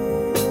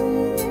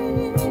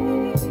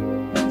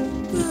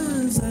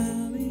 'cause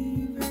I'll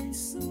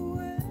erase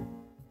away.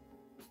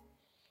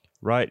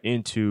 Right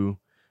into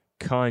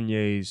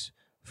Kanye's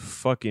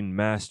fucking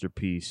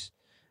masterpiece,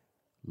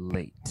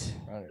 Late.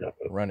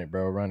 Run it,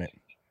 bro. Run it.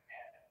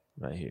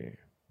 Right here.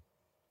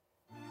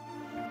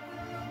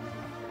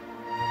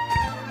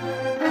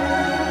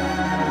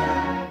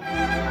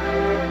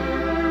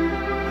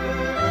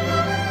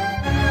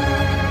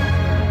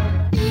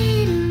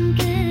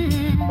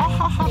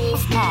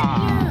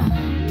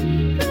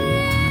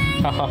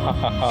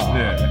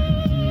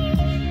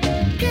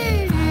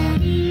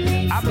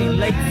 I be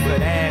late for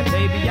that,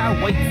 baby.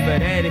 I wait for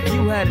that. If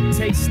you had a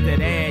taste of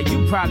that,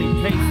 you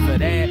probably pay for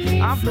that.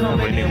 I'm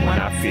coming in when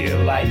I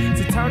feel like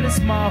to turn this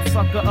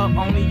motherfucker up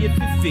only if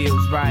it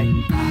feels right.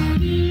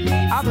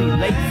 I'll be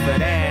late for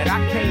that.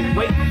 I can't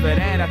wait for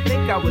that. I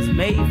think I was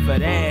made for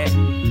that.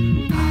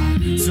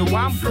 So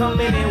I'm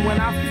coming in when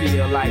I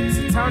feel like.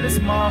 So turn this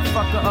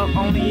motherfucker up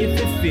only if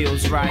it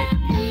feels right.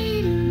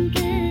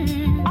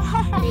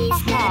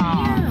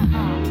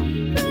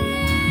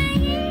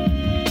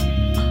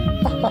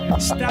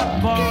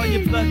 Stop all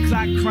your blood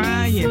clot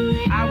crying.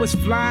 I was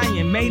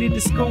flying, made it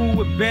to school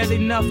with barely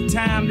enough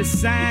time to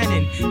sign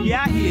in.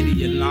 Yeah, I hear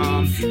the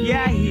alarm.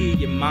 Yeah, I hear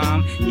your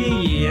mom.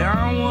 Yeah,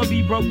 I don't wanna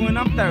be broke when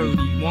I'm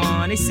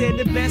 31. They said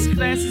the best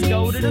classes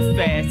go to the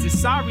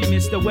fastest. Sorry,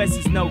 Mr. West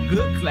is no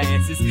good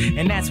classes.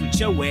 And that's what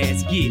your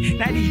ass get.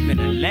 Not even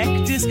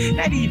electives,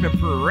 not even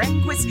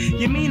prerequisites.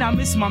 You mean I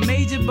missed my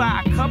major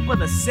by a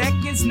couple of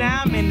seconds?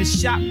 Now I'm in the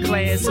shop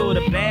class or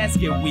the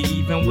basket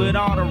weaving with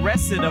all the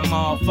rest of the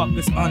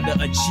motherfuckers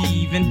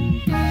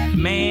underachieving.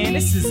 Man,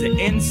 this is an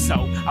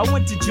insult. I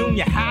went to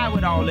junior high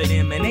with all of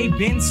them and they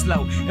been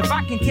slow. If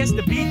I can catch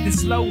the beat, then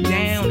slow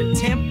down the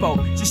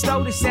tempo. Just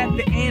throw this at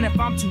the end if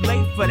I'm too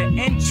late for the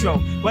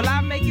intro. Well,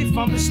 I make it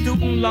from the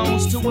student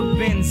loans to a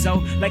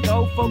benzo. Like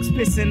old folks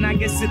pissing, I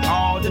guess it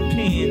all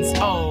depends.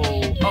 Oh.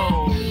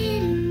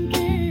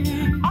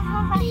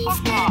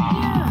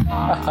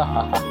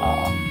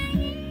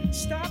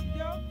 Stop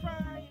your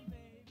crying,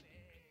 baby.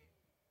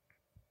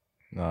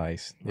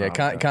 Nice. Yeah,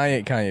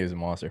 Kanye is a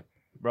monster.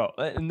 Bro,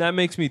 and that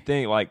makes me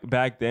think, like,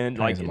 back then,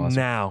 like,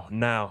 now,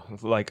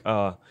 like,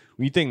 when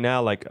you think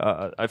now, like,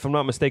 if I'm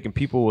not mistaken,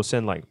 people will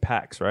send, like,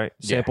 packs, right?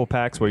 Sample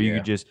packs where you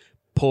could just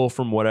pull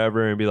from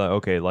whatever and be like,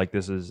 okay, like,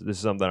 this is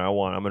something I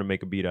want. I'm going to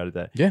make a beat out of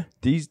that. Yeah.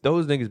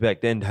 Those niggas back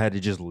then had to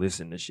just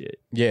listen to shit.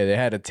 Yeah, they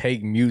had to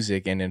take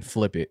music and then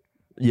flip it.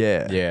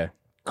 Yeah. Yeah.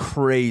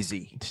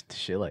 Crazy.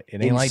 Shit like,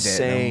 it ain't like that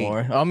no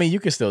more. I mean, you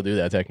can still do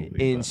that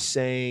technically.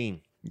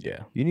 Insane. But, yeah.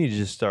 You need to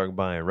just start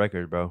buying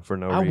records, bro, for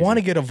no reason. I want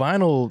to get a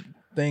vinyl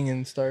thing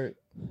and start.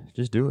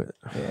 Just do it.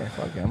 Yeah,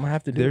 fuck it. I'm gonna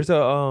have to do There's it. a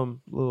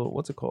little,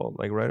 what's it called?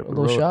 Like right up the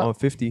little road shop? on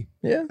 50.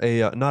 Yeah.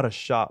 A not a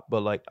shop,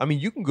 but like, I mean,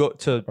 you can go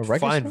to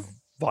find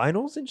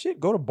vinyls and shit.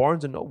 Go to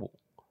Barnes and Noble.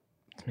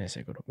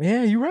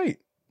 Yeah, you're right.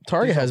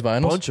 Target has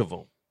vinyls. A bunch of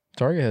them.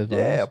 Target has vinyls.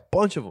 Yeah, a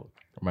bunch of them.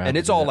 And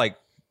it's all like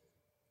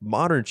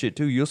modern shit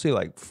too. You'll see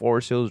like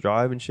Forest Hills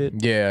Drive and shit.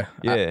 Yeah.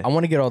 Yeah. I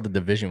want to get all the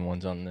Division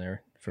ones on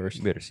there first.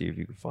 You better see if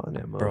you can find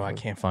that, Bro, I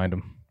can't find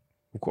them.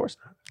 Of course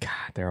not.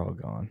 God, they're all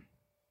gone.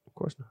 Of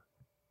course not.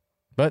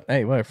 But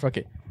hey, whatever, fuck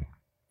it.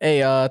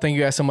 Hey, thank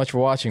you guys so much for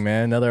watching,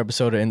 man. Another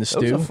episode of In the Stew.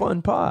 It was a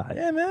fun pod.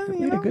 Yeah, man. We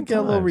You had a know, good get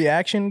a little time.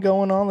 reaction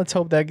going on. Let's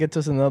hope that gets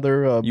us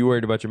another. You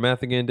worried about your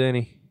math again,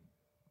 Danny?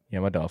 Yeah,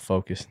 my dog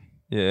focused.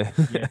 Yeah.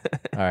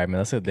 All right, man.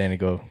 Let's let Danny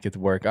go get to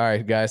work. All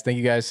right, guys. Thank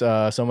you guys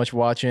so much for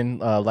watching.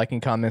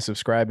 Liking, comment,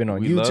 subscribing on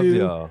We YouTube. love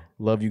y'all.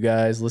 Love you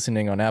guys.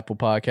 Listening on Apple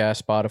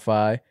Podcasts,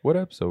 Spotify. What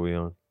episode we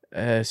on?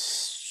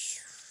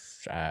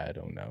 I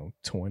don't know.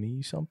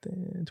 20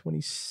 something,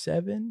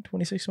 27,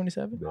 26,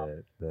 27.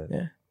 Bad.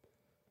 Yeah.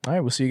 All right,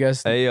 we'll see you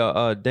guys. Hey,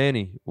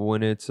 Danny,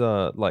 when it's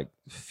like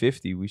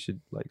 50, we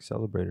should like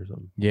celebrate or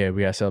something. Yeah,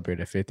 we got to celebrate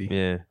at 50.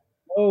 Yeah.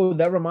 Oh,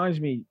 that reminds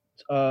me.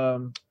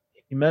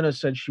 Jimena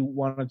said she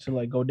wanted to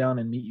like go down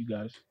and meet you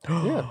guys.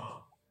 Yeah.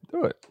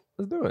 Do it.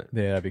 Let's do it.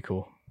 Yeah, that'd be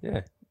cool.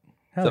 Yeah.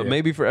 Hell So yeah.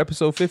 maybe for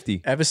episode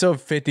 50.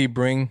 Episode 50,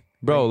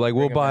 Bro, like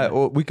we'll bring buy, them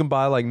or we can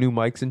buy like new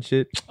mics and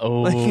shit.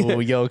 Oh,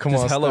 yo, come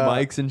Just on, hella stop.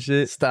 mics and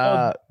shit.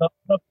 Stop. The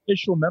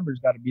official members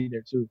got to be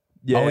there too.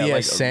 Yeah, Oh, yeah,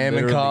 like, Sam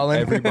and literally Colin.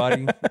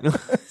 Everybody.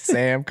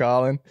 Sam,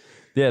 Colin.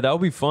 Yeah, that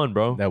would be fun,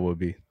 bro. That would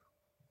be.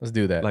 Let's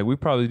do that. Like we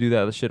probably do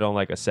that shit on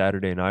like a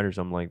Saturday night or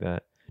something like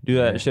that. Do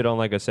that Yeah. shit on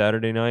like a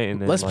Saturday night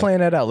and then Let's like, plan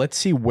that out. Let's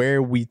see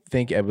where we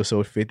think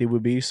episode 50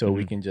 would be so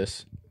we can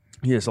just.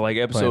 Yeah, so like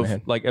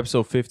ahead.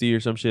 episode 50 or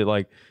some shit,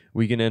 like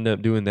we can end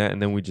up doing that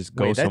and then we just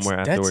go Wait, that's, somewhere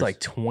afterwards. That's like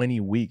 20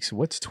 weeks.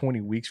 What's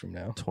 20 weeks from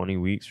now? 20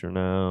 weeks from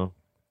now.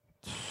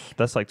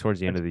 That's like towards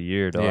the end of the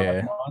year, dog.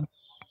 Yeah.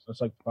 So it's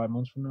like 5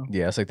 months from now.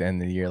 Yeah, it's like the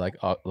end of the year, like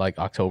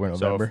October,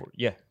 November. So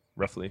yeah,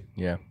 roughly.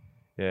 Yeah.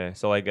 Yeah,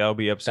 so like that'll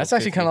be episode That's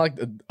actually 50. kind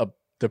of like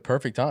the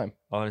perfect time.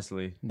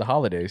 Honestly. The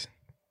holidays.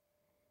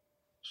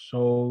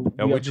 So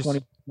Yeah, we we'll have just-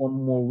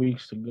 21 more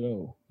weeks to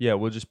go. Yeah,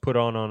 we'll just put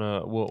on a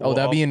we'll, Oh, we'll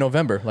that'll all- be in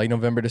November, like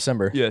November,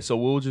 December. Yeah, so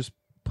we'll just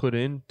put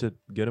in to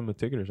get him a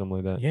ticket or something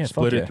like that. Yeah,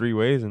 Split fuck it yeah. 3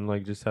 ways and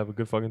like just have a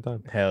good fucking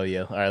time. Hell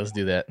yeah. All right, let's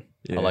do that.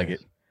 Yeah. I like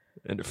it.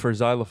 And for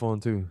xylophone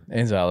too.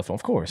 And xylophone,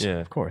 of course. Yeah.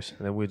 Of course.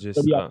 And then we just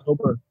It'll be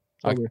October.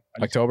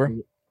 October?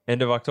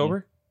 end of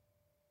October?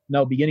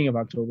 No, beginning of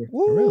October.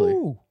 Really?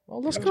 Oh,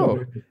 let's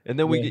go. And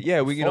then we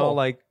we can all Fall.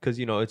 like, cause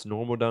you know it's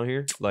normal down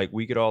here. Like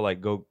we could all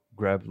like go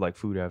grab like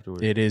food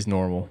afterwards. It is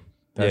normal.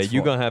 Yeah, That's you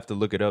fun. gonna have to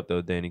look it up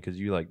though, Danny, cause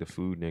you like the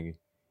food, nigga.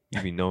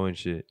 You be knowing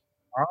shit.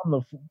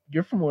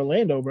 You're from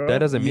Orlando, bro. That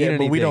doesn't mean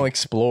anything. but we don't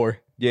explore.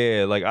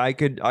 Yeah, like I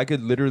could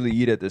literally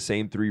eat at the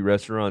same 3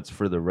 restaurants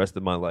for the rest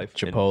of my life.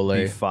 and Chipotle.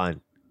 be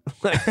fine.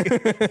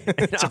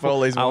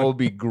 Chipotle's I one. will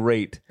be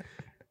great.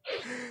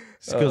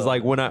 Because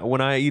like when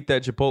I eat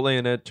that Chipotle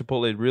and that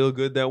Chipotle is real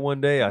good that one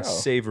day, I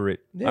savor it.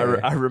 Yeah.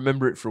 I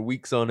remember it for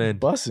weeks on end.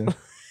 Bussin'.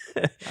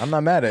 I'm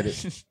not mad at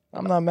it.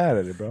 I'm not mad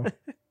at it, bro.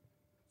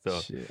 So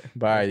Shit.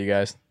 Bye, you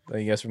guys.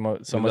 Thank you guys so We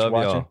much for love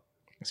watching. y'all.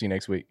 See you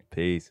next week.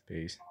 Peace.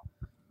 Peace.